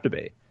doesn't have to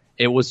be.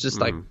 It was just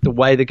like the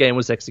way the game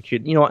was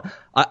executed. You know what?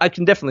 I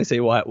can definitely see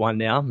why it won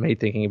now, me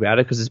thinking about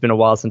it, because it's been a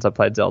while since I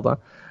played Zelda.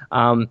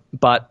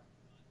 But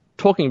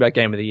talking about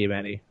Game of the Year,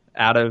 Manny,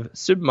 out of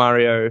Super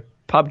Mario,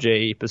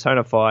 PUBG,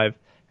 Persona 5,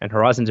 and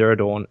Horizon Zero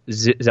Dawn,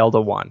 Zelda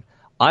won.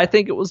 I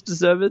think it was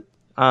deserved,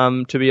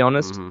 to be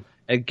honest.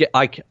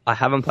 I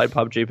haven't played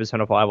PUBG,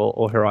 Persona 5,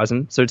 or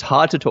Horizon, so it's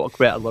hard to talk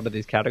about a lot of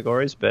these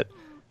categories, but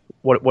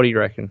what do you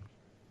reckon?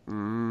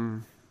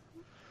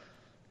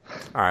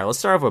 All right, let's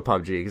start off with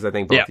PUBG, because I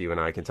think both you and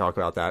I can talk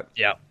about that.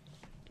 Yeah.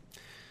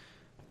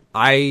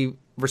 I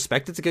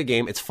respect it's a good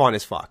game. It's fun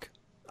as fuck.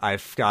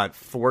 I've got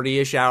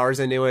 40-ish hours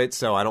into it,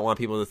 so I don't want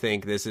people to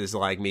think this is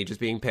like me just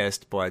being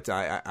pissed, but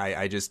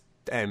I just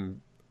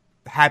am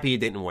happy it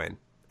didn't win.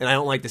 And I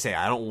don't like to say it.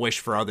 I don't wish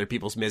for other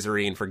people's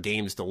misery and for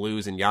games to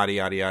lose and yada,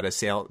 yada, yada,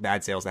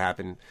 bad sales to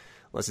happen,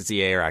 unless it's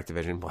EA or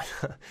Activision. But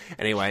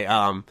anyway,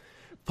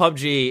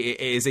 PUBG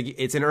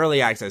it's an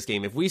early access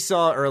game. If we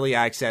saw early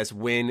access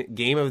win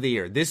Game of the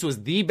Year, this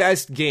was the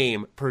best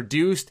game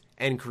produced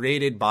and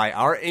created by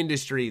our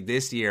industry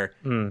this year.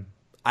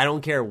 I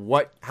don't care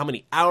how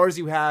many hours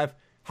you have,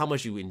 how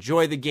much you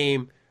enjoy the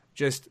game.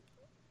 Just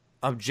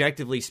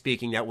objectively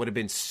speaking, that would have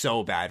been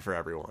so bad for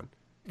everyone.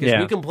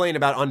 Because we complain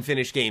about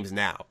unfinished games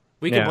now.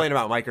 We complain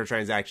about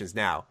microtransactions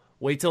now.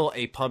 Wait till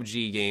a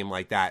PUBG game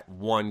like that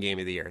won Game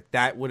of the Year.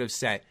 That would have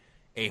set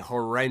a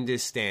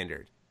horrendous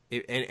standard.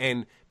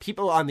 And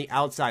people on the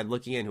outside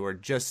looking in who are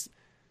just,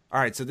 all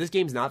right, so this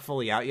game's not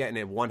fully out yet and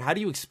it won. How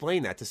do you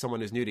explain that to someone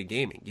who's new to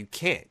gaming? You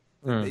can't.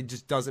 It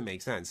just doesn't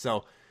make sense.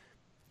 So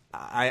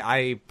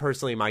I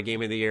personally, my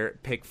Game of the Year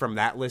pick from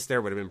that list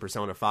there would have been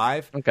Persona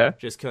 5. Okay.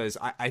 Just because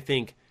I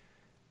think,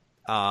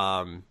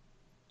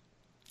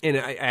 and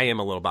I am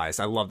a little biased.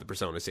 I love the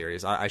Persona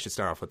series. I should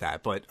start off with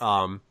that. But,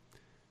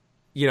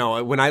 you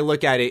know, when I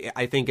look at it,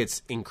 I think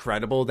it's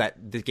incredible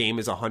that the game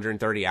is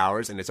 130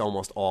 hours and it's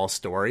almost all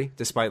story,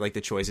 despite like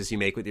the choices you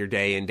make with your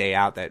day in, day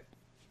out that,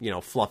 you know,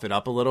 fluff it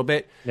up a little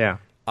bit. Yeah.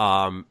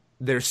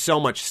 There's so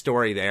much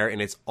story there,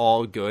 and it's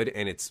all good,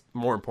 and it's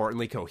more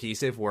importantly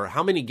cohesive. Where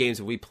how many games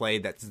have we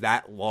played that's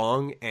that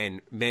long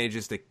and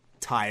manages to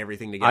tie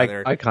everything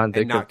together? I can't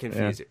think and not of,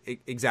 confuse it.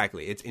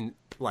 Exactly. It's in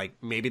like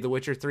maybe The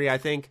Witcher 3, I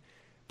think.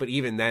 But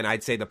even then,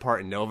 I'd say the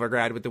part in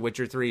Novigrad with The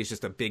Witcher 3 is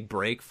just a big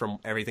break from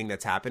everything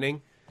that's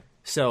happening.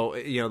 So,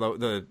 you know,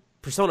 the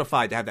Persona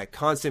 5, to have that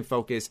constant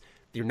focus,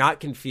 you're not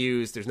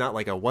confused. There's not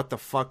like a what the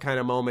fuck kind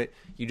of moment.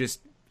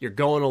 You're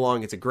going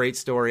along. It's a great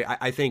story.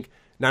 I think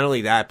not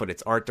only that, but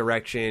its art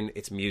direction,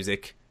 its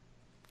music,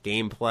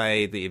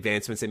 gameplay, the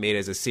advancements it made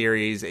as a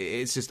series.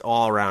 It's just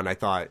all around. I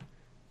thought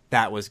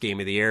that was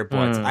Game of the Year.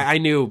 But I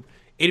knew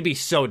it'd be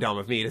so dumb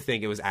of me to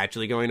think it was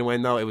actually going to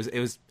win, though. It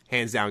was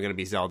hands down going to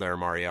be Zelda or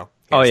Mario.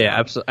 Oh,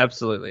 yeah,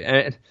 absolutely.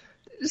 And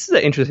this is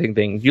an interesting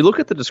thing. You look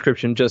at the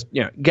description, just,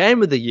 you know,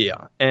 Game of the Year.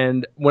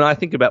 And when I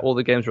think about all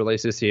the games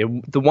released this year,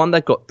 the one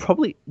that got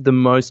probably the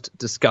most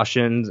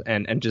discussions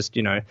and just,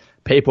 you know,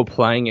 people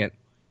playing it,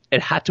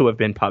 it had to have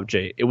been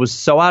PUBG. It was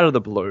so out of the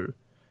blue.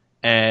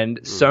 And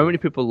so many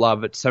people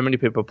love it. So many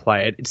people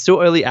play it. It's still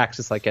early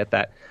access, I get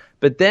that.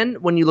 But then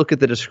when you look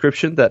at the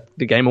description that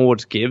the Game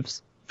Awards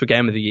gives for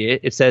Game of the Year,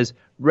 it says,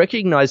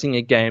 recognizing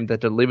a game that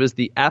delivers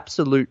the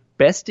absolute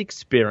best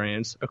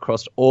experience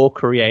across all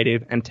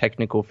creative and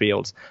technical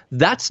fields.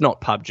 That's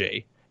not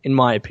PUBG, in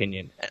my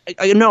opinion.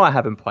 I know I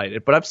haven't played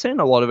it, but I've seen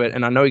a lot of it,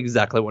 and I know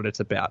exactly what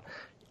it's about.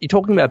 You're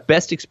talking about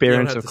best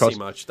experience you don't have across... to see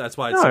much. That's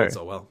why it's sold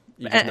so well.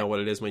 You just know what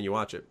it is when you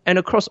watch it. And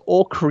across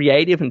all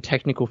creative and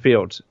technical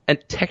fields.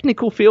 And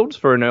technical fields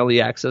for an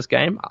early access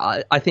game,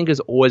 I think is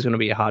always going to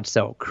be a hard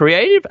sell.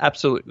 Creative,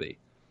 absolutely.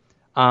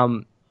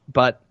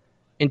 But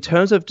in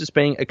terms of just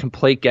being a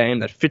complete game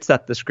that fits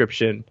that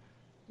description,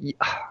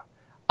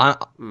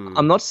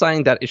 I'm not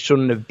saying that it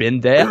shouldn't have been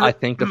there. I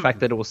think the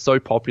fact that it was so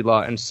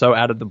popular and so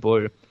out of the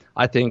blue,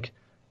 I think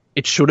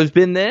it should have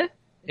been there,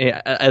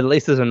 at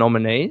least as a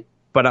nominee.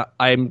 But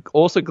I'm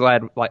also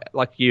glad,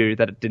 like you,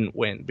 that it didn't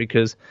win,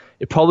 because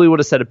it probably would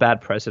have set a bad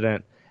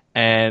precedent.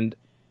 And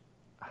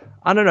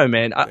I don't know,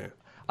 man.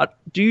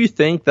 Do you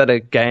think that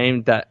a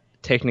game that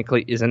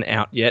technically isn't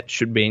out yet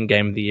should be in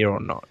Game of the Year or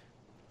not?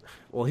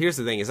 Well, here's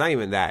the thing. It's not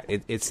even that.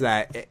 It's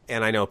that,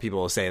 and I know people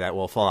will say that,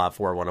 well, Fallout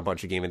 4 won a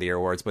bunch of Game of the Year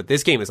awards, but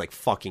this game is, like,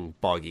 fucking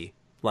buggy.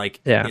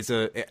 Like,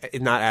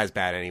 it's not as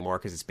bad anymore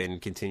because it's been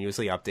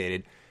continuously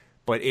updated.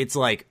 But it's,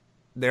 like,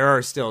 there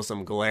are still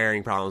some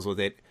glaring problems with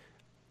it.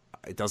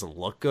 It doesn't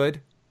look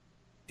good.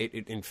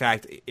 In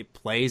fact, it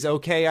plays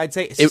okay, I'd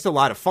say. It's just a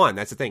lot of fun.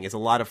 That's the thing. It's a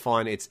lot of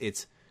fun.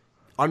 It's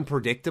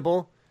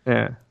unpredictable.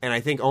 Yeah. And I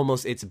think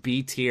almost its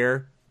B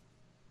tier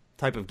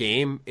type of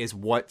game is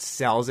what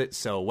sells it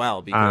so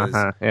well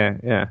because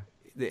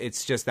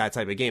it's just that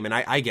type of game. And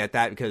I get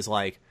that because,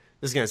 like,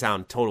 this is going to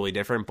sound totally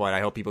different, but I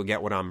hope people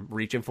get what I'm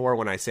reaching for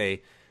when I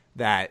say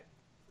that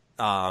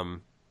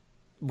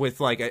with,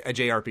 like, a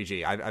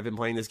JRPG. I've been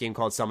playing this game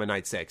called Summon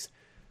Night 6.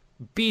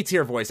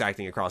 B-tier voice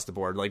acting across the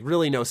board. Like,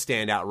 really no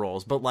standout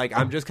roles. But, like,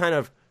 I'm just kind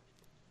of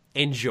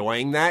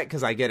enjoying that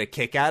because I get a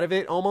kick out of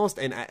it almost.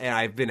 And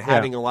I've been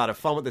having a lot of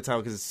fun with the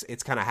title because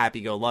it's kind of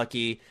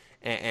happy-go-lucky.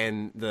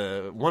 And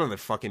one of the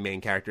fucking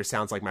main characters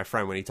sounds like my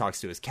friend when he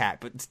talks to his cat,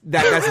 but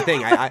that's the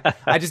thing.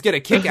 I just get a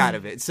kick out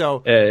of it.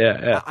 So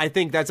I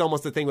think that's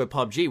almost the thing with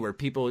PUBG, where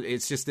people,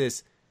 it's just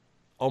this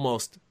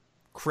almost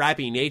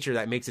crappy nature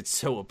that makes it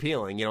so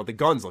appealing. You know, the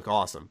guns look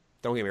awesome.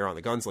 Don't get me wrong,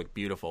 the guns look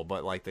beautiful,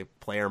 but like the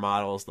player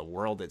models, the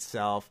world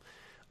itself,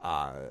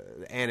 the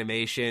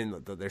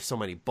animation, there's so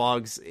many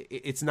bugs.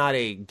 It's not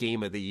a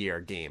game of the year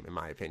game, in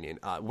my opinion.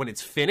 When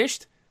it's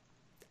finished,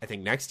 I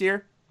think next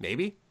year,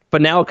 maybe.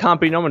 But now it can't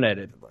be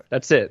nominated.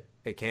 That's it.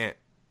 It can't.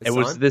 It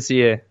was this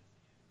year.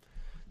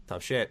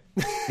 Tough shit.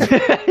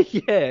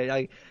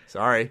 Yeah.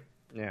 Sorry.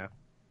 Yeah.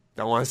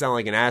 Don't want to sound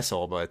like an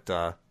asshole, but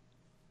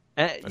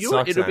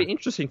it'll be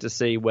interesting to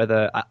see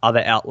whether other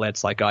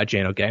outlets like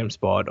IGN or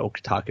GameSpot or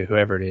Kotaku,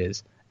 whoever it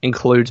is,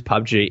 includes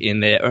PUBG in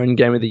their own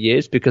Game of the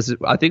Years, because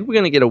I think we're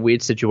going to get a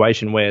weird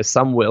situation where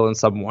some will and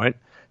some won't.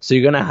 So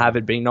you're going to have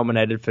it being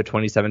nominated for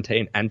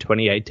 2017 and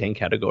 2018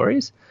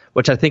 categories,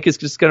 which I think is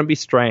just going to be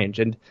strange.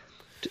 And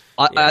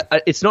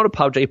it's not a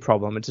PUBG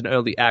problem; it's an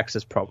early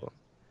access problem.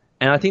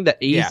 And I think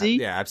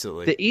the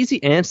absolutely, the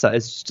easy answer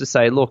is just to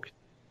say, look,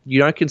 you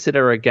don't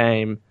consider a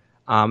game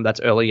that's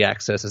early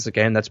access as a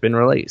game that's been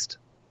released.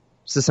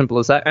 It's as simple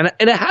as that. And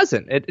it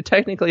hasn't. It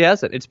technically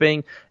hasn't. It's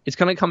going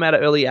to come out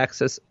of early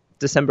access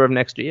December of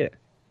next year.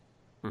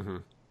 Mm-hmm.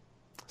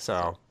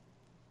 So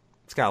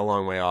it's got a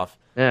long way off.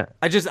 Yeah.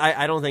 I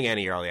don't think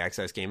any early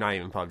access game, not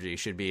even PUBG,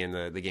 should be in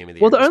the Game of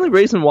the Year. Well, the only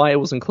reason why it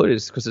was included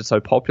is because it's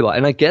so popular,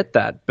 and I get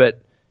that, but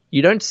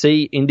you don't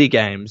see indie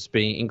games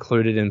being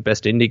included in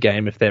Best Indie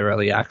Game if they're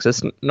early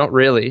access. Not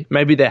really.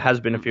 Maybe there has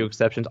been a few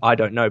exceptions. I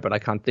don't know, but I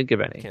can't think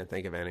of any. Can't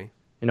think of any.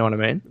 You know what I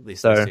mean? At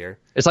least this year.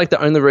 It's like the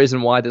only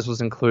reason why this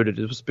was included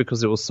is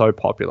because it was so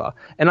popular.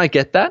 And I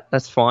get that.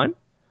 That's fine.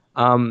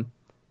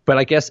 But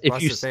I guess if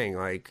that's the thing,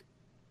 like,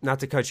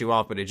 not to cut you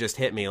off, but it just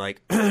hit me.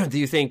 Like, do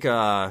you think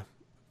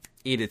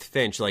Edith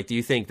Finch, like, do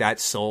you think that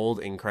sold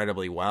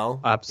incredibly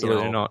well?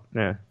 Absolutely not.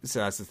 Yeah.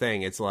 So that's the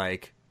thing. It's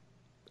like,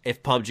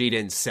 if PUBG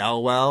didn't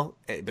sell well,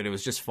 but it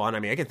was just fun.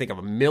 I mean, I can think of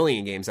a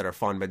million games that are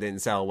fun but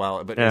didn't sell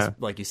well. But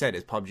like you said,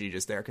 is PUBG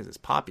just there because it's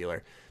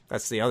popular?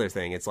 That's the other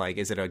thing. It's like,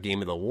 is it a Game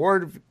of the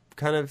Award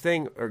kind of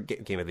thing? Or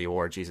Game of the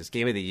Award, Jesus.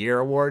 Game of the Year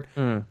award?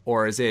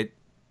 Or is it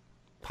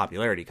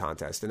popularity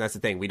contest? And that's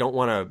the thing. We don't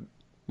want to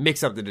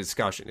mix up the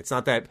discussion. It's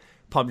not that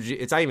PUBG,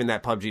 it's not even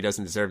that PUBG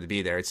doesn't deserve to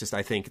be there. It's just,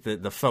 I think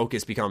the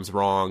focus becomes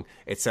wrong.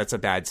 It sets a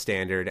bad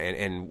standard.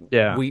 And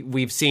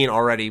we've seen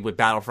already with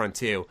Battlefront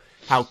 2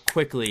 how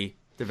quickly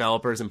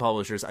developers and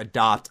publishers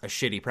adopt a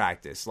shitty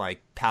practice.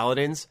 Like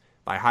Paladins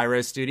by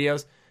Hi-Rez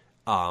Studios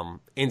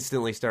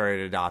instantly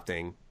started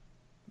adopting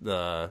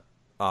the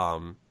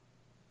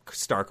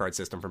star card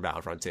system from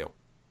Battlefront 2.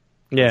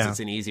 Yeah. It's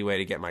an easy way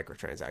to get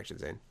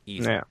microtransactions in.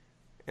 Easy. Yeah.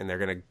 And they're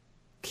going to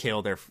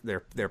kill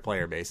their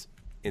player base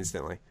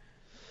instantly.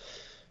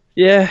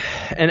 Yeah,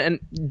 and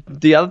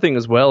the other thing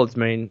as well is, I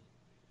mean,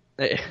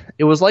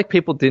 it was like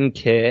people didn't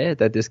care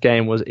that this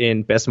game was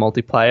in Best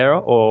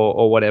Multiplayer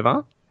or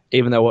whatever,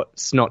 even though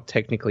it's not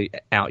technically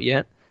out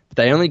yet. But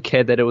they only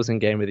cared that it was in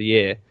Game of the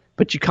Year.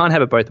 But you can't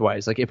have it both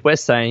ways. Like, if we're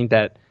saying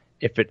that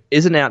if it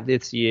isn't out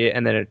this year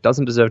and then it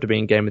doesn't deserve to be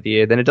in Game of the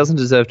Year, then it doesn't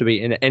deserve to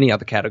be in any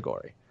other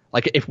category.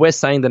 Like, if we're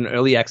saying that an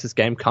early access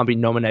game can't be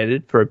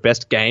nominated for a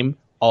best game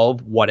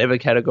of whatever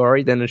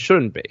category, then it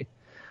shouldn't be.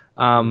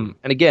 And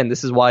again,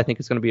 this is why I think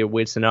it's going to be a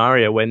weird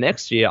scenario where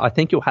next year I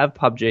think you'll have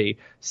PUBG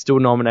still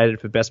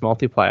nominated for Best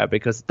Multiplayer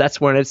because that's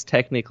when it's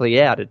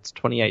technically out. It's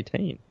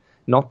 2018,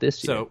 not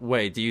this year. So,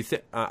 wait, do you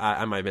think...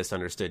 I might have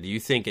misunderstood. Do you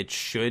think it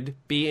should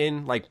be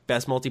in, like,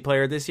 Best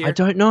Multiplayer this year? I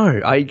don't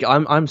know.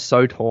 I'm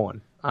so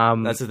torn.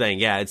 That's the thing.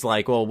 Yeah, it's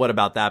like, well, what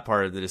about that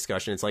part of the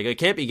discussion? It's like, it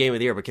can't be Game of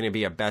the Year, but can it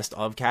be a Best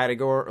of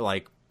category,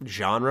 like,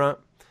 genre?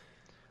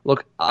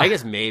 Look, I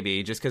guess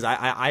maybe, just because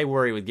I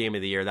worry with Game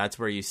of the Year, that's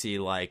where you see,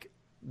 like,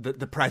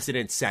 the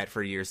precedent set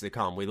for years to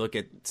come. We look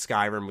at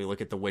Skyrim, we look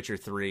at The Witcher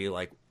 3,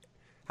 like,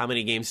 how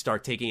many games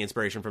start taking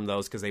inspiration from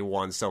those because they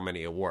won so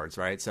many awards,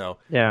 right? So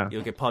yeah. You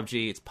look at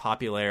PUBG, its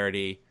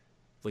popularity,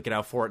 look at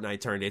how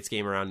Fortnite turned its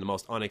game around, the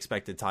most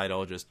unexpected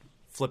title, just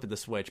flip of the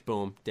switch,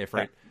 boom,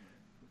 different.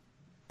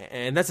 Right.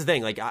 And that's the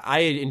thing, like, I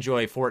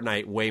enjoy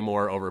Fortnite way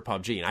more over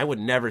PUBG, and I would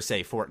never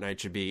say Fortnite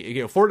should be,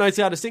 Fortnite's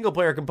got a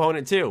single-player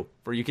component, too,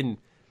 where you can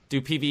do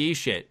PvE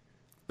shit.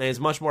 And it's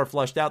much more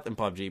fleshed out than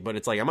PUBG, but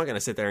it's like, I'm not going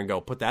to sit there and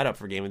go put that up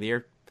for Game of the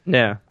Year.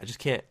 Yeah. I just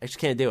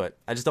can't do it.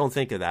 I just don't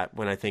think of that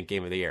when I think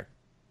Game of the Year.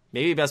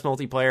 maybe best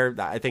multiplayer.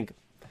 I think.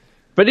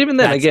 But even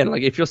then, again,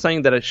 like if you're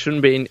saying that it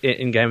shouldn't be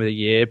in Game of the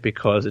Year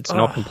because it's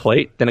not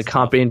complete, then it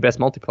can't be in best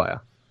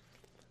multiplayer.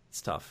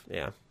 It's tough.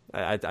 Yeah,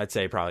 I'd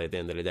say probably at the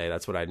end of the day,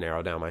 that's what I'd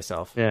narrow down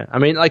myself. Yeah, I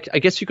mean, like I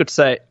guess you could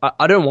say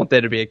I don't want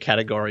there to be a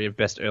category of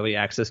best early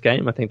access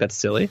game. I think that's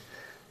silly,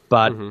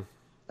 but.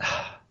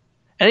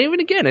 And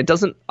even again, it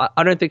doesn't.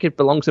 I don't think it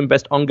belongs in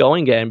best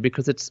ongoing game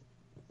because it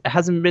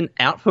hasn't been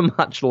out for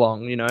much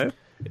long. You know,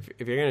 if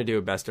you're gonna do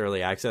a best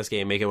early access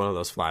game, make it one of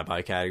those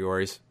flyby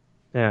categories.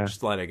 Yeah,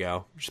 just let it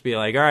go. Just be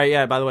like, all right,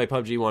 yeah. By the way,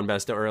 PUBG won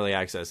best early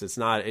access. It's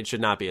not. It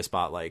should not be a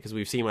spotlight because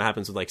we've seen what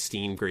happens with like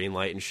Steam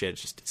Greenlight and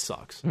shit. It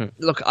sucks.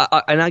 Look,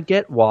 I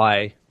get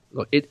why.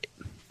 Look,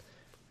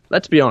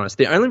 let's be honest.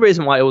 The only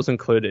reason why it was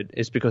included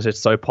is because it's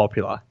so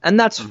popular. And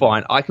that's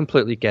fine. I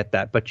completely get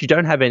that. But you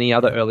don't have any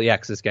other early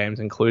access games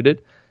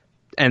included.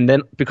 And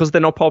then, because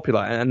they're not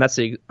popular, and that's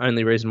the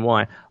only reason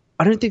why,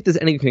 I don't think there's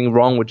anything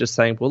wrong with just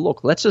saying, well,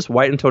 look, let's just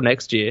wait until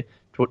next year,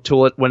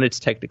 when it's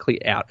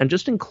technically out, and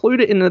just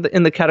include it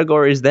in the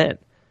categories then.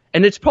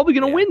 And it's probably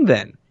going to win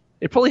then.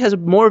 It probably has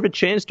more of a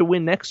chance to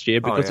win next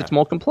year because it's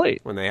more complete.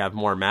 When they have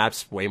more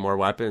maps, way more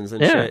weapons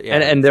and shit. Yeah,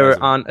 and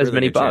there aren't as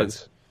many bugs.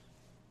 Chance.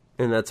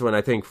 And that's when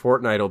I think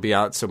Fortnite will be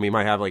out, so we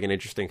might have like an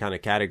interesting kind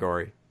of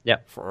category. Yeah.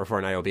 Or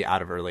Fortnite will be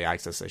out of early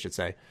access, I should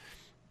say.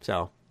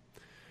 So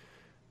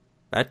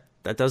that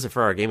does it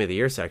for our Game of the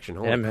Year section.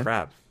 Holy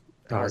crap.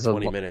 That was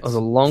 20 minutes. It was a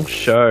long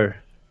show.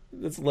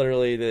 That's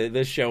literally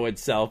the show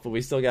itself, but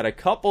we still got a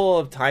couple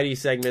of tiny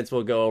segments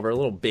we'll go over,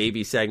 little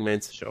baby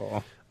segments.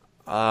 Sure.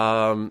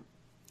 Have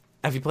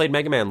you played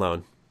Mega Man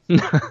Lone?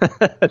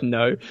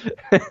 No.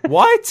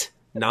 What?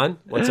 None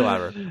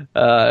whatsoever.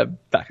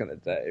 Back in the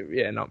day,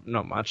 yeah,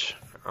 not much.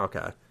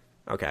 Okay.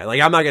 Like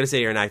I'm not gonna sit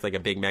here and act like a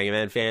big Mega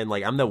Man fan.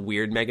 Like I'm the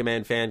weird Mega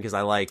Man fan because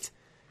I liked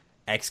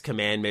X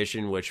Command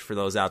Mission, which for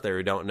those out there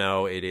who don't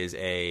know, it is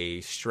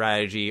a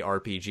strategy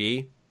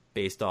RPG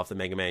based off the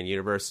Mega Man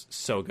universe.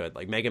 So good.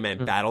 Like Mega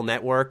Man Battle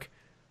Network.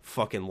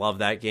 Fucking love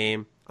that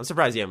game. I'm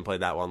surprised you haven't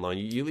played that one, Lone.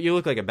 You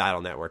look like a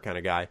Battle Network kind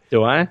of guy.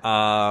 Do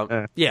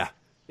I? Yeah.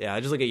 I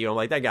just look at you. I'm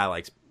like, that guy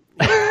likes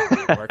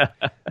Network.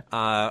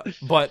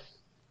 But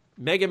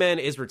Mega Man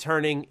is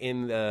returning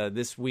in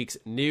this week's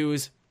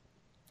news.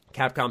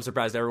 Capcom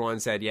surprised everyone,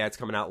 said, yeah, it's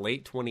coming out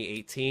late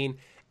 2018.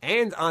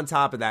 And on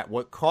top of that,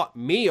 what caught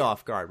me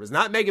off guard was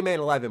not Mega Man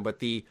 11, but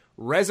the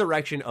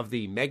resurrection of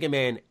the Mega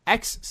Man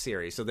X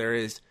series. So there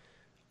is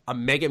a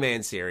Mega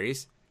Man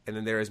series, and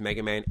then there is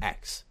Mega Man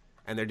X.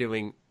 And they're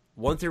doing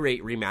 1 through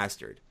 8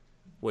 remastered,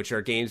 which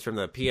are games from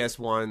the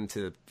PS1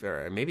 to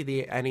maybe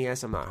the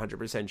NES, I'm not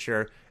 100%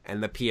 sure,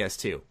 and the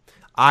PS2.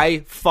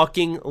 I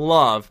fucking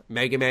love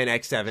Mega Man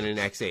X7 and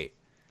X8.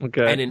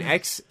 Okay. And in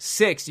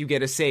X6, you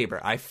get a saber.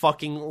 I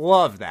fucking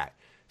love that.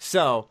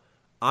 So,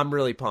 I'm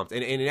really pumped.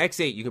 And in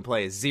X8, you can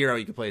play as Zero,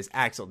 you can play as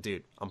Axel.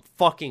 Dude, I'm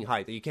fucking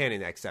hyped. You can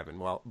in X7.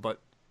 Well,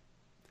 but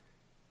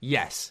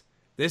yes.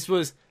 This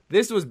was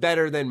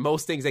better than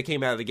most things that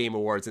came out of the Game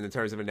Awards in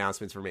terms of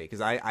announcements for me.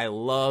 Because I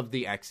love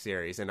the X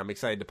series, and I'm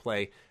excited to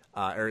play,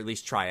 or at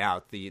least try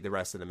out the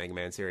rest of the Mega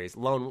Man series.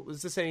 Lone,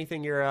 was this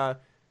anything you're...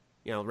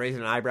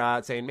 raising an eyebrow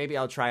at, saying, maybe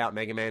I'll try out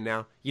Mega Man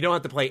now? You don't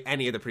have to play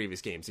any of the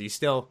previous games. Are you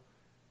still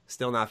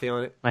not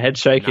feeling it? My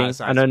head's shaking.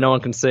 I know no one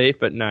can see,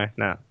 but no.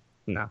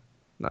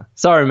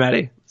 Sorry,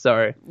 Maddie.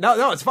 Sorry.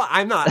 No, it's fine.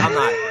 I'm not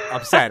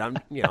upset. I'm,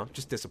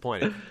 just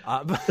disappointed.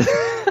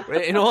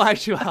 But in all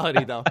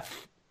actuality, though,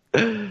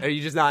 are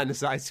you just not into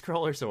side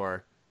scrollers,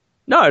 or?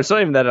 No, it's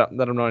not even that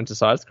I'm not into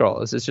side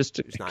scrollers. It's just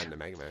not into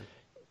Mega Man.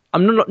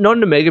 I'm not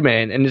into Mega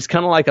Man, and it's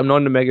kind of like I'm not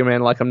into Mega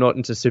Man like I'm not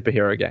into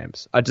superhero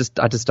games. I just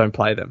don't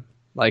play them.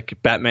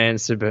 Like Batman,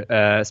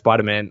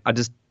 Spider-Man, I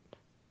just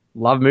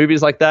love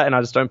movies like that, and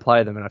I just don't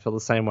play them, and I feel the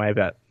same way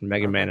about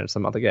Mega Man and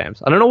some other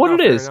games. I don't know what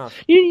it is.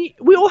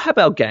 We all have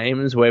our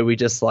games where we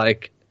just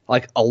like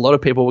a lot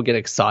of people will get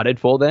excited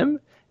for them,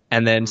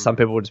 and then some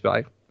people will just be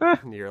like,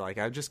 You're like,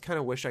 I just kind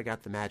of wish I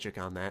got the magic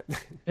on that.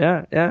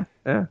 Yeah.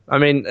 I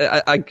mean,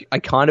 I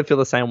kind of feel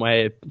the same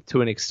way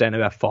to an extent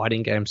about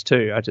fighting games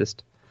too.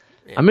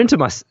 I'm into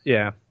my...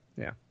 Yeah.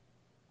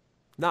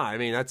 No, I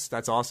mean,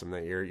 that's awesome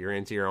that you're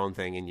into your own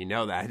thing, and you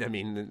know that. I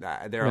mean,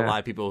 there are a lot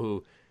of people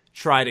who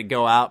try to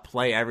go out,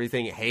 play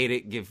everything, hate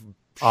it, give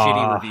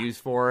shitty reviews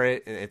for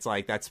it, and it's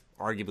like, that's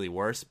arguably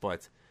worse, but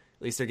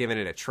at least they're giving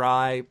it a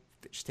try.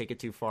 They just take it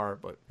too far,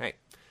 but hey,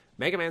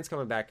 Mega Man's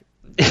coming back.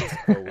 That's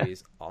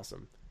always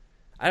awesome.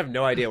 I have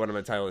no idea what I'm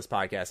going to title this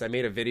podcast. I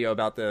made a video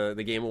about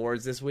the Game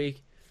Awards this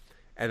week,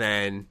 and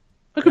then...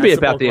 It could be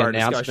about the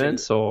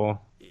announcements, or...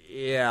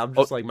 Yeah, I'm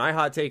just like, my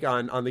hot take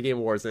on the Game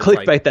Awards.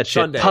 Clickbait like, that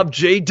shit. Sunday.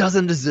 PUBG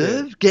doesn't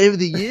deserve Game of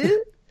the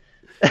Year?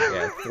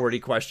 Yeah,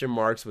 40 question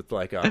marks with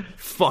like a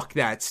fuck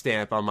that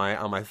stamp on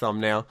my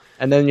thumbnail.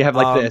 And then you have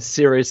like the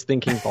serious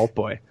thinking Vault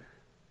Boy.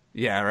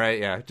 Yeah, right,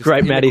 yeah. Just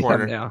great Maddie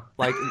thumbnail.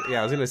 Like,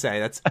 yeah, I was going to say,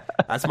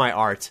 that's my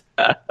art.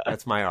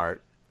 That's my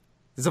art.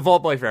 There's a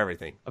Vault Boy for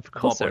everything. Of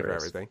course Vault Boy for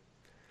everything.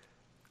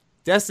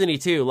 Destiny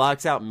 2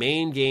 locks out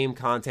main game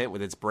content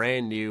with its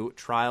brand new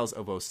Trials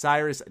of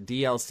Osiris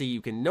DLC.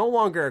 You can no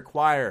longer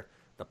acquire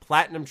the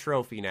Platinum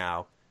Trophy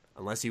now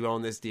unless you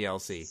own this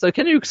DLC. So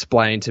can you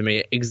explain to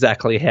me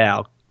exactly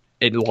how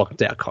it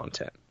locked out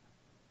content?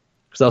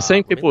 Because I was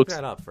seeing people. Look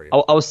that up for you.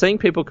 I was seeing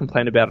people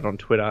complain about it on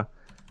Twitter,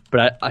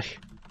 but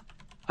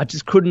I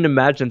just couldn't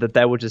imagine that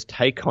they would just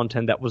take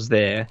content that was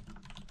there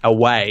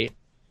away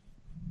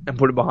and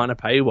put it behind a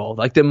paywall.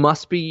 Like, there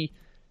must be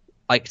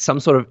like some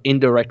sort of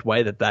indirect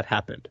way that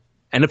happened.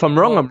 And if I'm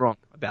wrong, I'm wrong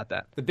about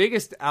that. The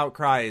biggest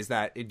outcry is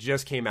that it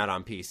just came out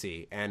on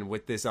PC, and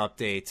with this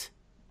update,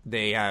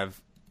 they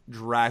have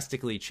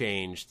drastically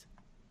changed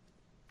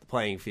the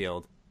playing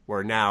field,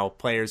 where now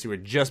players who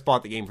had just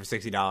bought the game for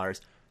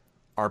 $60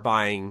 are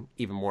buying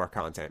even more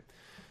content.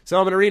 So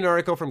I'm going to read an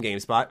article from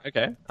GameSpot.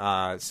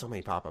 Okay. So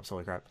many pop-ups,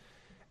 holy crap.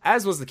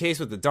 As was the case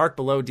with the Dark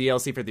Below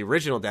DLC for the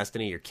original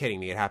Destiny, you're kidding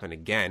me, it happened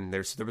again. There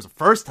was a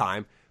first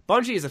time.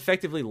 Bungie has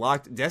effectively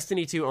locked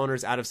Destiny 2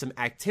 owners out of some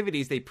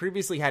activities they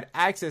previously had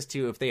access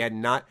to if they had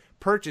not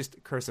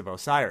purchased Curse of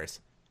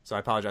Osiris. So I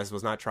apologize, it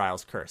was not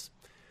Trials Curse.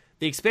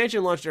 The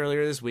expansion launched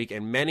earlier this week,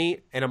 and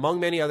among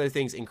many other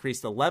things,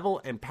 increased the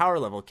level and power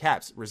level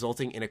caps,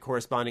 resulting in a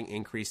corresponding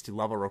increase to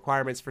level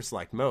requirements for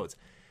select modes.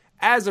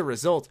 As a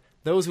result,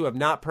 those who have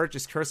not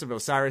purchased Curse of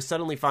Osiris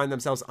suddenly find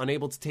themselves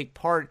unable to take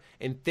part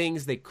in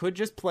things they could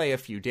just play a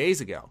few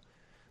days ago.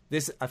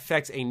 This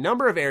affects a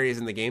number of areas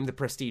in the game. The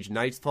Prestige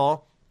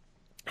Nightfall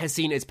has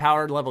seen its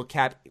power level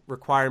cap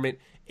requirement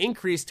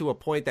increase to a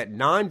point that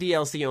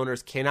non-DLC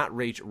owners cannot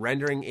reach,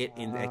 rendering it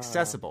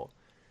inaccessible.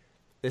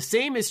 The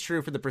same is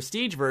true for the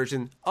Prestige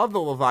version of the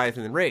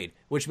Leviathan Raid,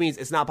 which means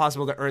it's not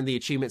possible to earn the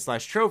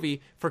achievement/trophy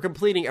for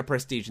completing a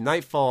Prestige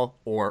Nightfall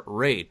or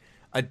Raid.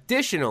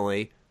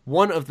 Additionally,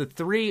 one of the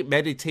 3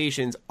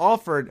 meditations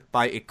offered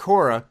by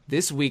Ikora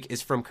this week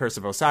is from Curse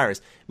of Osiris,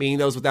 meaning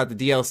those without the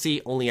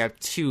DLC only have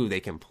 2 they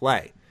can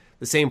play.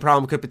 The same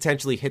problem could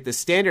potentially hit the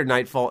standard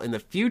Nightfall in the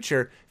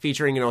future,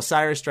 featuring an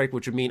Osiris Strike,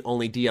 which would mean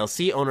only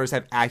DLC owners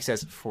have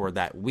access for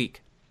that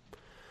week.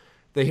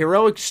 The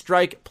Heroic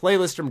Strike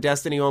playlist from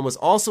Destiny 1 was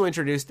also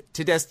introduced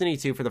to Destiny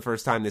 2 for the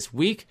first time this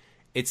week.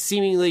 It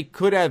seemingly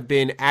could have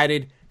been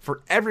added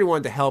for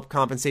everyone to help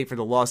compensate for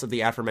the loss of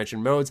the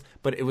aforementioned modes,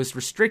 but it was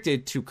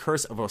restricted to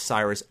Curse of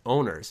Osiris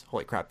owners.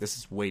 Holy crap, this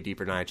is way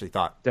deeper than I actually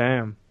thought.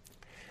 Damn.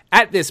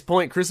 At this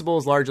point, Crucible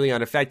is largely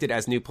unaffected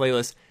as new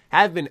playlists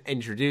have been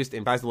introduced.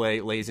 And by the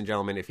way, ladies and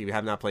gentlemen, if you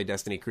have not played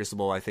Destiny,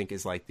 Crucible, I think,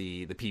 is like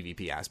the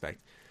PvP aspect.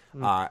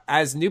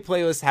 As new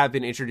playlists have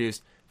been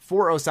introduced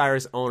for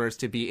Osiris owners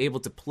to be able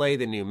to play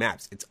the new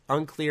maps. It's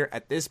unclear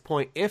at this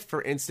point if,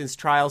 for instance,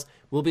 trials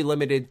will be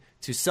limited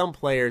to some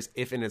players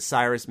if an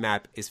Osiris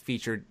map is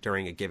featured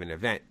during a given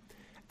event.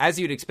 As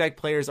you'd expect,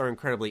 players are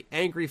incredibly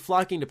angry,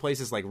 flocking to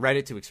places like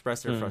Reddit to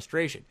express their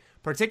frustration,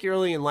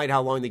 particularly in light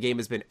how long the game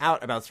has been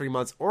out, about 3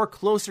 months or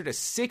closer to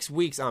 6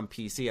 weeks on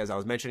PC, as I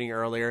was mentioning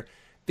earlier.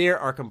 There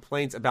are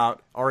complaints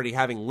about already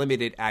having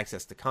limited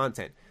access to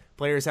content.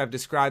 Players have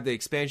described the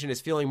expansion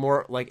as feeling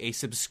more like a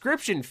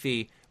subscription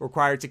fee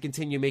required to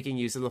continue making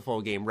use of the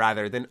full game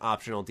rather than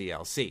optional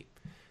DLC.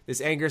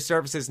 This anger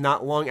surfaces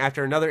not long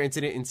after another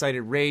incident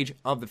incited rage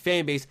of the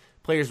fanbase.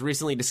 Players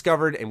recently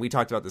discovered, and we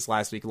talked about this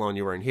last week alone,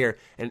 you weren't here,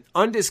 an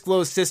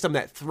undisclosed system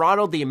that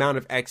throttled the amount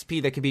of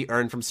XP that could be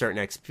earned from certain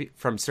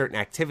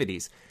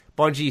activities.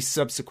 Bungie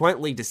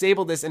subsequently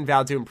disabled this and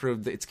vowed to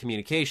improve its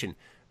communication,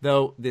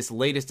 though this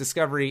latest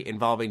discovery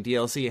involving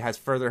DLC has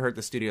further hurt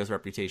the studio's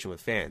reputation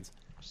with fans.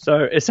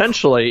 So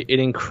essentially, it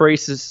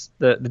increases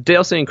the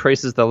DLC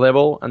increases the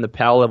level and the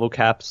power level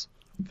caps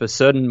for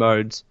certain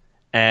modes,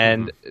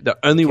 and the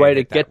only way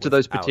to get to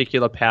those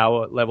particular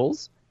power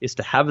levels is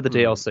to have the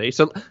DLC.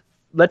 So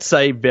let's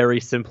say very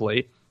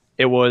simply,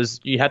 it was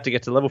you had to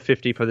get to level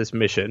 50 for this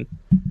mission,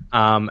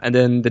 and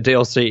then the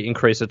DLC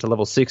increased it to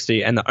level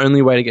 60, and the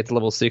only way to get to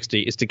level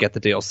 60 is to get the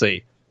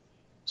DLC.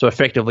 So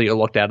effectively, you're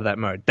locked out of that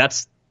mode.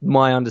 That's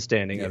my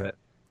understanding of it.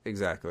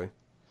 Exactly.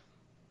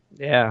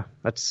 Yeah,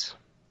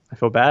 I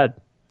feel bad.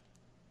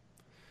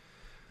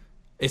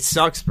 It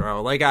sucks,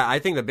 bro. Like, I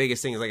think the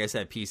biggest thing is, like I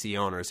said, PC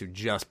owners who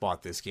just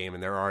bought this game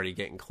and they're already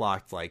getting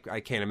clocked. Like,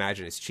 I can't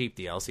imagine it's cheap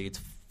DLC. It's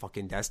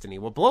fucking Destiny.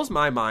 What blows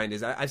my mind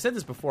is, I've said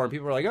this before, and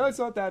people are like, oh, it's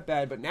not that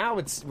bad. But now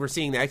we're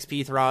seeing the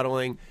XP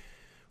throttling.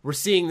 We're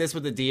seeing this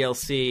with the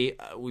DLC.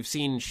 We've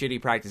seen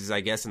shitty practices, I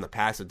guess, in the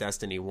past with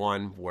Destiny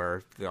 1,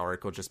 where the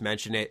article just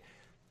mentioned it.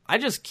 I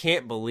just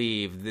can't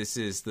believe this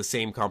is the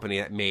same company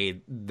that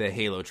made the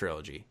Halo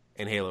trilogy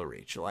and Halo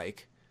Reach.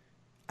 Like,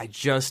 I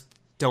just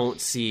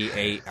don't see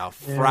a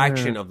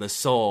fraction of the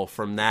soul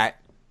from that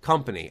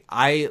company.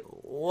 I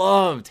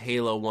loved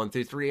Halo 1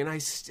 through 3, and I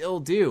still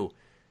do.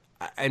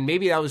 And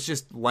maybe that was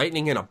just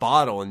lightning in a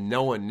bottle and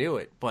no one knew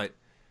it. But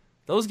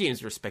those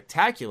games were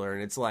spectacular,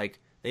 and it's like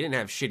they didn't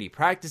have shitty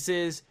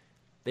practices.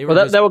 They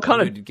were they were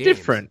kind of games.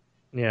 different,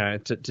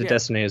 to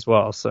Destiny as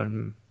well.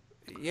 So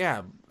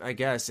yeah, I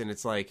guess. And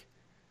it's like,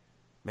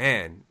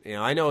 man,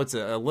 I know it's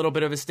a little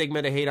bit of a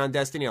stigma to hate on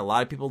Destiny. A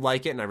lot of people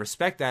like it, and I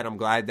respect that. I'm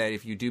glad that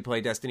if you do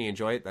play Destiny,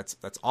 enjoy it. That's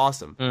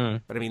awesome.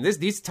 But I mean,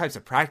 these types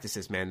of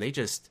practices, man, they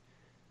just,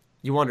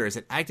 you wonder, is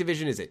it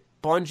Activision? Is it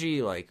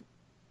Bungie? Like,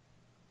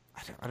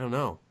 I don't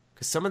know,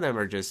 because some of them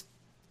are just,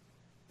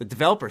 the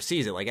developer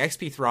sees it. Like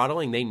XP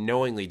throttling, they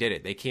knowingly did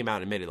it. They came out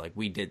and admitted, like,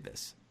 we did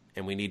this,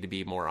 and we need to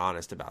be more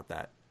honest about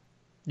that.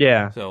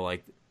 Yeah. So,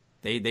 like,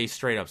 they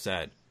straight up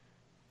said,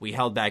 we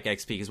held back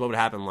XP, because what would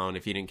happen, Lone,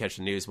 if you didn't catch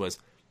the news, was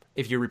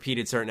if you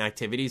repeated certain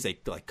activities, they,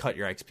 like, cut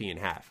your XP in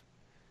half.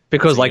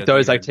 Because, So like,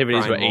 those you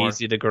activities were grind more.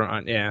 easy to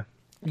grind, yeah.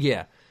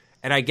 Yeah.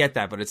 And I get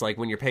that, but it's like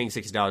when you're paying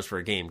 $60 for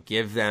a game,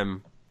 give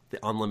them the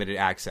unlimited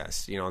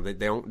access. You know, they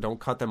don't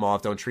cut them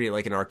off. Don't treat it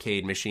like an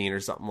arcade machine or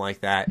something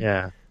like that.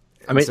 Yeah.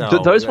 I mean, So,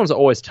 those ones are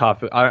always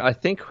tough. I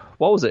think,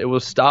 what was it? It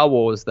was Star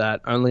Wars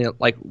that only,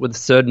 like, with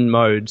certain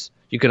modes,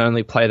 you can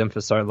only play them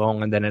for so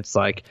long, and then it's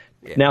like,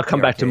 now come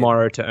the back arcade.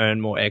 tomorrow to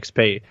earn more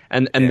XP.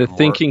 And the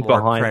thinking more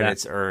behind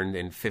credits that... earned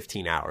in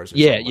 15 hours or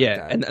Yeah, something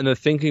like that. and the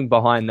thinking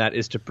behind that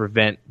is to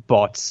prevent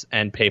bots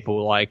and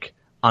people, like,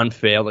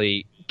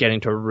 unfairly getting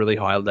to a really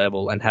high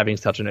level and having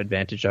such an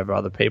advantage over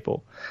other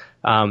people.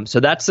 So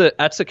that's a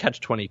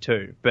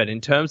catch-22. But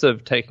in terms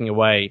of taking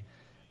away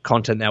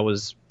content that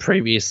was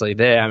previously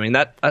there, I mean,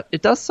 that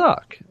it does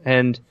suck,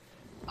 and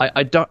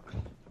I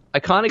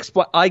can't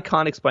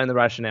explain the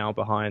rationale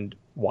behind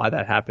why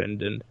that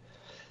happened, and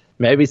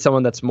maybe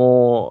someone that's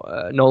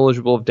more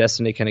knowledgeable of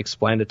Destiny can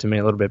explain it to me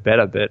a little bit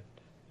better. But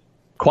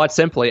quite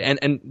simply,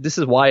 and this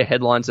is why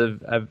headlines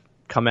have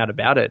come out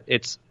about it,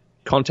 it's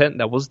content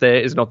that was there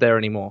is not there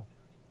anymore.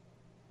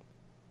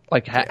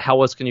 Like,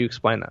 how else can you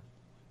explain that?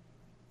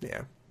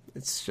 Yeah,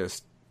 it's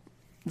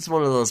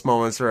one of those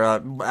moments where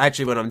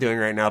actually what I'm doing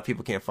right now,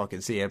 people can't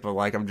fucking see it, but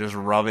like I'm just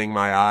rubbing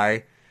my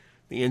eye,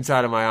 the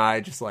inside of my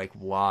eye, just like,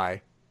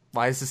 why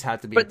does this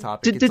have to be a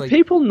topic? Did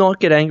people not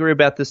get angry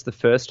about this the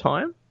first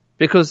time?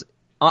 Because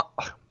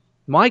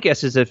my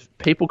guess is if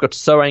people got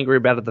so angry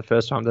about it the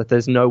first time that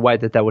there's no way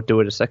that they would do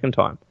it a second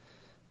time.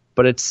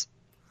 But it's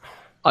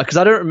because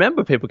I don't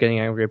remember people getting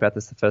angry about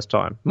this the first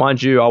time.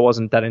 Mind you, I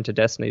wasn't that into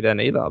Destiny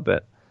then either,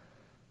 but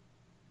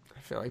I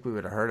feel like we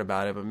would have heard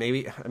about it, but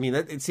maybe, I mean,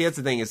 that's the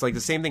thing. It's like the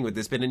same thing with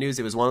this bit of news.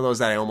 It was one of those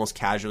that I almost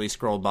casually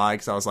scrolled by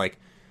because I was like,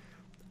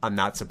 I'm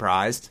not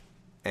surprised.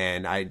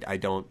 And I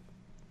don't,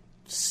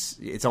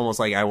 it's almost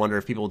like I wonder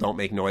if people don't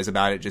make noise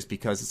about it just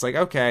because it's like,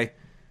 okay,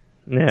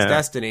 it's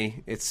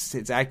Destiny, it's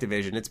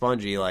Activision, it's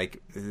Bungie.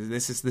 Like,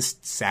 this is this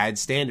sad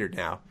standard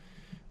now.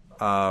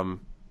 I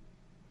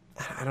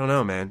don't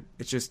know, man.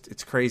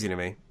 It's crazy to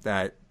me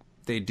that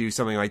they do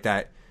something like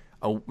that.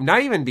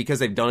 Not even because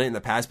they've done it in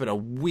the past, but a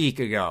week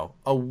ago,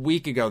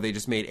 they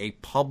just made a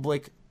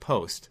public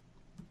post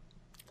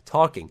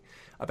talking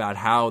about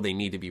how they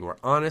need to be more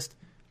honest,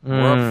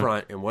 more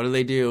upfront, and what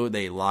do?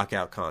 They lock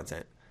out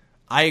content.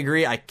 I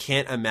agree. I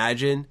can't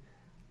imagine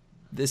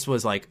this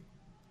was like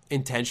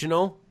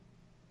intentional,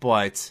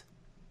 but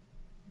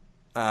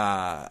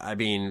I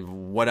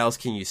mean, what else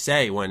can you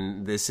say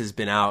when this has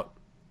been out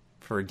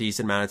for a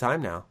decent amount of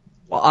time now?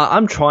 Well,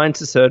 I'm trying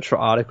to search for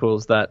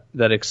articles that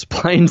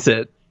explains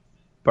it.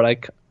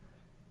 But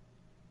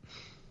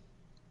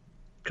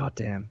God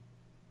damn.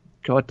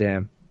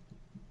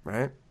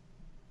 Right?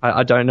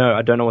 I don't know.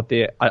 I don't know what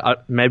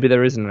maybe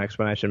there isn't an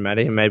explanation,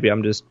 Matty. Maybe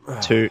I'm just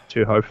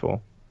too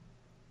hopeful.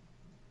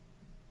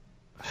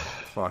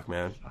 Fuck,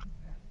 man.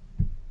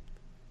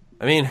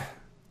 I mean, at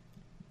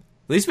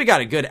least we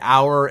got a good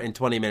hour and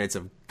 20 minutes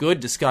of good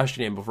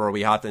discussion in before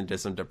we hopped into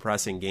some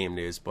depressing game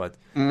news. But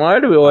why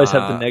do we always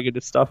have the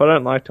negative stuff? I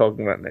don't like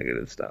talking about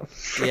negative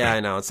stuff. Yeah, I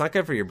know. It's not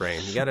good for your brain.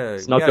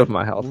 It's not good for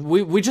my health.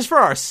 We just for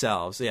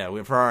ourselves.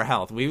 Yeah, for our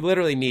health. We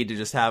literally need to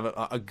just have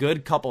a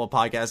good couple of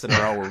podcasts in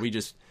a row where we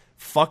just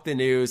fuck the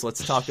news.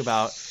 Let's talk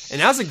about. And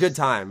now's a good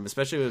time,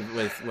 especially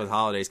with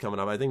holidays coming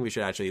up. I think we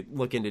should actually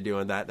look into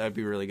doing that. That would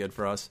be really good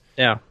for us.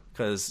 Yeah.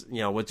 Because,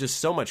 with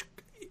just so much.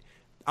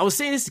 I was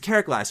saying this to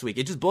Carrick last week.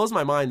 It just blows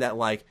my mind that,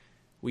 like,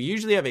 we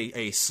usually have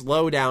a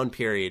slow down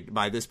period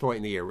by this point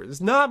in the year where there's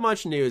not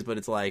much news, but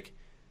it's like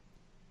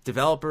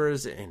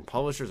developers and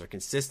publishers are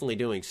consistently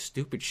doing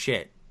stupid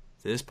shit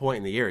to this point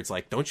in the year. It's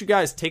like, don't you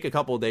guys take a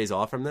couple of days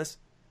off from this?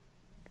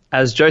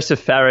 As Joseph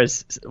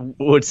Fares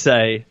would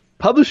say,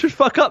 publishers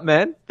fuck up,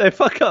 man. They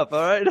fuck up,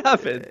 all right? It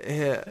happened.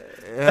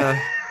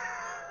 Yeah.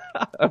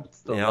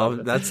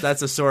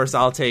 That's a source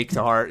I'll take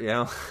to heart,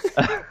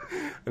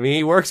 I mean,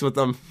 he works with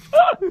them.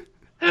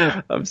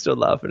 I'm still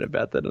laughing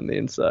about that on the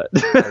inside.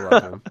 I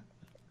love him.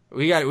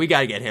 We got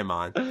to get him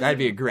on. That'd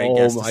be a great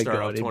guest to start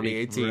off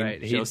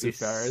 2018. Joseph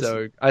Fares.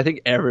 So I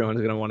think everyone's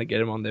going to want to get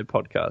him on their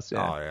podcast.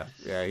 Yeah. Oh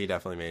yeah. He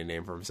definitely made a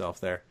name for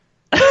himself there.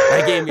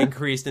 That game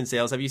increased in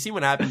sales. Have you seen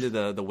what happened to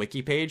the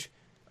wiki page?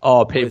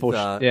 Oh, people.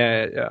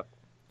 Yeah.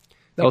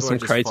 There was some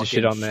crazy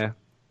shit on there.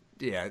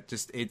 Yeah,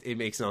 just it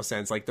makes no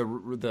sense. Like the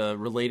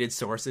related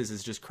sources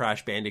is just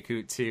Crash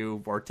Bandicoot 2,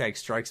 Vortex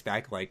Strikes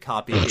Back, like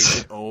copy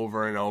pasted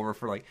over and over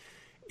for like.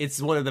 It's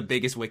one of the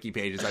biggest wiki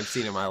pages I've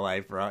seen in my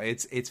life, bro.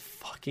 It's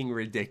fucking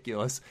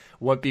ridiculous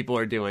what people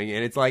are doing,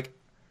 and it's like,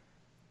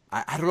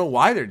 I don't know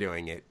why they're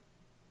doing it.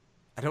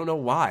 I don't know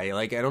why.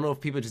 Like, I don't know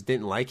if people just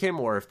didn't like him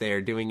or if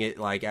they're doing it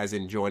like as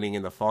in joining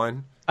in the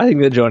fun. I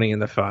think they're joining in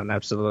the fun,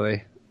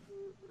 absolutely.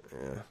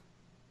 Yeah.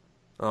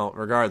 Well,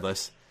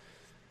 regardless,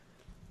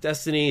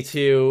 Destiny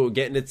 2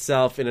 getting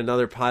itself in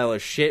another pile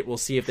of shit. We'll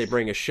see if they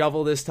bring a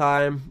shovel this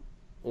time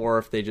or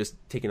if they just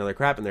take another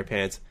crap in their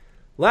pants.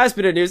 Last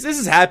bit of news. This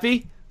is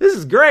happy. This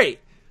is great.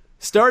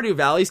 Stardew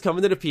Valley's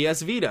coming to the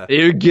PS Vita.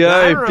 Here we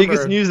go.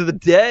 Biggest news of the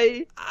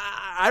day.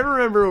 I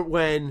remember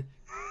when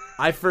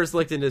I first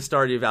looked into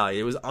Stardew Valley.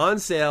 It was on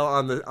sale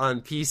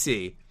on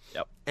PC.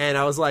 Yep. And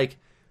I was like,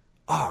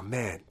 oh,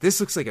 man, this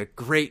looks like a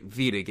great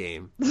Vita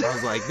game. I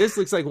was like, this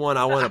looks like one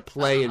I want to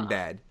play in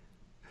bed.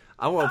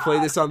 I want to play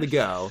this on the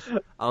go.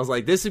 I was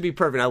like, this would be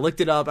perfect. I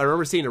looked it up. I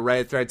remember seeing a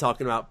Reddit thread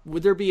talking about,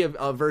 would there be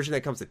a version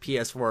that comes to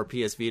PS4 or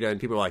PS Vita?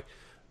 And people were like,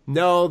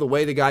 no, the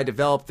way the guy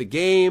developed the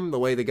game, the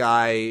way the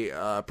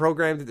guy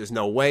programmed it, there's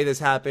no way this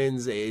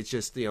happens. It's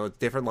just,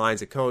 different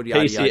lines of code,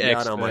 yada, PC yada, yada.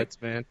 experts, I'm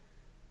like, man.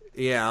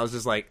 Yeah, I was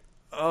just like,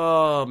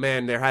 oh,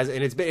 man,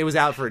 it was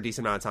out for a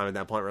decent amount of time at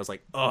that point where I was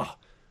like, oh,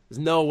 there's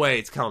no way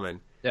it's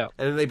coming. Yeah.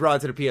 And then they brought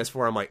it to the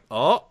PS4. I'm like,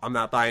 oh, I'm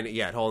not buying it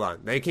yet. Hold on.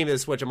 They came to the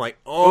Switch. I'm like,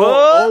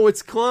 oh,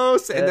 it's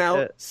close. And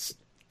now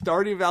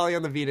Stardew Valley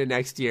on the Vita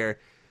next year.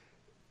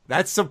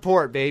 That's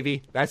support,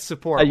 baby. That's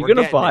support. Are you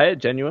going to buy it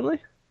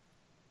genuinely?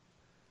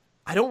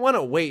 I don't want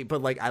to wait,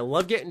 but I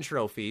love getting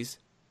trophies.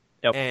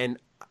 Yep. And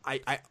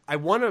I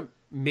want to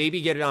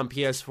maybe get it on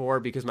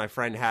PS4 because my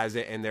friend has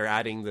it and they're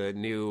adding the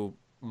new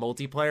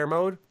multiplayer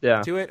mode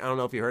to it. I don't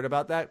know if you heard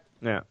about that.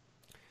 Yeah.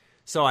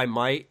 So I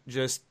might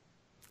just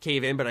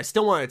cave in, but I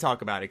still want to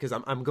talk about it because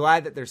I'm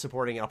glad that they're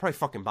supporting it. I'll probably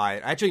fucking buy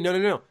it. Actually,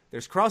 no.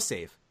 There's cross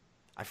save.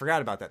 I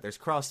forgot about that. There's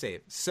cross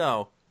save.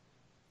 So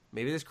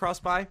maybe there's cross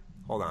buy.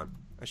 Hold on.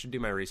 I should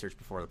do my research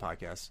before the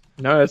podcast.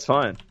 No, that's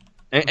fine.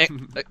 And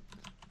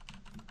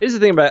here's the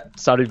thing about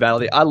Stardew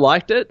Valley. I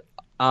liked it,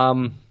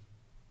 and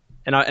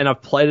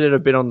I've played it a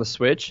bit on the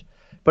Switch.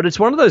 But it's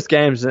one of those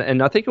games,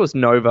 and I think it was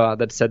Nova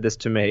that said this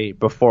to me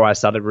before I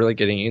started really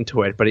getting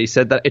into it. But he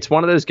said that it's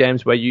one of those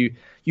games where you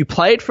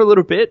play it for a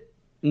little bit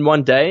in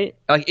one day.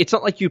 Like, it's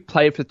not like you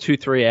play it for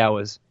 2-3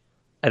 hours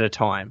at a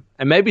time.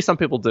 And maybe some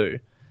people do.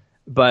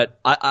 But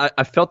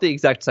I felt the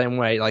exact same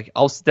way. Like,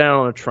 I'll sit down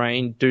on a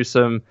train, do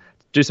some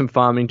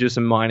farming, do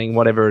some mining,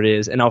 whatever it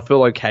is, and I'll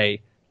feel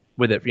okay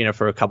with it,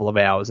 for a couple of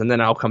hours, and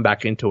then I'll come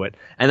back into it.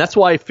 And that's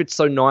why it fits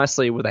so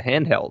nicely with a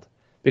handheld,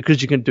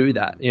 because you can do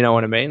that. You know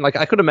what I mean? Like,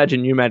 I could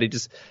imagine you, Matty,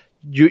 just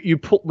you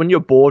pull, when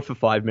you're bored for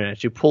 5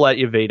 minutes, you pull out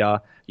your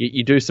Vita,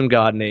 you do some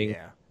gardening,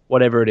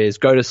 whatever it is,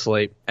 go to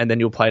sleep, and then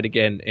you'll play it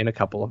again in a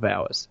couple of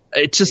hours.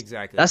 It's just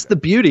that's the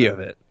beauty of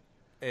it.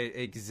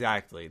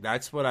 Exactly.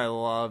 That's what I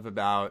love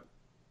about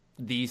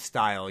these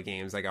style of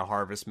games, like a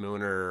Harvest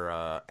Moon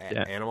or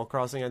Animal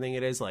Crossing, I think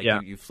it is. Like,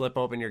 you flip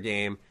open your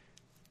game,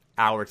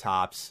 hour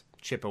tops,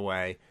 chip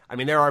away. I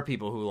mean, there are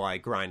people who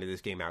grinded this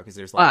game out because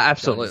there's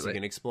absolutely you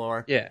can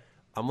explore. Yeah.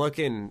 I'm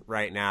looking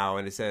right now,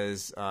 and it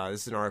says,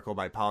 this is an article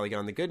by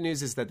Polygon. The good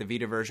news is that the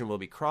Vita version will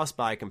be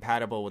cross-buy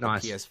compatible with the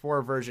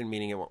PS4 version,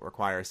 meaning it won't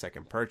require a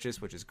second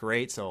purchase, which is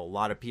great. So a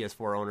lot of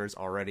PS4 owners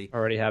already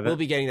have it. Will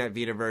be getting that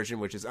Vita version,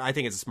 which is, I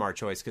think it's a smart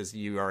choice because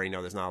you already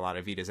know there's not a lot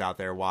of Vitas out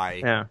there.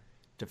 Why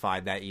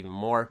divide that even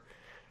more?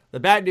 The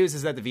bad news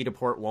is that the Vita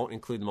port won't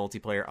include the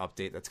multiplayer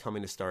update that's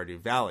coming to Stardew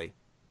Valley.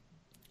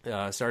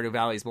 Stardew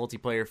Valley's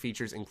multiplayer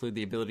features include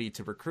the ability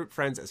to recruit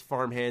friends as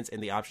farmhands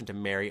and the option to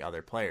marry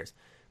other players.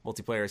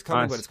 Multiplayer is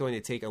coming, but it's going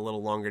to take a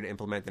little longer to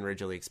implement than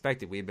originally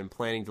expected. We have been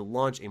planning to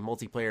launch a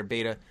multiplayer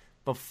beta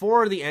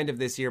before the end of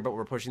this year, but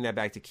we're pushing that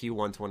back to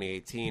Q1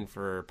 2018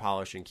 for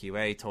polish and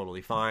QA.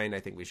 Totally fine. I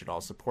think we should all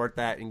support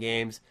that in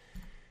games.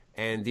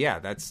 And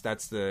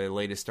that's the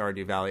latest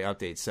Stardew Valley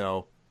update.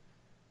 So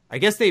I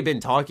guess they've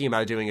been talking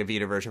about doing a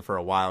Vita version for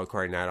a while,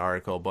 according to that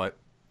article, but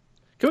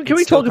Can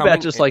we talk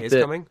about just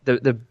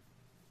the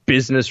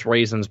business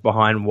reasons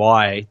behind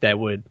why they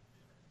would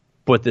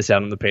put this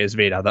out on the PS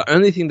Vita? The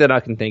only thing that I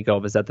can think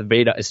of is that the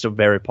Vita is still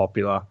very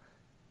popular.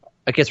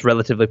 I guess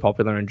relatively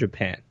popular in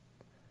Japan.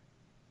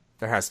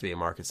 There has to be a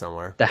market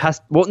somewhere.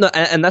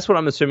 And that's what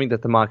I'm assuming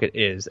that the market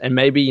is. And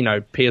maybe,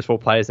 PS4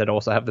 players that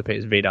also have the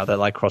PS Vita, that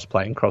like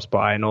cross-play and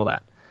cross-buy and all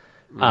that.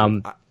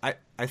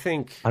 I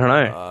think I don't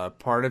know.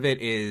 Part of it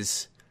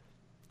is,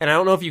 and I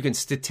don't know if you can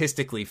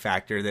statistically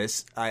factor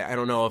this. I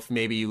don't know if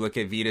maybe you look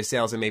at Vita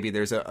sales and maybe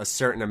there's a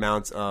certain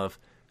amount of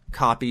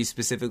copies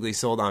specifically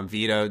sold on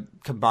Vita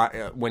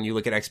when you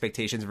look at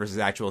expectations versus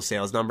actual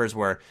sales numbers,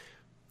 where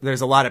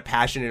there's a lot of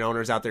passionate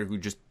owners out there who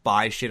just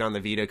buy shit on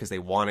the Vita because they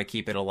want to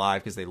keep it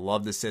alive, because they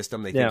love the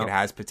system, they think it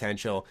has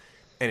potential,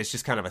 and it's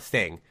just kind of a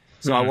thing.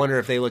 So I wonder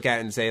if they look at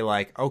it and say,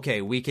 like,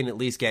 okay, we can at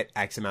least get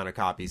X amount of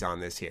copies on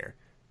this here.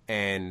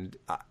 And,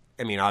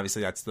 I mean,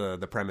 obviously that's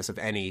the premise of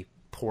any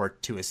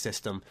port to a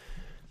system.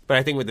 But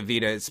I think with the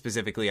Vita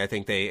specifically, I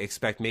think they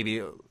expect maybe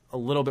a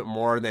little bit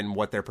more than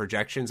what their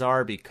projections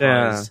are,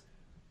 because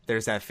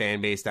there's that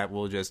fan base that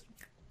will just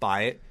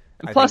buy it.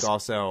 I think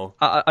also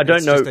I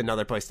don't know, just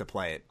another place to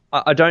play it.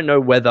 I don't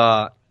know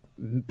whether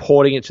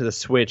porting it to the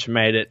Switch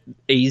made it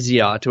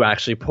easier to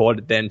actually port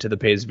it then to the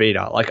PS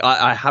Vita. Like,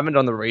 I haven't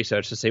done the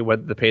research to see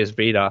whether the PS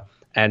Vita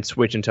and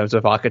Switch in terms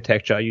of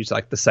architecture use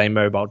like the same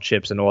mobile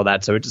chips and all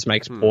that, so it just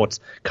makes ports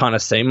kind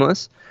of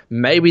seamless.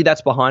 Maybe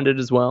that's behind it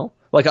as well.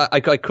 Like,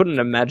 I couldn't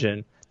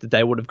imagine that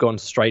they would have gone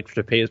straight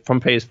from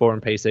PS4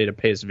 and PC to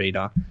PS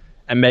Vita,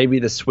 and maybe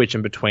the switch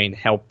in between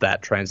helped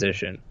that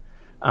transition.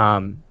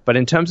 But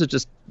in terms of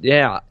just,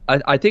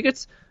 I think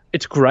it's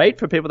great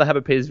for people that have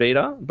a PS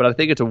Vita, but I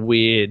think it's a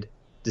weird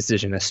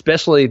decision,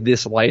 especially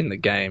this late in the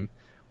game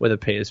with a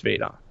PS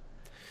Vita.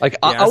 Like,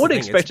 I would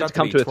expect it to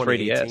come to a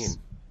 3DS.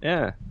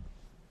 Yeah.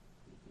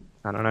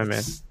 I don't know,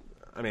 man.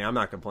 I mean, I'm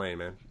not complaining,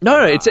 man.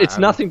 No, it's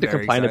nothing to very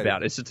complain excited.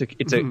 about.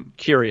 It's a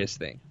curious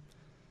thing.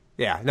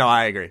 Yeah, no,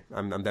 I agree.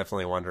 I'm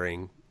definitely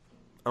wondering.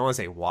 I don't want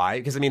to say why,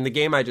 because I mean, the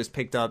game I just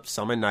picked up,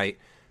 Summon Night,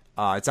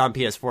 it's on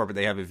PS4, but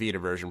they have a Vita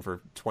version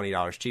for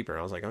 $20 cheaper.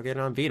 I was like, I'll get it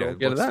on Vita.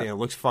 It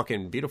looks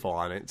fucking beautiful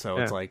on it, so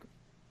it's like,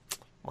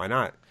 why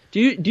not? Do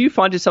you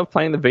find yourself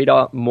playing the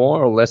Vita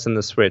more or less than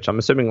the Switch? I'm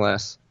assuming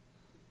less.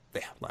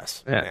 Yeah,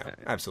 less. Yeah.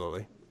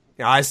 Absolutely.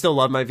 Yeah, I still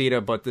love my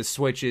Vita, but the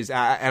Switch is,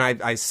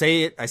 and I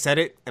said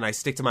it, and I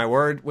stick to my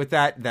word with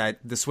that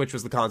the Switch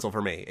was the console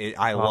for me.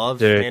 I love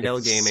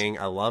handheld gaming,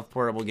 I love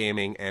portable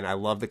gaming, and I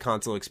love the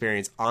console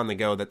experience on the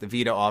go that the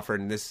Vita offered,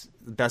 and this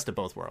the best of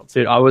both worlds.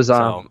 Dude, I was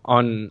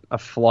on a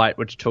flight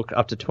which took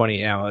up to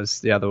 20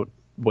 hours the other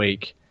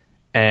week,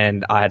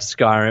 and I had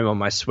Skyrim on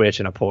my Switch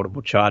and a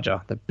portable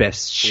charger. The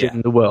best shit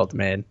in the world,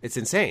 man. It's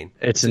insane.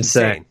 It's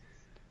insane.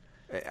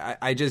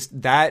 I just,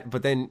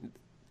 but then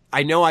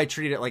I know I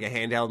treat it like a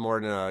handheld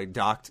more than a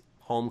docked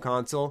home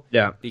console.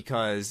 Yeah.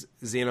 Because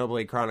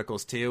Xenoblade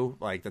Chronicles 2,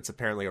 like, that's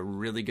apparently a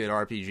really good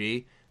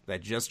RPG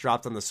that just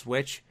dropped on the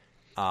Switch.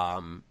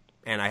 And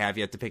I have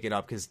yet to pick it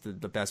up because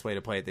the best way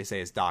to play it, they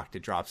say, is docked.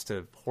 It drops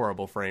to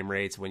horrible frame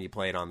rates when you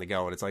play it on the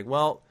go. And it's like,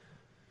 well,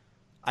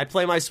 I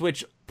play my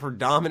Switch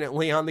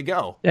predominantly on the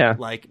go. Yeah.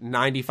 Like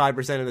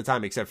 95% of the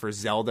time, except for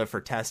Zelda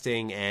for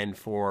testing and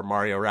for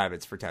Mario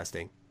Rabbids for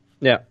testing.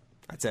 Yeah.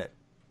 That's it.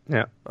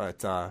 Yeah.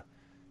 But,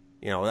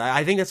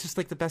 I think that's just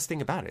like the best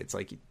thing about it. It's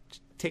like, you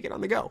take it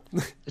on the go.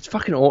 It's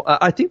fucking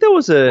I think there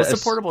was What's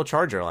the portable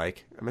charger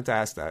like? I meant to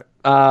ask that.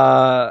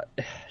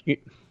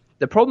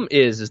 The problem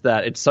is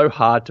that it's so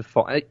hard to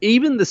find.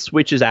 Even the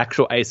Switch's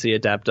actual AC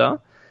adapter,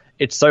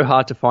 it's so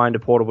hard to find a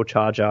portable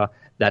charger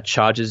that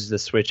charges the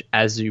Switch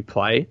as you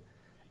play.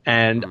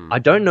 And I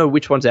don't know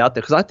which one's out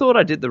there, because I thought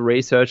I did the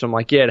research. I'm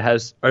like, yeah, it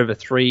has over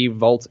 3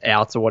 volts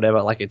outs or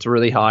whatever. Like, it's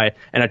really high.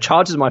 And it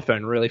charges my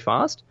phone really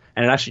fast.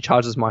 And it actually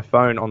charges my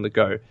phone on the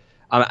go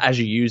as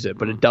you use it.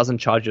 But it doesn't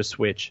charge your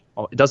Switch.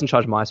 It doesn't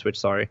charge my Switch,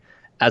 sorry,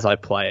 as I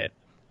play it.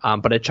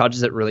 But it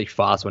charges it really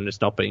fast when it's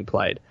not being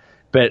played.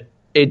 But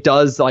it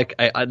does, like,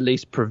 at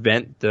least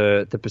prevent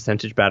the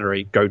percentage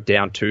battery go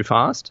down too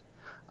fast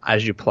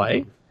as you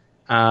play.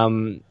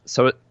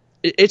 So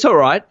it's all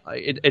right.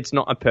 It's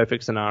not a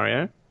perfect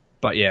scenario.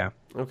 But yeah,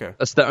 okay.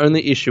 That's the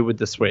only issue with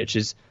the Switch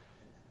is,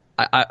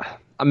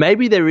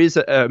 maybe there is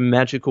a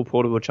magical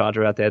portable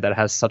charger out there that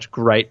has such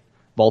great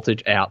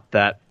voltage out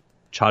that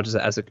charges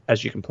it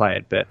as you can play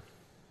it, but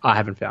I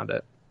haven't found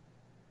it.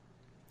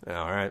 All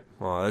right.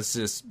 Well, that's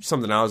just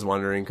something I was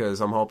wondering, because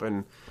I'm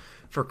hoping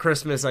for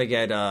Christmas I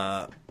get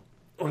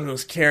one of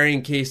those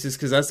carrying cases,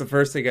 because that's the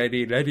first thing I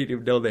need. I didn't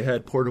even know they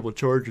had portable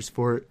chargers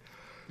for it.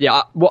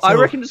 Yeah, well, I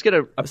reckon just get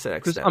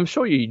because I'm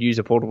sure you use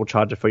a portable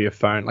charger for your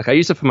phone. Like, I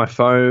use it for my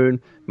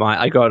phone.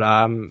 I got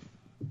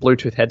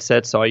Bluetooth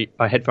headsets, so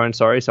headphones.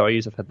 Sorry, so I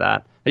use it for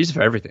that. I use it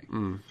for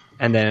everything,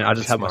 and then I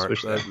just have smart. my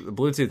Switch there. The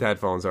Bluetooth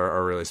headphones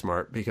are really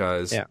smart,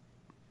 because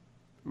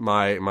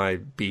my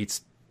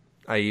Beats,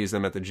 I use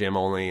them at the gym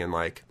only, and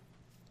like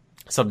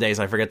some days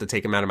I forget to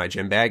take them out of my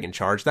gym bag and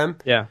charge them.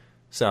 Yeah.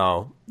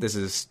 So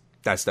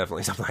that's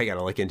definitely something I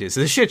gotta look into.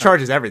 So this shit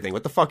charges everything.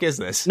 What the fuck is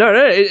this? No,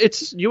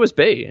 it's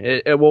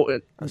USB.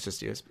 That's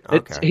just USB.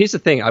 Okay. Here's the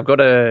thing. I've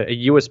got a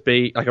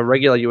USB, like a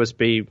regular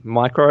USB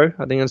micro.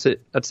 I think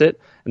that's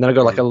it. And then I've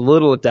got like a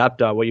little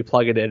adapter where you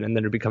plug it in, and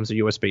then it becomes a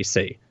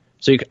USB-C.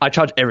 So I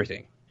charge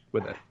everything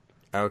with it.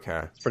 Okay.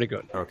 It's pretty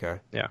good. Okay.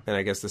 Yeah. And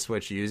I guess the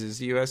Switch uses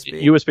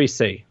USB?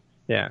 USB-C.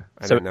 Yeah.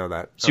 I didn't know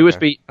that. It's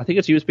USB, I think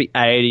it's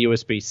USB-A to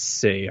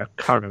USB-C. I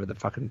can't remember the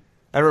fucking...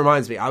 That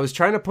reminds me, I was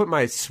trying to put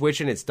my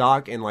Switch in its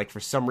dock, and like for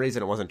some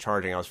reason it wasn't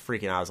charging. I was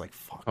freaking out. I was like,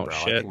 "Fuck, bro!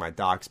 Shit. I think my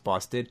dock's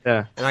busted."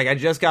 Yeah. And like I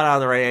just got it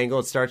on the right angle,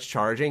 it starts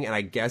charging, and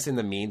I guess in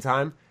the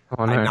meantime,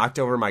 no. I knocked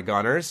over my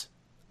gunners,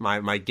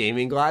 my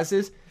gaming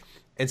glasses,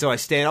 and so I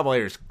stand up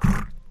later,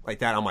 like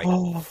that. I'm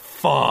like,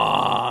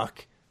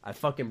 "Fuck!" I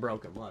fucking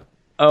broke them. Look.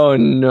 Oh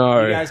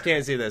no! You guys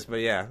can't see this,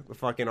 but yeah, the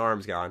fucking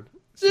arm's gone.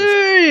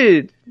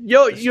 Dude,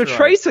 your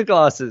tracer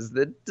glasses,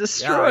 they're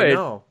destroyed. Yeah, I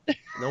know.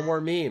 No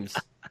more memes.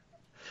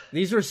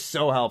 These were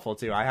so helpful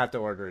too. I have to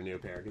order a new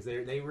pair because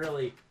they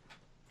really...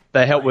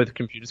 They help with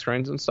computer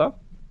screens and stuff?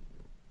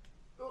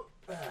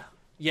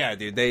 Yeah,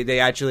 dude. They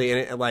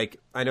actually... And like,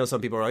 I know some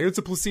people are like, it's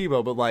a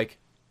placebo, but like,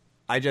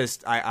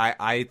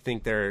 I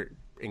think they're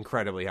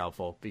incredibly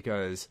helpful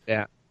because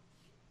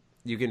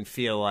you can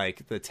feel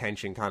like the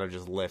tension kind of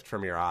just lift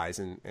from your eyes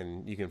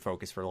and you can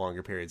focus for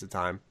longer periods of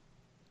time.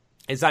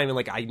 It's not even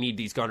like I need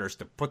these gunners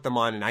to put them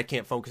on and I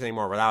can't focus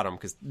anymore without them,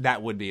 because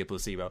that would be a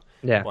placebo.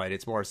 Yeah. But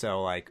it's more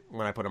so like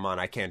when I put them on,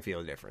 I can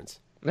feel a difference.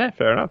 Yeah,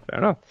 fair enough.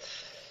 Yeah.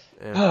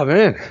 Oh,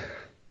 man.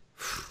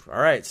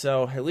 All right,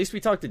 so at least we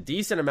talked a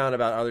decent amount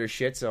about other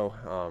shit,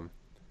 so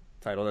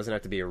title doesn't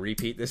have to be a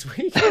repeat this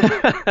week.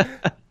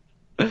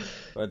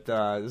 But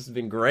this has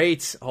been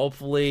great.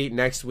 Hopefully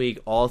next week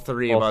all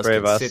three of us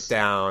can sit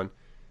down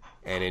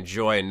and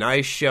enjoy a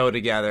nice show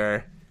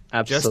together.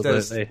 Absolutely.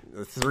 Just as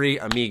the three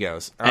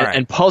amigos. All right.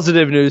 And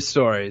positive news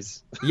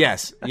stories.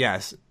 Yes.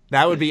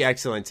 That would be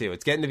excellent too.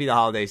 It's getting to be the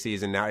holiday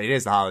season now. It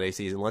is the holiday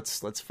season.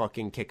 Let's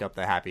fucking kick up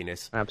the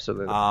happiness.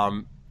 Absolutely.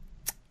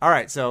 All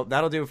right, so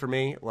that'll do it for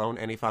me. Lone,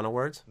 any final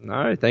words?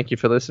 No, thank you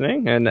for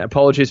listening, and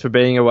apologies for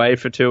being away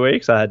for 2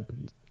 weeks. I had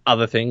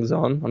other things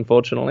on,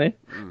 unfortunately.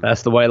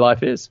 That's the way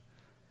life is.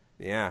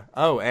 Yeah.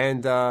 Oh,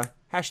 and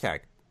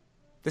hashtag.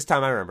 This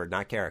time I remembered,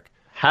 not Carrick.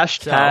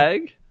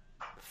 Hashtag.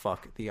 So,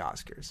 fuck the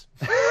Oscars.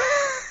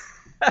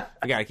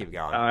 We gotta keep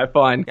going. All right,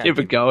 fine. Keep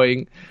it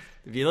going.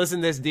 If you listen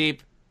this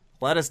deep,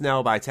 let us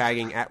know by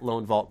tagging at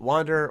Lone Vault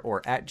Wanderer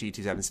or at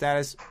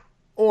G27Status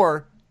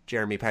or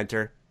Jeremy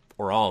Penter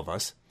or all of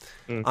us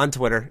on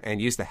Twitter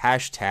and use the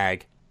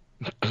hashtag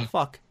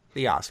fuck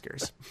the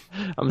Oscars.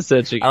 I'm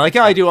searching. I like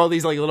how I do all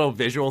these like little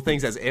visual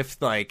things as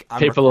if like I'm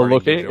people are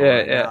looking.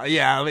 Yeah.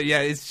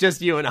 It's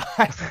just you and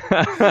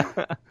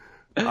I.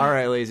 All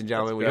right, ladies and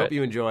gentlemen, we hope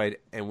you enjoyed,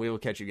 and we will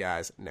catch you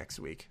guys next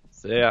week.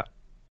 See ya.